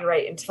 You're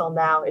right. Until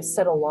now, it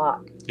said a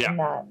lot. In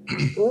that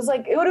it was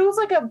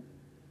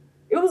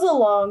a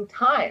long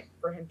time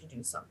for him to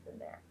do something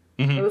there.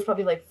 Mm-hmm. It was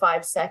probably like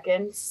 5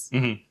 seconds.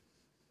 Mm-hmm.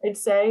 I'd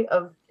say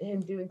of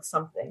him doing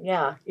something.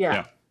 Yeah.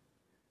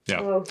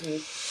 Oh,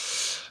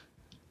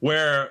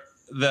 where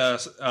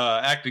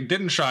the acting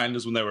didn't shine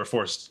is when they were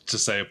forced to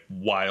say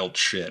wild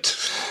shit.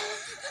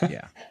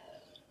 Yeah.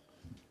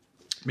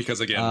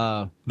 Because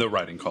again, the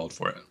writing called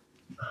for it.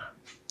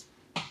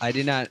 I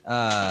did not.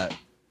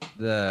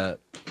 The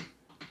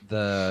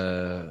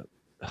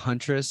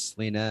huntress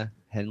Lena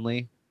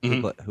Henley,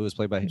 who was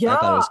played by. I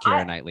thought it was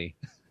Keira Knightley.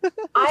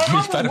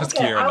 I thought it was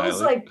Keira Knightley. I was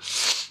like,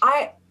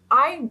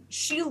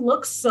 she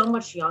looks so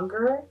much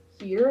younger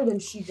here than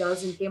she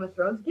does in Game of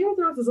Thrones. Game of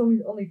Thrones was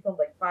only filmed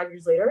like 5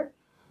 years later,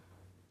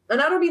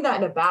 and I don't mean that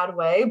in a bad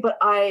way, but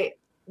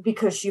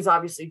because she's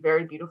obviously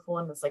very beautiful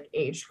and was like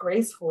aged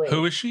gracefully.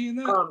 Who is she in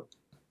that?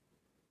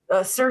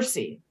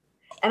 Cersei,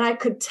 and I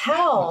could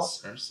tell.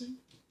 Cersei.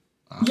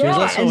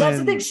 Yeah, and that's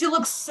the thing. She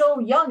looks so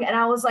young, and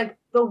I was like,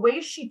 the way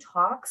she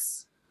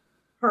talks,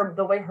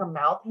 the way her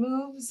mouth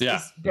moves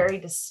is very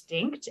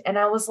distinct, and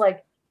I was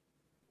like,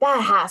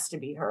 that has to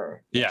be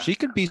her. Yeah, she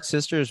could be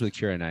sisters with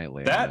Keira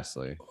Knightley.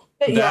 Honestly,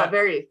 yeah,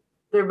 very.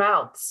 Their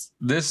mouths.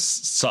 This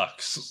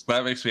sucks.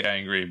 That makes me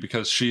angry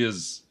because she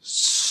is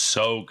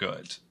so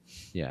good.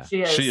 Yeah,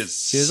 she is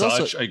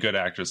such a good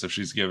actress if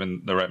she's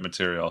given the right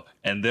material.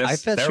 And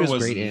this, there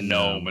was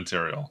no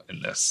material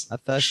in this. I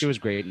thought she was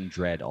great in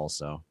Dread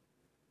also.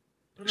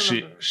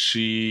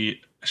 She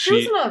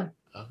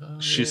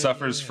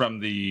suffers from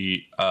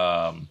the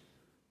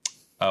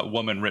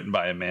woman written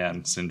by a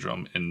man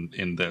syndrome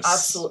in this.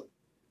 Absolutely.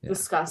 Yeah.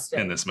 Disgusting.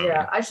 In this movie.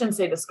 Yeah, I shouldn't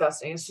say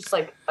disgusting. It's just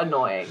like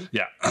annoying.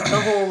 Yeah. The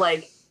whole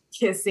like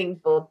kissing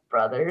both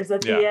brothers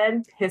at the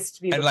end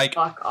pissed me the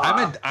fuck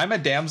off. I'm a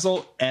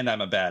damsel and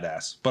I'm a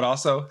badass, but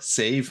also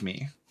save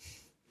me.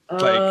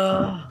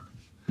 I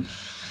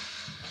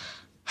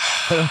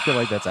don't feel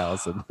like that's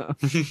Allison.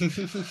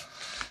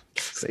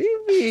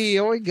 Save me!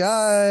 Oh my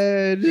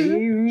god! Save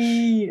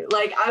me!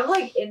 Like I'm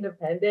like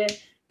independent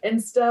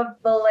and stuff,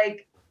 but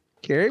like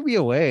carry me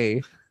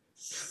away.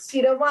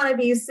 She don't want to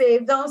be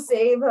saved. Don't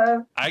save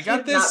her. I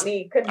got this. Not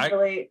me. Couldn't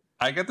relate.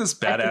 I got this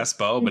badass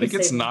bow, but it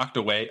gets knocked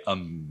away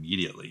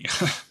immediately.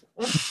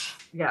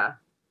 Yeah.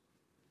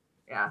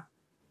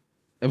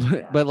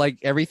 But like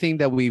everything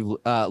that we've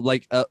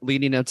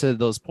leading up to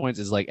those points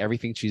is like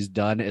everything she's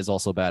done is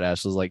also badass.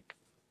 So like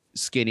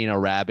skinning a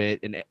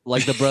rabbit and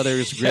like the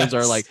brothers Grimms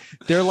are like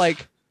they're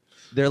like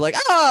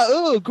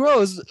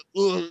gross.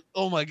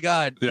 Oh my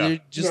god. Yeah. They're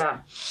just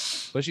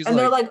But she's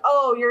they're like,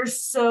 oh, you're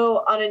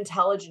so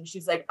unintelligent.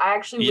 She's like, I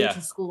actually went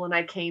to school and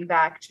I came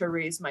back to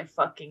raise my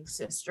fucking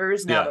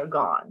sisters. Now they're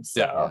gone.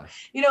 So,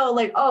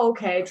 like, oh,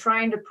 okay,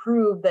 trying to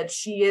prove that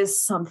she is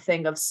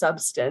something of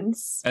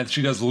substance. And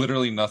she does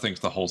literally nothing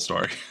to the whole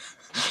story.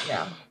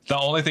 Yeah. The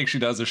only thing she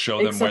does is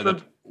show them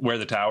where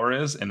the tower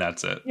is, and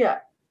that's it. Yeah.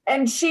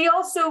 And she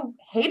also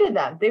hated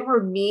them. They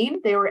were mean.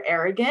 They were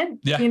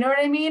arrogant. Yeah. You know what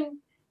I mean?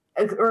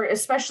 Or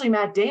especially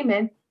Matt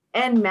Damon.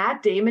 And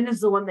Matt Damon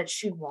is the one that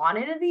she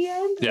wanted at the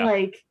end. Yeah.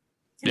 Like,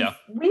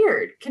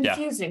 weird,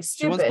 confusing,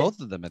 stupid. She wants both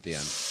of them at the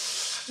end.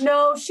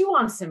 No, she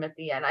wants him at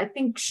the end. I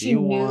think she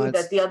knew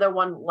that the other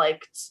one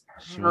liked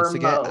she her wants to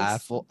most.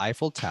 get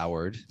Eiffel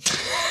Towered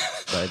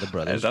by the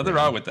brothers. There's nothing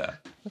wrong with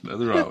that.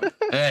 Nothing wrong with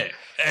that.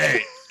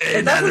 Hey,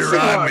 nothing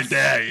wrong with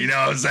that. You know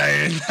what I'm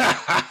saying?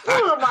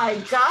 Oh my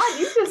god,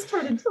 you just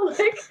turned into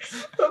like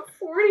a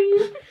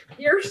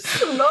 40-year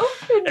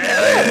smoking.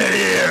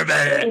 Yeah,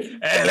 man.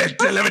 Hey,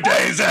 let me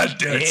tell you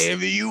something.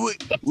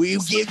 We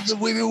give the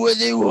women what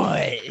they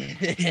want.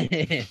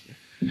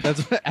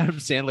 That's what Adam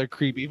Sandler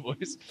creepy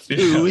voice. That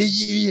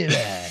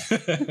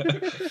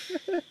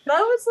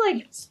was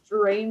like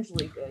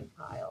strangely good,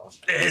 Kyle.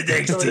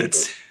 Thanks,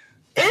 Toots.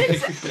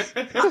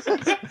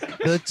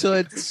 The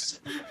Toots.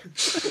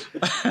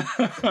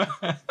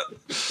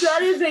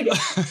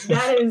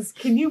 That is.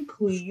 Can you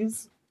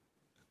please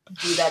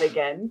do that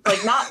again?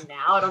 Like not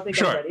now. I don't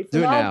think I'm ready for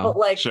that. But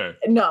like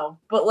no.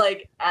 But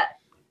like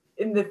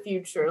in the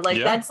future, like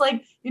that's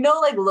like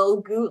like Lil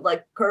Goot,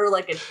 like her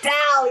like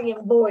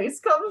Italian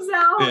voice comes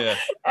out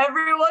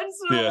every once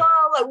in a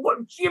while. Like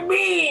what do you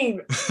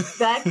mean?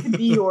 That could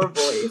be your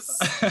voice.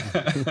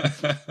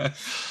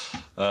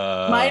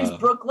 Mine's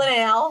Brooklyn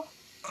Al.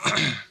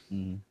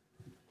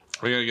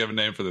 We gotta give a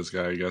name for this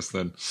guy, I guess.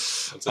 Then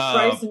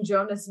Bryce and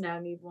Jonas now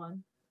need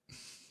one.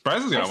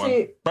 Bryce has got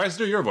one. Bryce,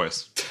 do your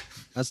voice.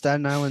 That's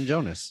Staten Island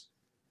Jonas.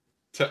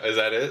 Is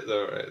that it?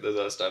 Is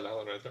that Staten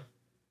Island right there?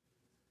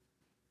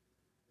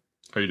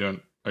 Are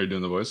you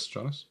doing the voice,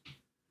 Jonas?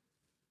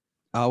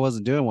 I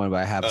wasn't doing one, but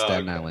I have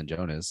Staten Island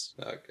Jonas.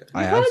 Okay.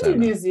 I have do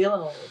New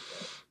Zealand a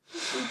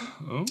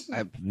little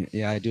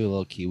bit. I do a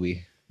little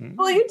Kiwi.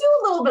 Well, you do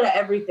a little bit of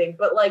everything,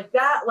 but like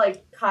that,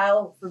 like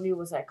Kyle for me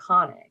was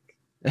iconic.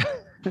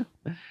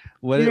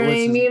 What I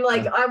mean?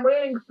 Like I'm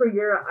waiting for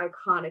your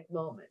iconic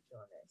moment,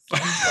 Jonas.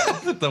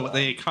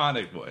 the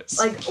iconic voice,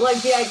 like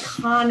the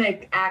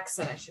iconic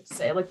accent, I should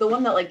say, like the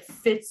one that like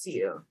fits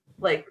you,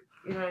 like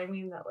you know what I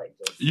mean. That like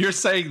you're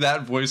saying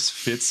that voice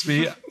fits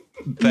me.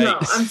 Thanks. No,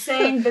 I'm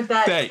saying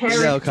that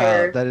character. No,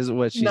 Kyle, that is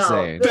what she's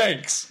saying.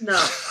 Thanks. No,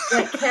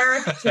 that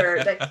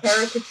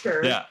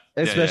caricature. Yeah.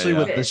 Especially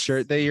with the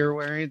shirt that you're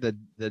wearing, the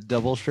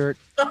double shirt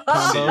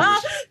combo.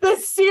 The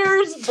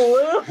Sears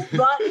blue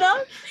button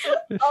up,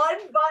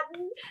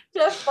 unbuttoned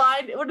to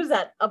find what is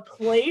that? A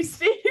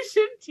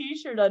PlayStation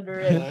T-shirt under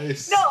it.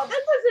 Nice. No, that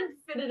doesn't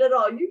fit it at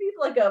all. You need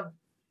like a.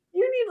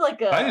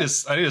 I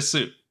need a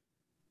suit.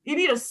 You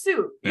need a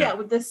suit,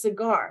 with this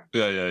cigar.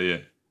 Yeah.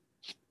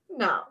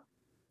 No.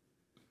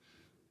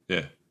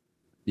 Yeah.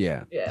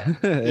 Yeah.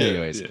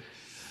 Anyways,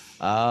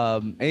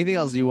 anything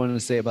else you wanted to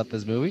say about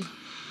this movie?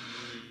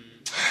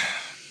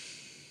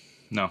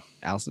 No.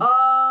 Allison?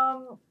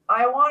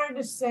 I wanted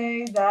to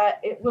say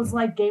that it was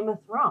like Game of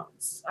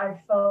Thrones.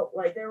 I felt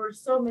like there were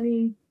so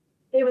many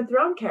Game of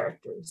Thrones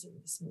characters in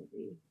this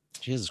movie.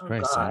 Jesus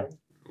Christ, son.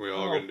 We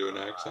all gonna do an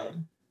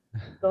accent.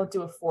 Don't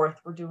do a fourth.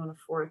 We're doing a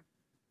fourth.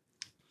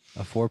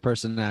 A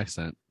 4-person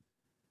accent.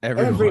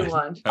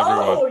 Everyone.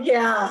 Oh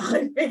yeah,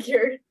 I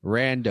figured.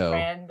 Rando.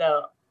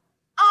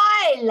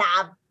 I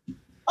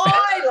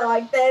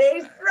like that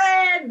it's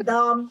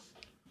random.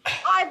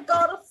 I've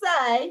got to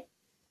say,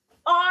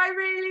 I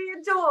really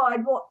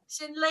enjoyed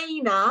watching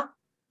Lena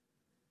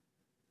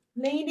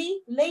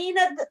Headey.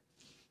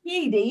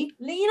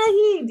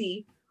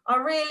 I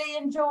really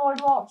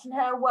enjoyed watching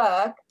her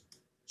work.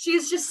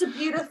 She's just a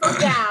beautiful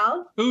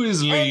gal. Who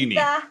is Lainey?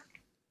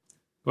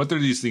 What are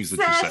these things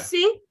that you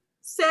say?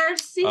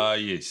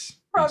 Cersei. Yes.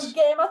 From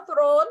Game of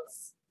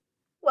Thrones.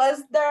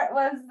 Was that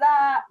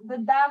the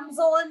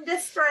damsel in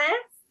distress?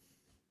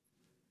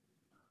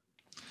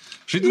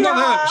 She did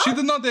not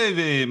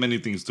have many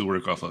things to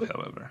work off of,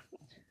 however.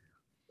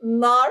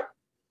 No.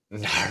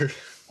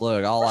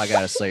 Look, all I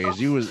gotta say is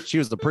she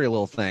was the pretty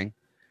little thing.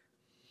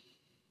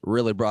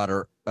 Really brought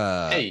her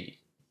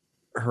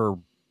her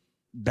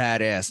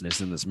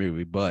badassness in this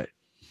movie, but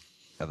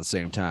at the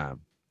same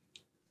time,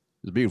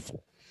 it's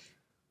beautiful.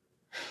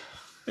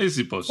 I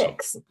suppose so.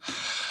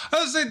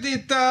 I said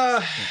it,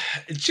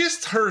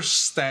 just her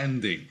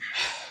standing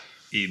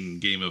in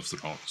Game of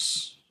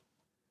Thrones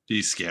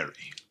is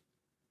scary.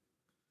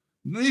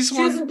 She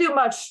doesn't do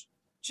much.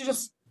 She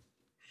just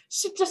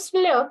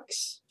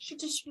looks. She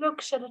just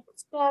looks and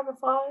it's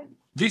terrifying.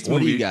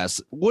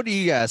 What do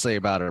you guys say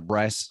about her,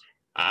 Bryce?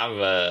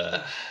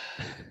 I've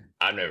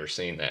never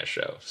seen that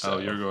show. So. Oh,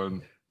 you're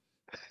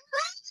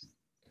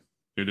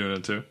doing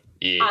it too?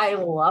 Yeah. I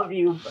love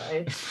you,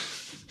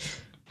 Bryce.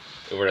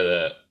 We're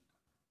the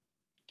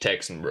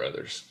Texan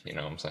brothers, you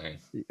know what I'm saying?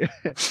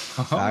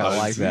 I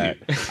like that.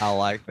 I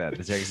like that.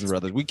 The Texan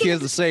brothers. We kiss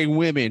the same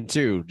women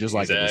too, just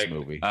like in this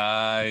movie.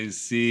 I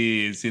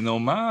see. It's an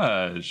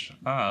homage.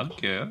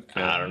 Okay.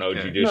 I don't know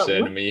what you just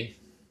said to me.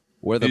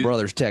 We're the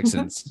brothers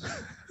Texans.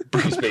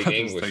 You speak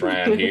English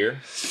around here.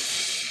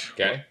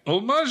 Okay.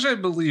 Homage, I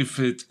believe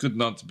it could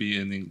not be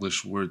an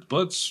English word,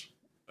 but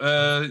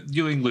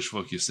you English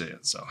folk, you say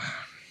it, so.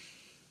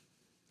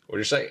 What do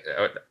you say?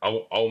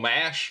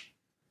 Homage?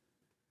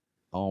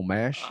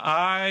 Homage?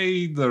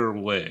 Either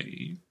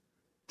way.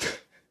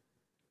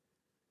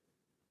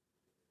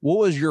 What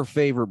was your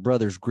favorite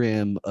Brothers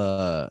Grimm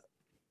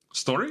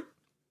story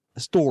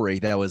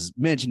that was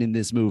mentioned in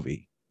this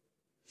movie?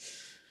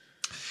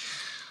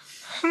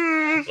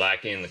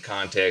 Like in the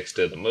context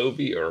of the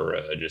movie or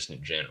just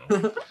in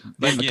general?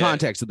 In the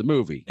context of the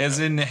movie. As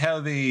in how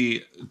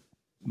they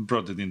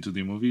brought it into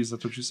the movie, is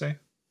that what you say?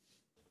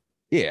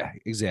 Yeah,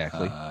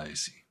 exactly. I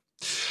see.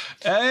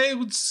 I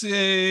would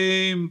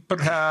say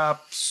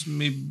perhaps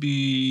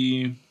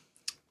maybe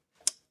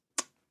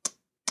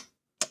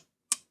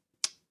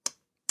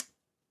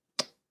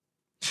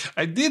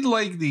I did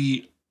like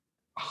the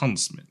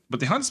Huntsman, but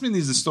the Huntsman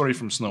is a story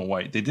from Snow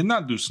White. They did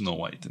not do Snow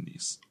White in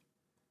these.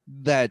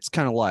 That's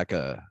kind of like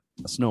a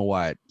Snow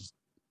White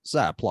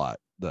side plot,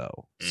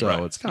 though.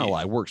 So it's kind of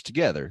like works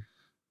together.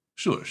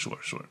 Sure.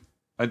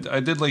 I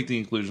did like the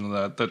inclusion of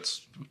that.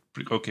 That's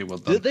pretty okay. Well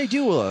done.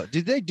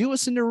 Did they do a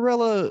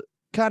Cinderella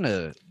kind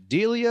of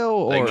dealio,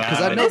 or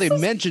because I know they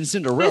mentioned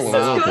Cinderella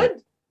a little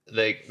bit.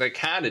 They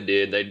kind of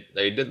did.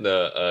 They did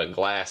the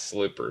glass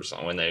slippers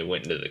when they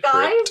went into the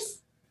crypt.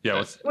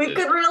 Yeah, we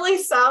could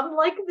really sound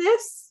like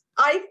this.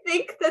 I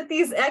think that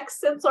these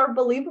accents are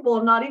believable.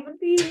 I'm not even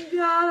being sarcastic.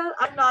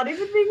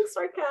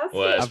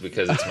 Well, that's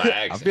because it's my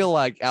accent. I feel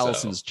like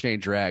Allison's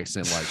changed her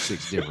accent like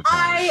 6 different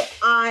times.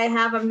 I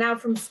have. I'm now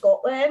from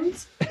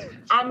Scotland.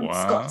 I'm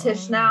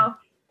Scottish now.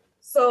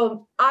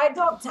 So I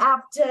don't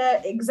have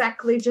to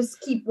exactly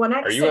just keep one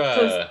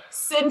accent.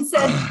 Sin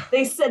said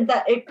they said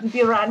that it could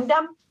be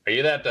random. Are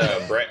you that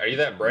are you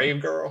that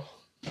brave girl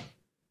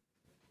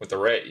with the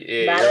red?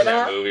 Yeah, you're in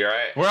that movie,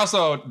 right? We're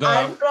also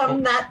done. I'm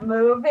from that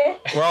movie.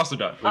 We're also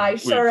done. I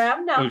sure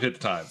am now. We've hit the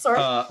time. Sorry,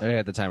 I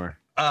hit the timer.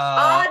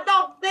 I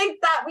don't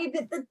think that we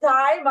did the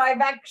time.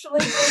 I've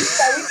actually think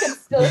that we can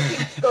still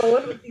keep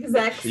going with these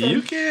accents.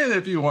 You can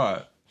if you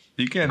want.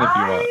 You can if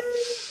you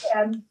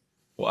want.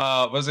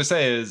 What I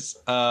say is,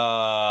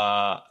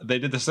 they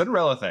did the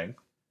Cinderella thing.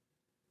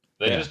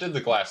 They just did the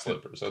glass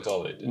slippers. That's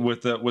all they did.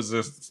 Was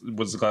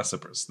the glass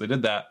slippers? They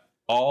did that.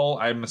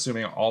 I'm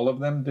assuming all of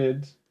them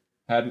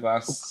had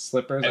glass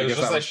slippers. I guess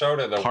that was showed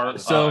it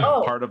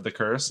part of the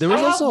curse. There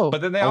was also,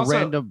 but then they also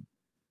random.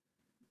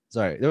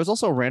 Sorry, there was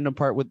also a random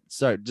part with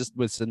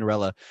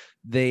Cinderella.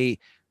 They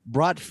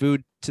brought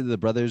food to the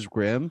Brothers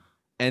Grimm,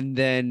 and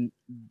then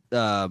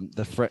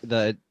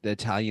the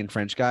Italian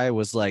French guy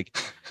was like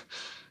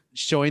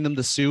showing them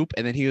the soup,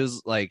 and then he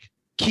was like,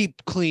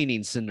 keep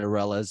cleaning,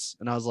 Cinderellas.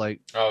 And I was like,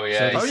 oh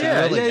yeah,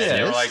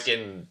 they were like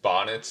in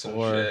bonnets and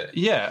shit.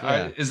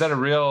 Is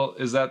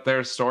that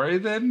their story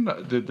then?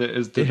 Did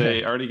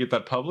they already get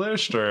that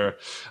published, or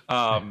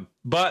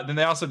but then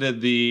they also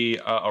did the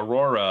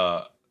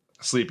Aurora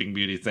Sleeping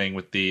Beauty thing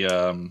with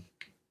the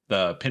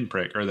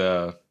pinprick or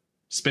the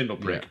spindle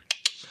prick.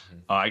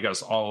 I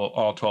guess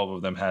all 12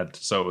 of them had,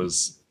 so it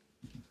was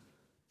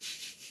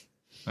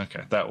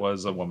okay, that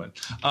was a woman.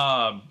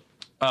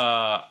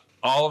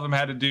 All of them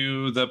had to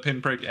do the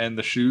pinprick and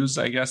the shoes.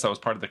 I guess that was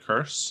part of the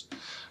curse.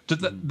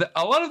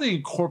 A lot of the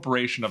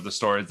incorporation of the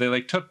stories,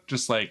 they took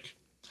just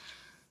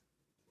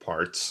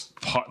parts,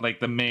 like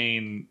the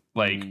main,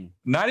 like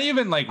not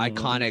even like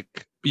iconic.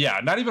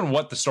 Yeah, not even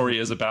what the story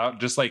is about,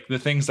 just like the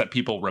things that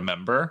people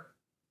remember.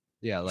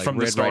 Yeah, like from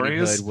Red the stories.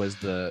 Riding Hood was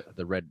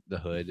the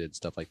hood and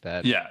stuff like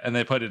that. Yeah, and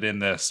they put it in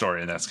the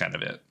story, and that's kind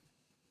of it.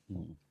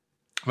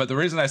 But the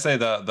reason I say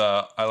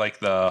I like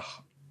the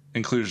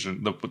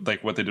inclusion,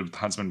 like what they did with the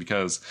Huntsman,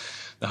 because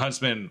the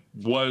Huntsman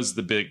was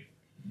the big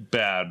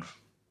bad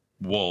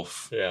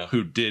wolf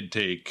who did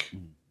take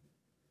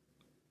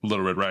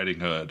Little Red Riding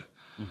Hood.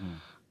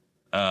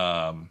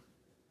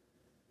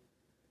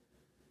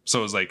 So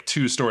it was like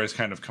two stories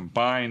kind of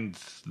combined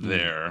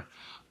there.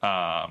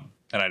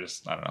 And I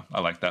don't know. I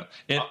like that.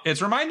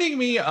 It's reminding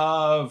me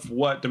of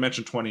what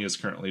Dimension 20 is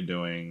currently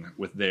doing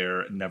with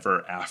their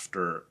Never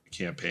After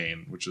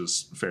campaign, which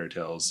is fairy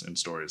tales and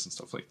stories and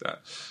stuff like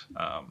that.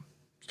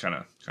 Kind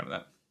of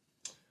that.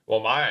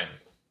 Well, mine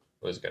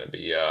was going to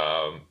be,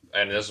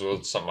 and this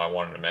was something I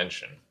wanted to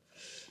mention.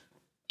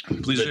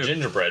 Please the do.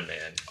 Gingerbread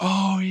Man.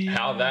 Oh yeah.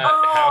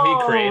 How he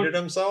created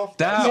himself.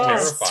 That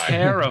was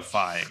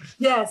terrifying.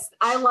 Yes,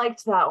 I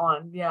liked that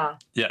one. Yeah.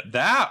 Yeah,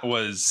 that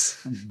was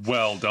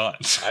well done.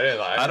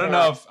 I don't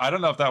know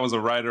if that was a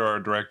writer or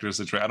a director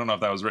situation. I don't know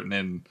if that was written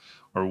in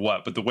or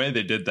what, but the way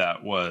they did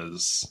that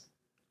was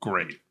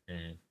great.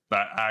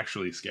 That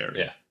actually scared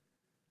me.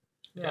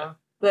 Yeah.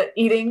 The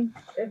eating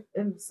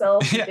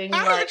himself. Yeah. Being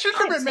I'm a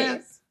gingerbread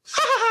man.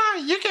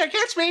 You can't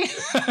catch me.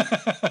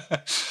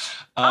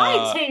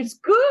 I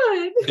taste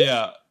good.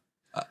 Yeah.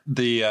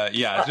 They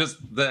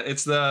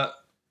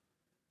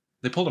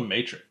pulled a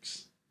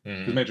Matrix.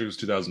 The Matrix was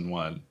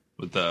 2001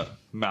 with the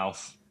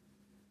mouth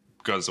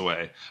goes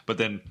away, but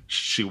then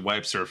she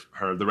wipes her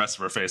the rest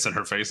of her face and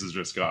her face is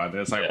just gone. And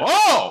it's like,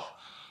 oh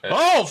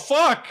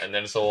fuck. And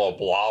then it's a little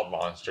blob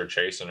monster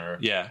chasing her.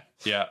 Yeah.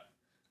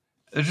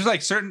 There's just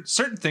like certain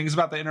things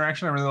about the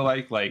interaction I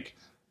really like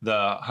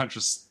the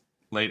Huntress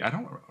lady. I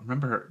don't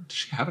remember her. Does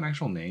she have an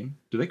actual name?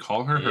 Do they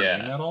call her name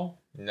at all?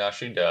 No,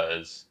 she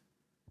does.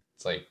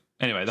 It's like,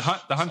 anyway, the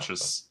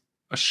Huntress.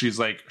 She's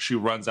like, she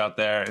runs out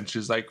there and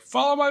she's like,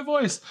 follow my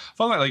voice.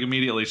 Like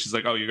immediately she's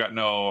like, oh, you got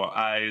no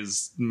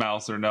eyes,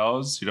 mouth, or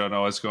nose. You don't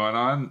know what's going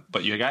on,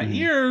 but you got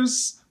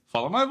ears.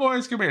 Follow my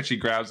voice. Come here. She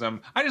grabs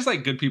them. I just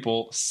like good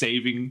people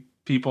saving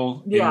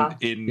people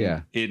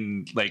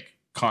in like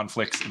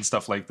conflicts and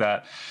stuff like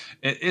that.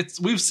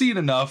 We've seen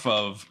enough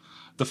of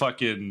the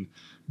fucking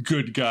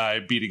good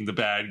guy beating the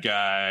bad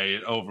guy,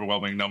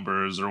 overwhelming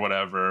numbers or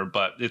whatever.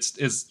 But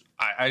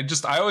I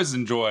always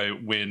enjoy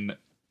when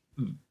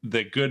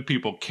the good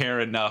people care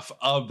enough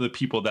of the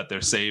people that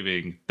they're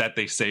saving that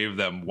they save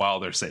them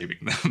while they're saving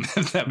them.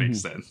 If that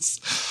makes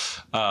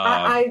sense.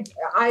 I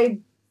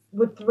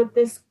with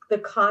this, the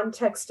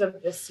context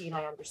of this scene,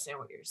 I understand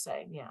what you're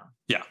saying.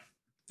 Yeah.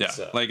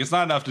 So. Like it's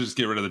not enough to just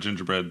get rid of the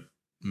gingerbread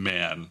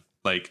man.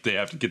 Like they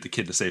have to get the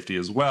kid to safety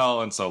as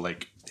well, and so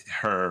like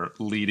her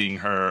leading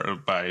her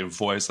by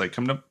voice, like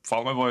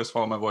follow my voice.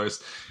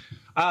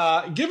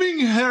 Giving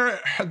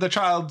the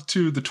child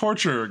to the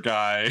torture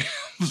guy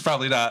was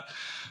probably not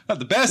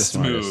the best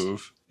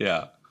move.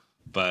 Yeah,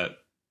 but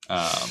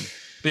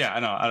yeah, I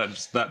know.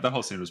 That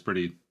whole scene was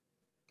pretty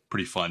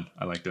fun.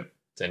 I liked it.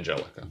 It's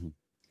Angelica.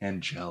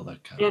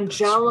 Angelica.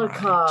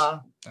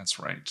 That's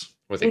right.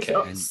 With a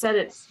K. Said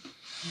it.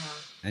 Yeah.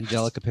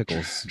 Angelica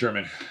Pickles.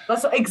 German.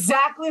 That's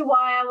exactly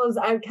why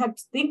I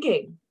kept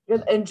thinking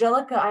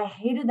Angelica. I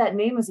hated that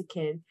name as a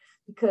kid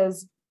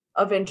because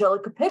of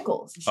Angelica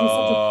Pickles. She's such a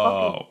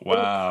fucking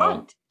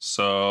cunt.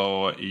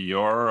 So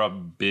you're a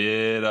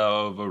bit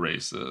of a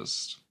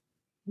racist.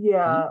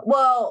 Yeah.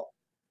 Well,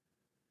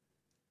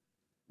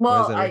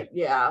 but not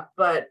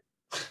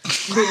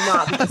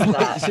because of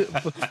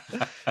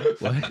that.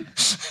 What?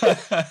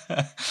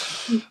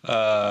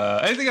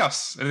 Anything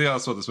else? Anything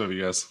else with this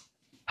movie, guys?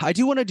 I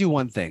do want to do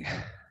one thing.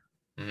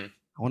 I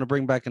want to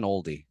bring back an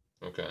oldie.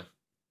 Okay.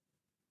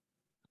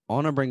 I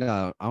want to bring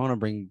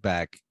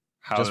back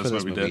how just this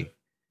movie did.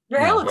 Your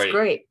hair looks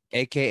great.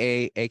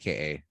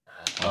 AKA.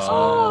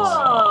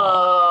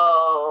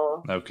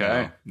 Oh.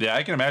 Okay. Yeah,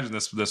 I can imagine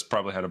this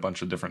probably had a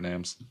bunch of different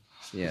names.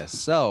 Yeah.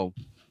 So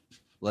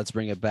let's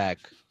bring it back.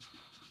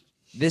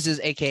 This is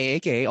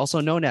AKA,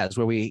 also known as,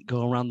 where we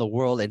go around the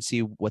world and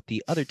see what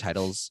the other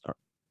titles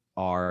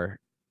are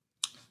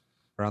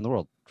around the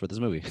world for this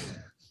movie.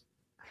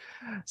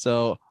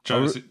 So,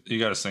 Travis, you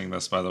got to sing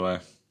this, by the way.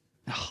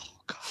 Oh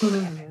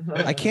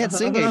God, I can't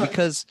sing it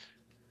because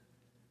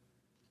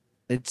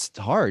it's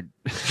hard.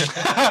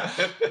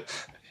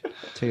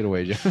 Take it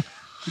away, Joe.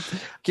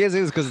 Can't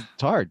sing this because it's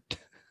hard.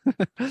 You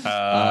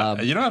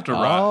don't have to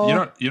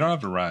rhyme. You don't have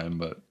to rhyme,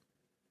 but.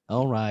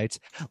 All right,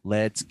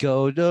 let's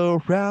go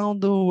around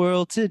the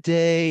world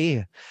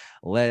today.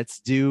 Let's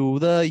do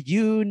the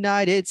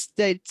United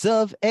States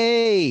of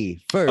A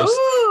first.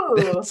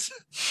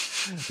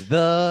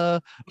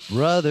 The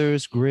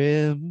Brothers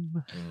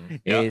Grimm.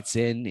 Yep. It's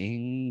in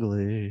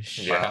English.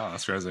 Yeah, wow,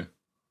 that's crazy.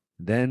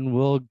 Then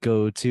we'll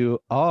go to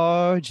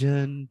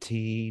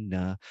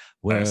Argentina,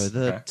 where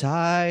the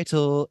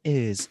title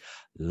is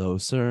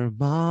Los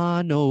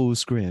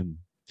Hermanos Grimm.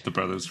 The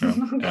Brothers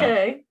Grimm.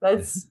 Okay,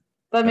 that's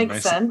That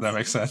makes sense. That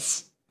makes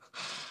sense.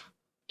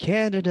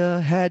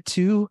 Canada had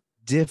 2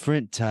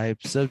 different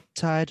types of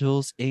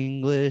titles,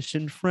 English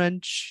and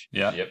French.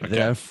 Yeah. Yep. Okay.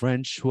 Their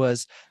French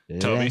was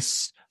Toby.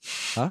 less.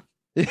 Huh?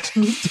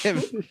 Damn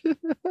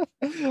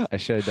it. I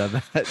should have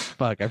done that.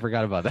 Fuck, I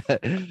forgot about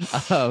that.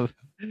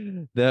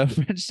 The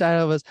French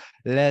title was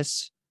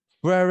Les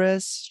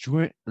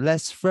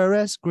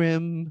Frères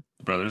Grimm.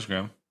 Brothers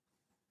Grimm.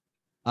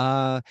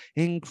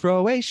 In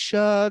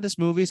Croatia, this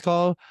movie's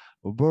called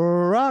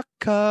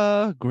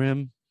Baraka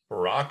Grimm.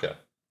 Baraka.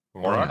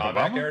 Mortal Barack Kombat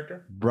Obama?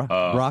 character?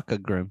 Baraka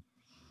Grimm.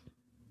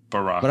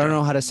 Baraka. But I don't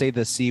know how to say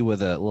the C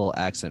with a little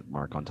accent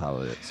mark on top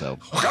of it. So,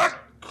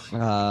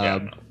 Yeah,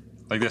 no.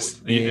 like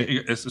this.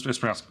 It's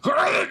pronounced.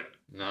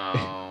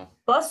 No.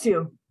 Bless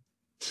you.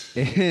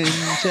 in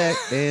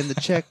the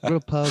Czech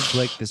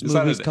Republic, this It's movie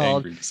not is as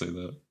called angry to say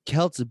that.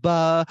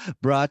 Keltba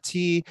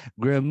Brati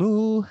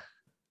Grimu.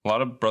 A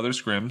lot of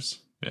Brothers Grimms.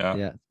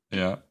 Yeah.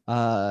 Yeah.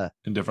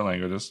 In different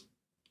languages.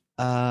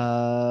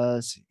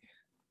 Let's see.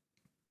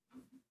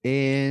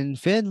 In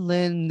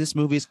Finland, this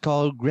movie is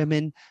called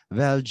Grimmen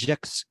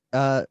Väljekset.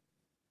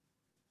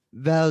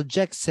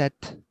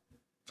 Väljekset.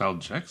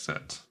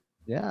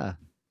 Yeah.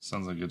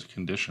 Sounds like a good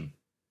condition.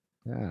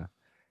 Yeah.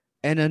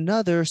 And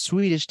another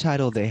Swedish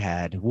title they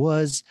had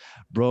was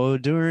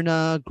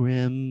Bröderna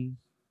Grimm.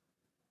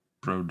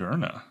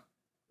 Broderna.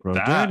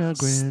 Bröderna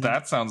Grimm.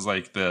 That sounds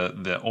like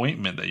the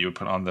ointment that you would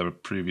put on the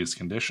previous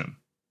condition.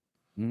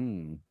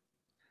 Mm.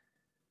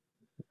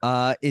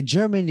 In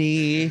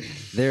Germany,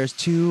 there's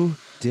 2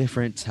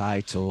 different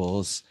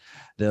titles.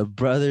 The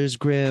Brothers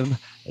Grimm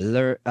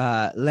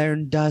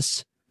learn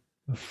das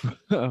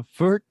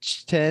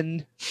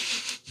Furchten.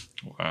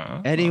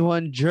 Wow.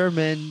 Anyone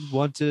German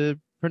want to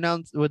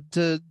pronounce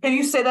Can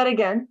you say that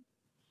again?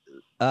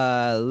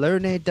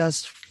 Lerne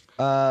das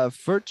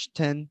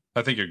Furchten.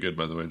 I think you're good,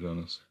 by the way,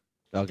 Jonas.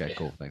 Okay,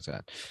 cool. Thanks for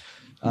that.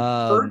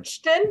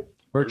 Furchten?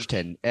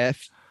 Furchten.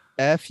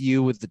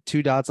 F-U with the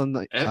 2 dots on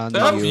the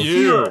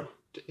you.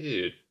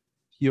 Dude.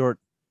 Fjord.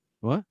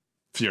 What?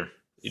 Fear.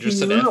 You just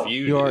said F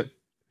you. Fjord.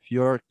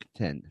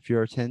 Fjordten.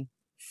 Fjordten.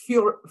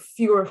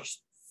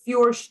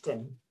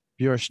 Fjorsten.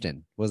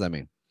 Fjorsten. What does that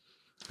mean?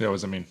 Yeah, what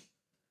does that mean?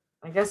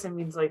 I guess it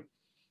means like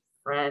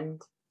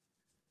friend.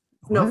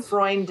 No, What?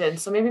 Freunden.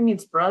 So maybe it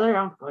means brother.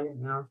 I don't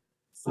fucking know.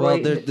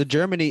 Well, Freund. the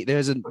Germany,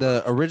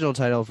 the original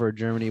title for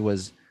Germany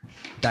was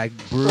Die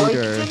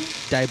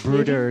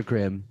Bruder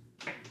Grimm.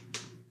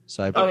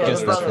 So I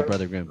guess that's the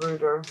Brother Grimm.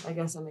 Bruder. I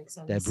guess that makes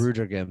sense. Die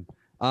Bruder Grimm.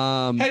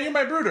 Hey, you're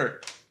my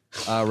brooder.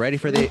 Ready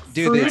for the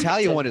the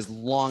Italian one is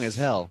long as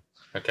hell.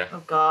 Okay.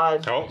 Oh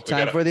God. Oh,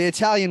 Time for the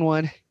Italian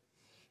one.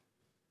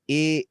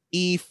 I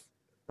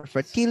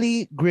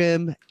fratelli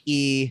Grimm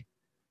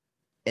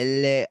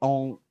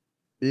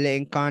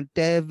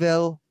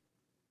l'incantevole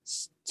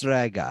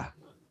strega.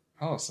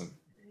 Allison.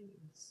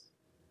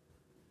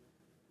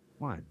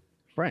 One.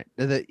 French.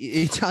 The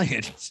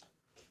Italian.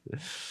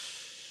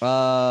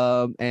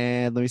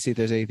 And let me see if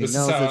there's anything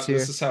else that's here.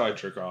 This is how I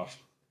jerk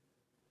off.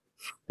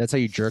 That's how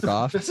you jerk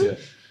off? Yeah.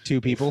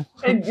 2 people?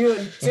 And you, Or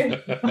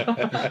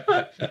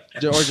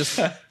just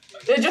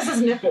it just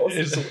his nipples.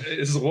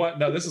 Is one?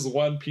 No, this is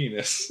one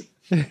penis.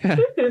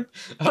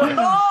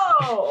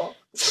 Oh.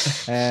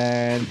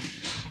 And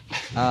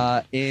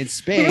in You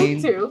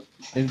Spain, too.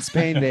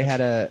 they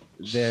had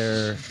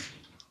their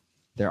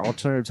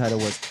alternative title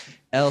was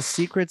El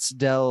Secrets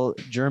del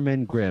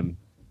German Grimm.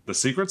 The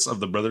Secrets of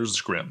the Brothers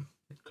Grimm.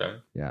 Okay.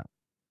 Yeah.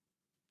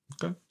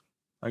 Okay.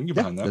 I can get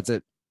behind that. That's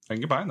it. I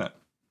can get behind that.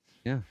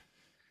 Yeah.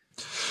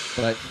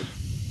 But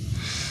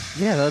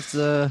yeah, that's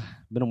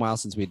been a while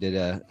since we did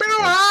any of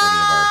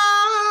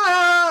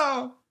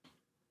our.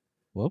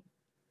 Whoop.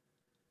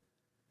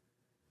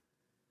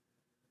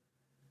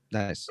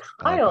 Nice.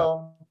 I like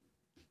Kyle,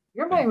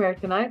 you're my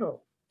American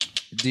Idol.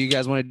 that. Do you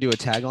guys want to do a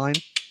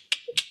tagline?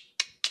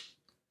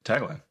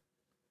 Tagline.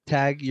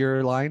 Tag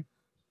your line?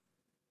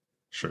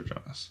 Sure,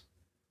 Jonas.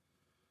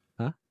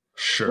 Huh?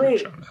 Sure,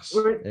 Wait, Jonas.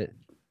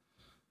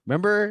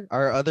 Remember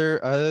our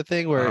other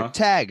thing where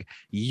tag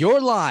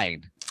your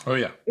line. Oh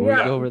yeah.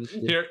 Yeah. Go over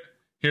the,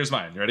 Here's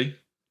mine. You ready?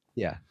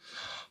 yeah.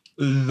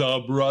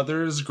 The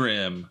Brothers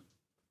Grimm.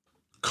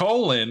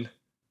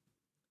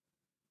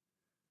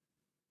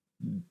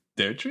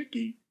 They're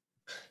tricky.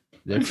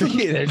 They're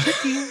tricky. They're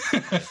tricky.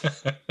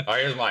 All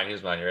right, here's mine.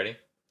 You ready?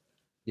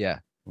 Yeah.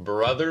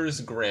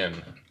 Brothers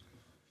Grimm.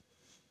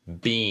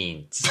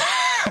 Beans.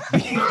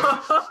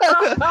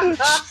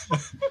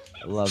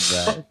 Love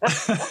that.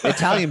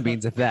 Italian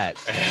beans at that.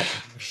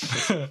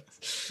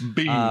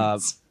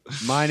 Beans.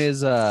 Mine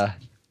is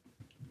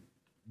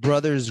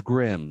Brothers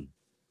Grimm.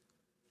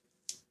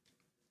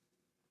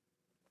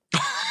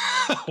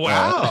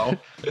 Wow.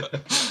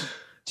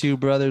 2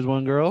 brothers,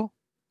 1 girl.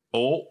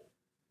 Oh.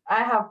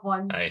 I have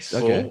one. Nice.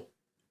 Okay.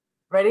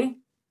 Ready?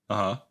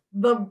 Uh-huh.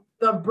 The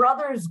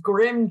Brothers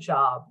Grimm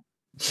job.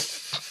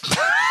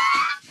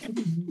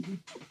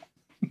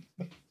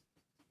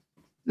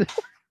 That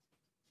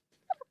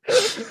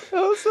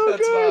was so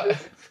That's good.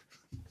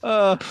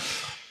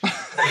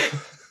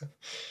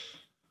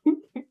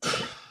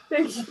 They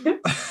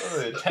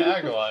The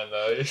tagline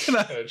though, you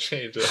gotta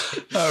change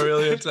it. Not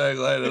really a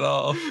tagline at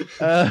all. You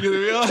gonna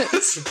be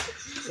honest?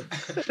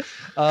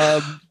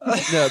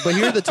 No, but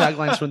here are the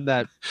taglines from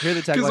that. Here are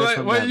the taglines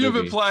from what that you've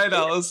movie. implied,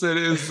 Allison,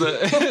 is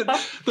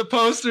that the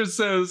poster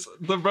says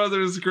the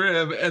Brothers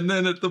Grimm, and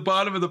then at the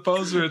bottom of the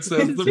poster it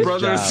says the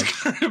Brothers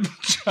Grimm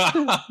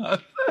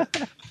job.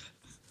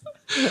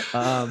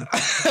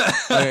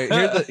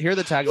 Okay, here are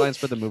the taglines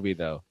for the movie,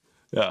 though.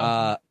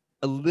 Yeah.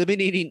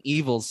 Eliminating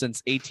evil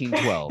since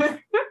 1812.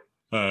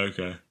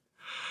 Okay.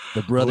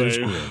 The Brothers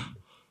Grimm.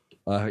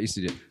 I used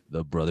to do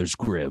the Brothers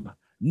Grimm.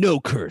 No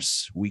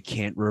curse we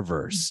can't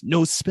reverse.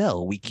 No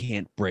spell we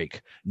can't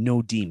break.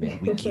 No demon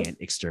we can't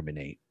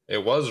exterminate.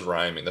 It was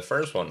rhyming. The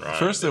first one rhymed.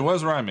 First, it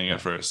was rhyming at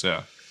first.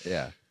 Yeah.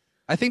 Yeah.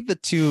 I think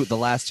the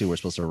last two were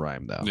supposed to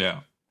rhyme, though.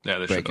 Yeah. Yeah,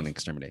 they Break should and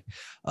exterminate.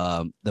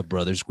 The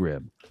Brothers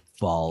Grimm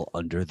fall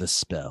under the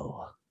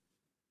spell.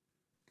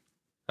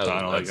 I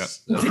don't like it.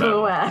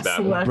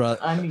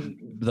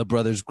 The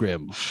Brothers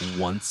Grimm,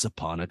 once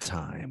upon a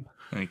time.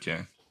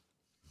 Okay.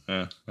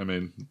 Yeah, I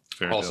mean,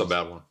 fairy Also tales.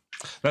 bad one.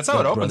 That's how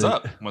it opens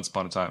up. Once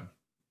upon a time.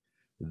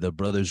 The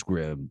Brothers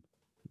Grimm.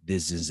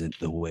 This isn't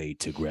the way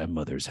to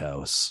grandmother's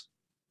house.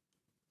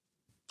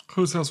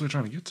 Whose house are we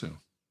trying to get to?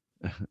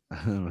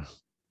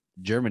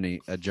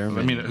 Germany, a German.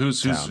 I mean,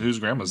 who's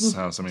grandma's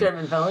house? I mean,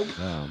 German village.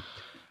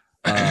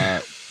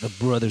 The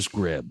Brothers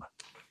Grimm.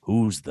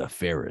 Who's the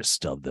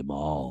fairest of them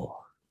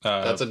all?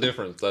 That's a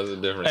different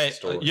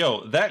story.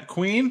 Yo, that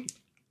queen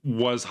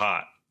was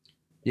hot.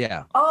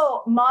 Yeah.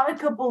 Oh,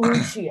 Monica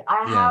Bellucci.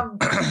 I have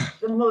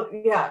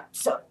the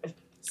So,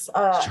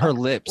 her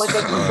lips, like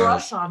a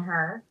crush on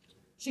her.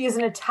 She is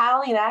an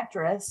Italian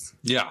actress.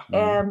 Yeah.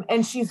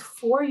 And she's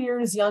 4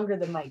 years younger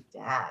than my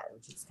dad,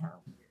 which is kind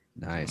of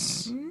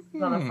nice.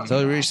 Mm-hmm.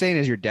 So what you're saying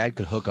is your dad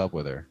could hook up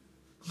with her.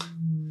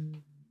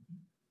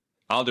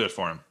 I'll do it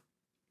for him.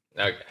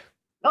 Okay.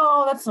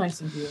 Oh, that's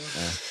nice of you.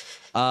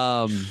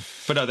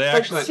 But no, they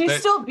actually. She's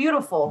still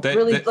beautiful.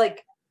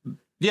 Like.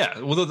 Yeah,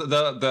 well,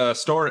 the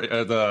story,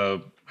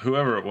 the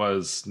whoever it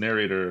was,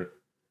 narrator,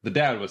 the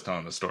dad was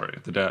telling the story.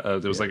 The dad,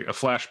 there was like a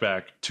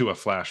flashback to a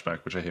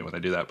flashback, which I hate when they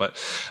do that.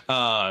 But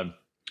the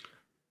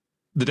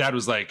dad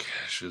was like,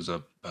 "She's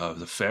the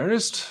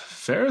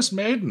fairest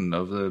maiden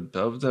of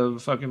the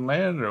fucking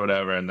land or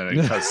whatever," and then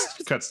it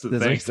cuts to the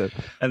thing,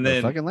 and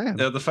then the fucking land,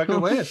 the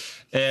fucking land,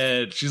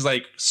 and she's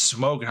like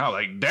smoking hot,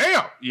 like,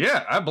 "Damn,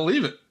 yeah, I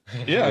believe it.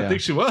 Yeah, I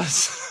think she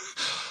was."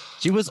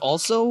 She was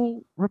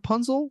also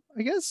Rapunzel,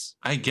 I guess.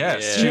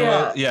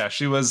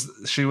 She was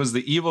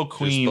the evil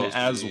queen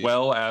as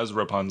well as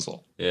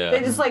Rapunzel. Yeah, they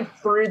just like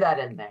threw that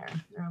in there.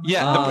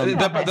 Yeah, he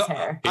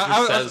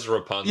just says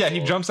Rapunzel. Yeah, he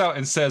jumps out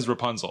and says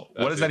Rapunzel.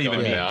 What does that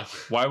even mean? Yeah.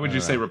 Why would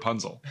you say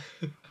Rapunzel?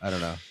 I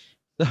don't know.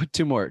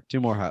 Two more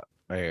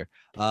right here.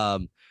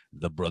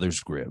 The Brothers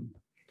Grimm.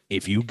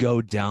 If you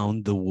go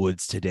down the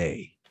woods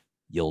today,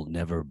 you'll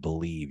never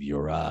believe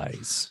your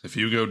eyes. If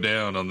you go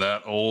down on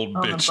that old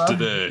bitch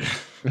today,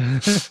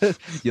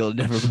 you'll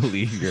never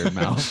believe your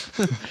mouth.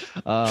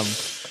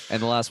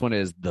 And the last one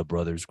is the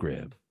Brothers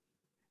Grimm,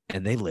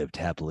 and they lived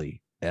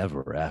happily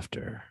ever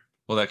after.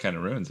 Well, that kind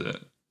of ruins it.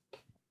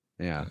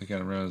 Yeah, it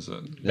kind of ruins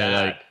it.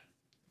 Yeah, like,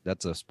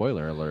 that's a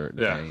spoiler alert.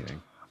 Yeah,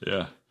 anything.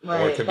 Yeah.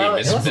 Right. Or it could be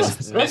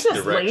that's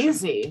just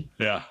lazy.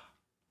 Yeah,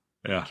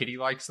 yeah. Kitty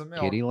likes the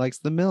milk. Kitty likes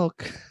the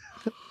milk.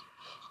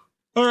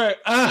 All right.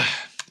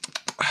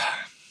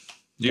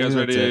 You guys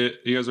ready?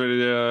 You guys ready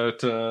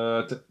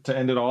to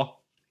end it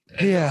all?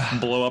 Yeah.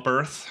 Blow up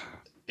Earth.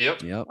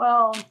 Yep.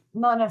 Well,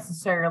 not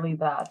necessarily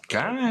that.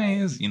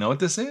 Guys, you know what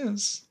this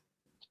is?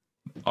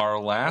 Our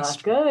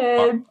last. Not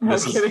good.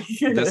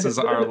 This is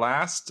our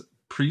last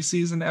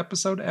preseason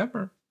episode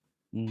ever.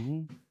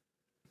 Mm-hmm.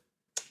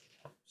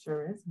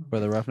 Sure is. For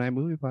the Rough Night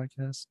Movie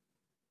Podcast.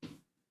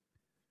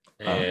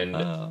 And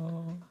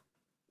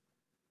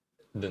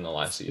then the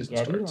last season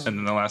starts. And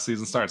then the last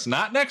season starts.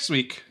 Not next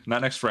week.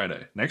 Not next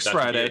Friday. Next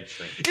Friday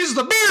is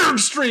the Beard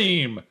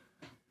Stream.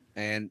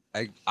 And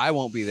I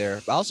won't be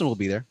there. Allison will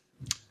be there.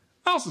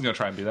 Allison's going to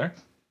try and be there.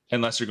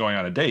 Unless you're going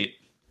on a date.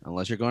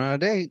 Unless you're going on a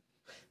date.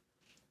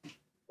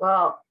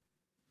 Well,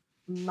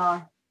 no.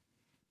 Are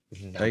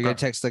you going to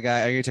text the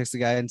guy? Are you going to text the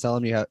guy and tell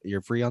him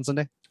you're free on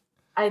Sunday?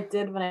 I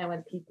did when I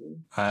went pee-pee.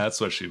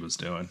 That's what she was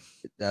doing.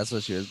 That's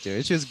what she was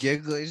doing. She was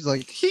giggling. She's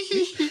like,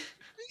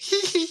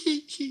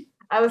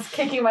 I was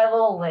kicking my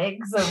little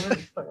legs over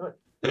the toilet.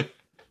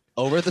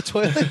 Over the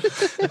toilet?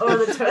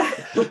 Over the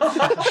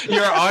toilet.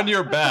 You're on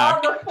your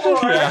back. On the floor.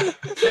 Yeah.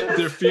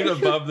 Their feet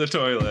above the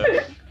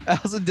toilet.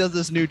 Allison does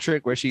this new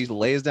trick where she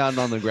lays down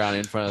on the ground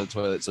in front of the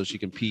toilet so she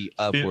can pee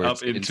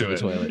upwards into the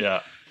toilet.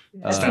 Yeah.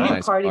 It's a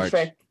new party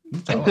trick.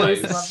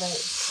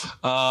 Nice.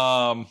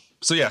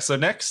 So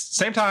next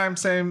same time,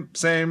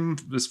 same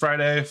this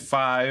Friday,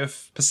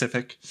 5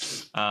 Pacific.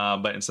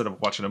 But instead of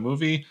watching a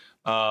movie,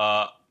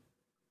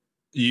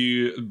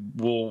 you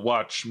will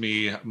watch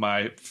me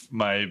my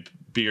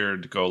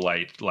beard go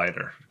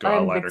lighter.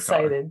 I'm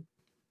excited. Color.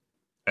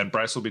 And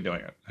Bryce will be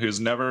doing it. Who's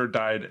never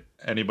dyed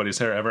anybody's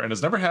hair ever and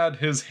has never had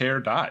his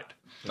hair dyed.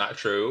 Not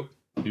true.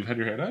 You've had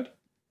your hair dyed?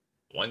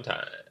 One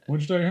time.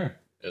 What'd you dye your hair?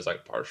 It was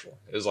like partial.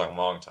 It was like a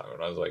long time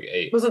when I was like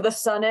 8. Was it the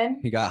sun in?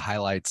 He got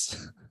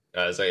highlights. It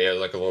was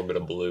like a little bit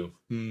of blue.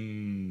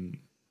 Okay.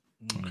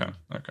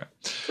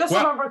 Just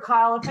remember,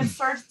 Kyle, if it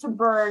starts to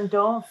burn,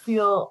 don't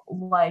feel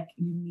like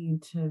you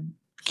need to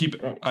keep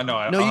it. I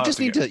know. No, you just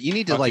need to. You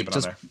need to like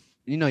just.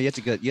 You know, you have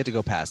to go. You have to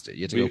go past it.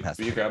 You have to go past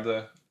it. Will you grab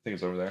the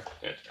things over there?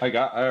 Yeah.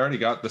 I already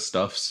got the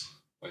stuffs.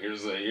 Well,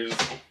 here's the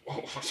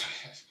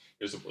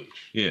bleach.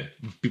 Yeah,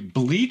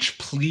 bleach,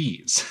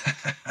 please.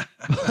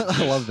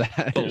 I love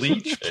that.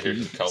 Bleach, please.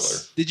 Here's the color.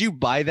 Did you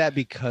buy that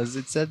because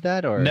it said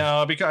that, or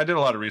no? Because I did a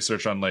lot of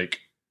research on like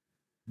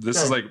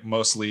this is like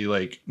mostly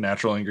like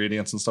natural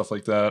ingredients and stuff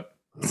like that.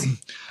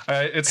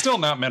 It's still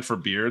not meant for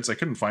beards. I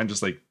couldn't find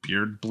just like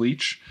beard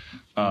bleach,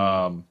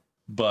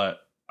 but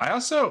I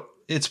also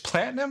it's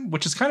platinum,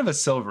 which is kind of a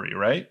silvery,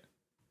 right?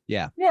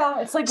 Yeah,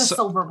 it's like a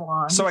silver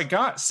blonde. So I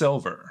got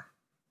silver,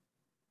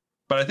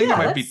 but I think it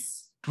might be.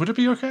 Would it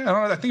be okay? I don't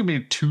know. I think it'd be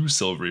too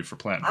silvery for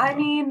platinum. I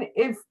mean,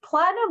 if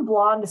platinum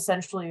blonde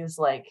essentially is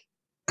like,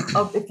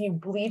 if you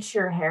bleach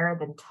your hair,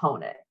 then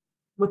tone it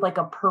with like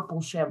a purple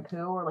shampoo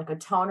or like a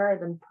toner,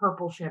 then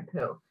purple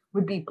shampoo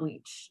would be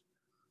bleach.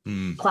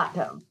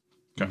 Platinum,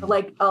 okay.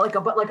 like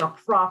a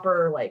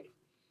proper like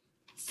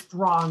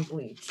strong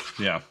bleach.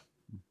 Yeah.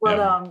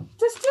 But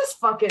just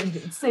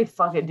fucking say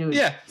fucking do it.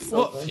 Yeah.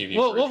 We'll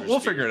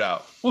figure it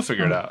out. We'll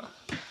figure it out.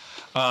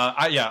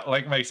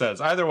 Like Mike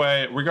says, either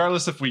way,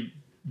 regardless if we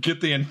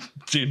get the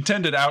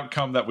intended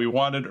outcome that we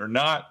wanted or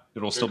not,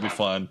 it'll still be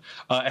fun.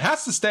 It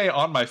has to stay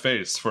on my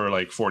face for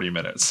like 40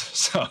 minutes,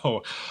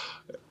 so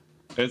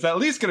it's at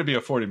least going to be a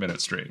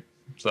 40-minute stream.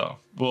 So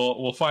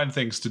we'll find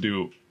things to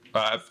do.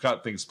 I've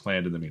got things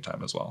planned in the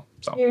meantime as well.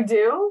 So you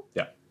do?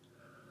 Yeah.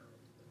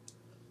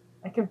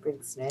 I can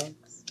bring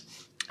snacks.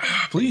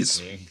 Please,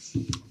 snakes.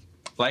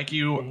 like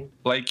you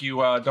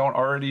don't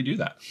already do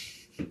that.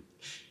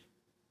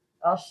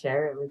 I'll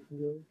share it with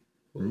you.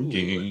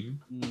 Okay.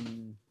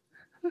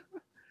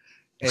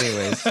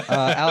 Anyways,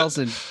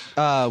 Allison,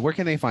 where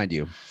can they find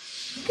you?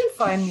 You can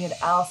find me at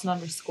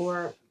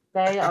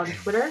Allison_Bay on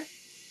Twitter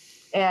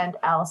and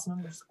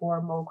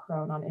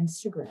Allison_Mocrone on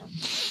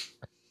Instagram.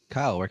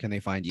 Kyle, where can they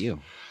find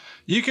you?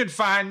 You can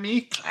find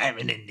me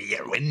climbing into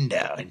your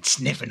window and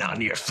sniffing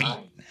on your feet.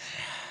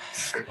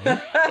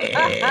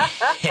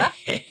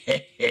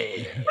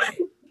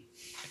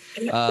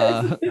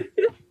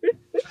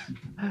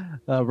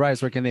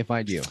 Bryce, where can they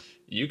find you?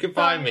 You can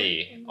find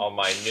me on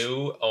my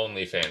new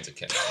OnlyFans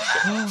account.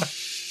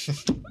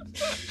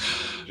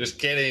 Just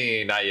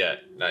kidding. Not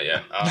yet. Not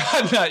yet.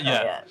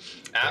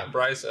 At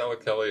Bryce Ella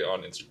Kelly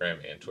on Instagram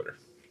and Twitter.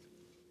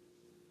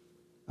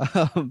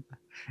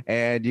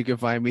 And you can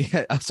find me.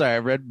 I'm sorry, I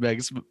read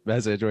Meg's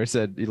message where it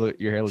said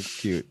your hair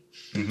looks cute.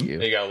 Thank you.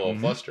 You got a little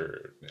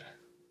flustered.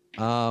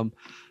 And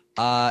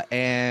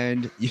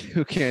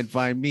you can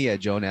find me at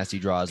Joe Nasty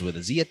Draws with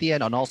a Z at the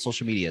end on all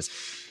social medias.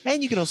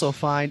 And you can also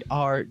find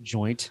our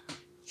joint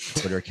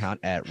Twitter account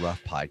at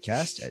Rough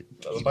Podcast. That's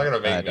not gonna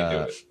make me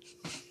do it.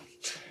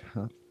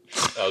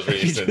 I was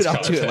reading Sid's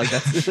I'll do it like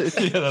that's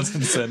yeah, that's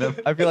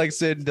incentive. I feel like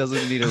Sid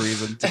doesn't need a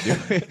reason to do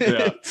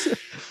it.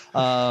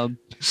 But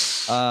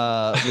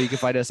you can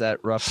find us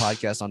at Rough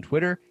Podcast on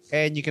Twitter,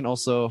 and you can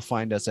also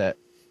find us at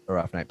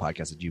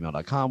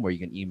roughnightpodcast@gmail.com, where you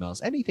can email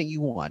us anything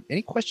you want,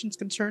 any questions,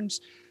 concerns,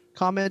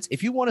 comments.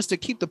 If you want us to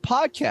keep the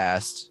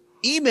podcast,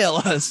 email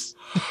us.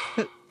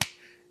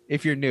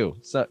 If you're new,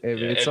 so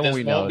if it's someone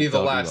we know, this won't be the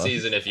last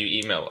season if you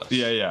email us.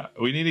 Yeah.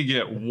 We need to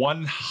get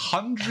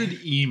 100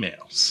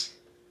 emails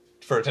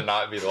for it to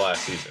not be the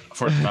last season.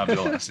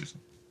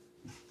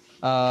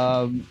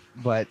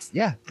 But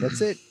yeah,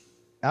 that's it.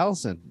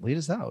 Allison, lead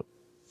us out.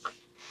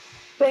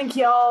 Thank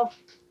y'all.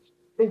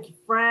 Thank you,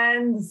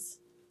 friends.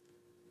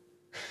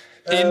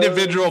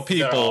 Individual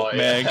people,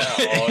 Meg.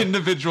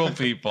 Individual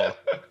people.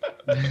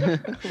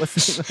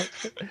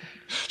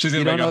 She's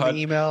gonna make an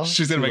email.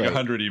 She's gonna make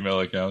 100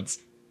 email accounts.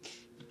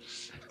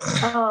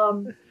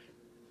 What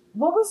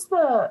was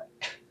the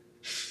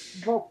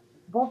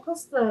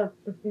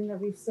thing that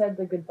we said,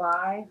 the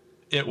goodbye?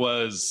 It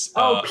was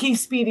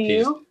peace be to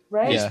you,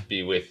 right? Peace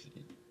be with you.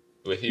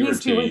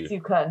 Peace be with you,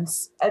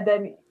 cunts,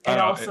 and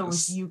also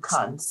with you,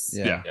 cunts.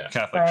 Yeah.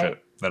 Catholic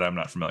shit that I'm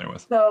not familiar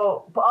with.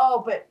 So,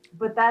 but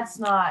that's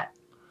not.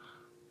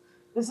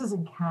 This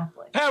isn't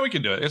Catholic. Yeah, we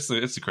can do it. It's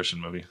a Christian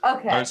movie.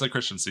 Okay, or it's a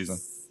Christian season.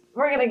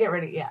 We're gonna get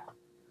ready. Yeah.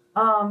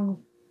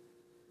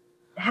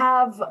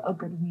 Have a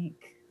good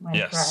week,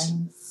 my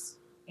friends.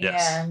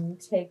 Yes. And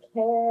take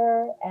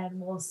care, and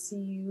we'll see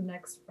you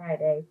next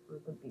Friday for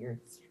the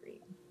beard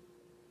stream.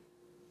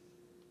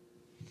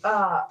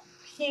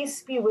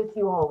 Peace be with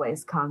you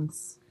always,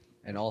 cunts.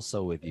 And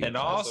also with you. And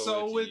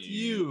also with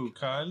you,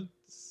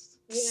 cunts.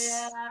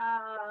 Yeah.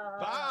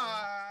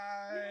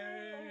 Bye.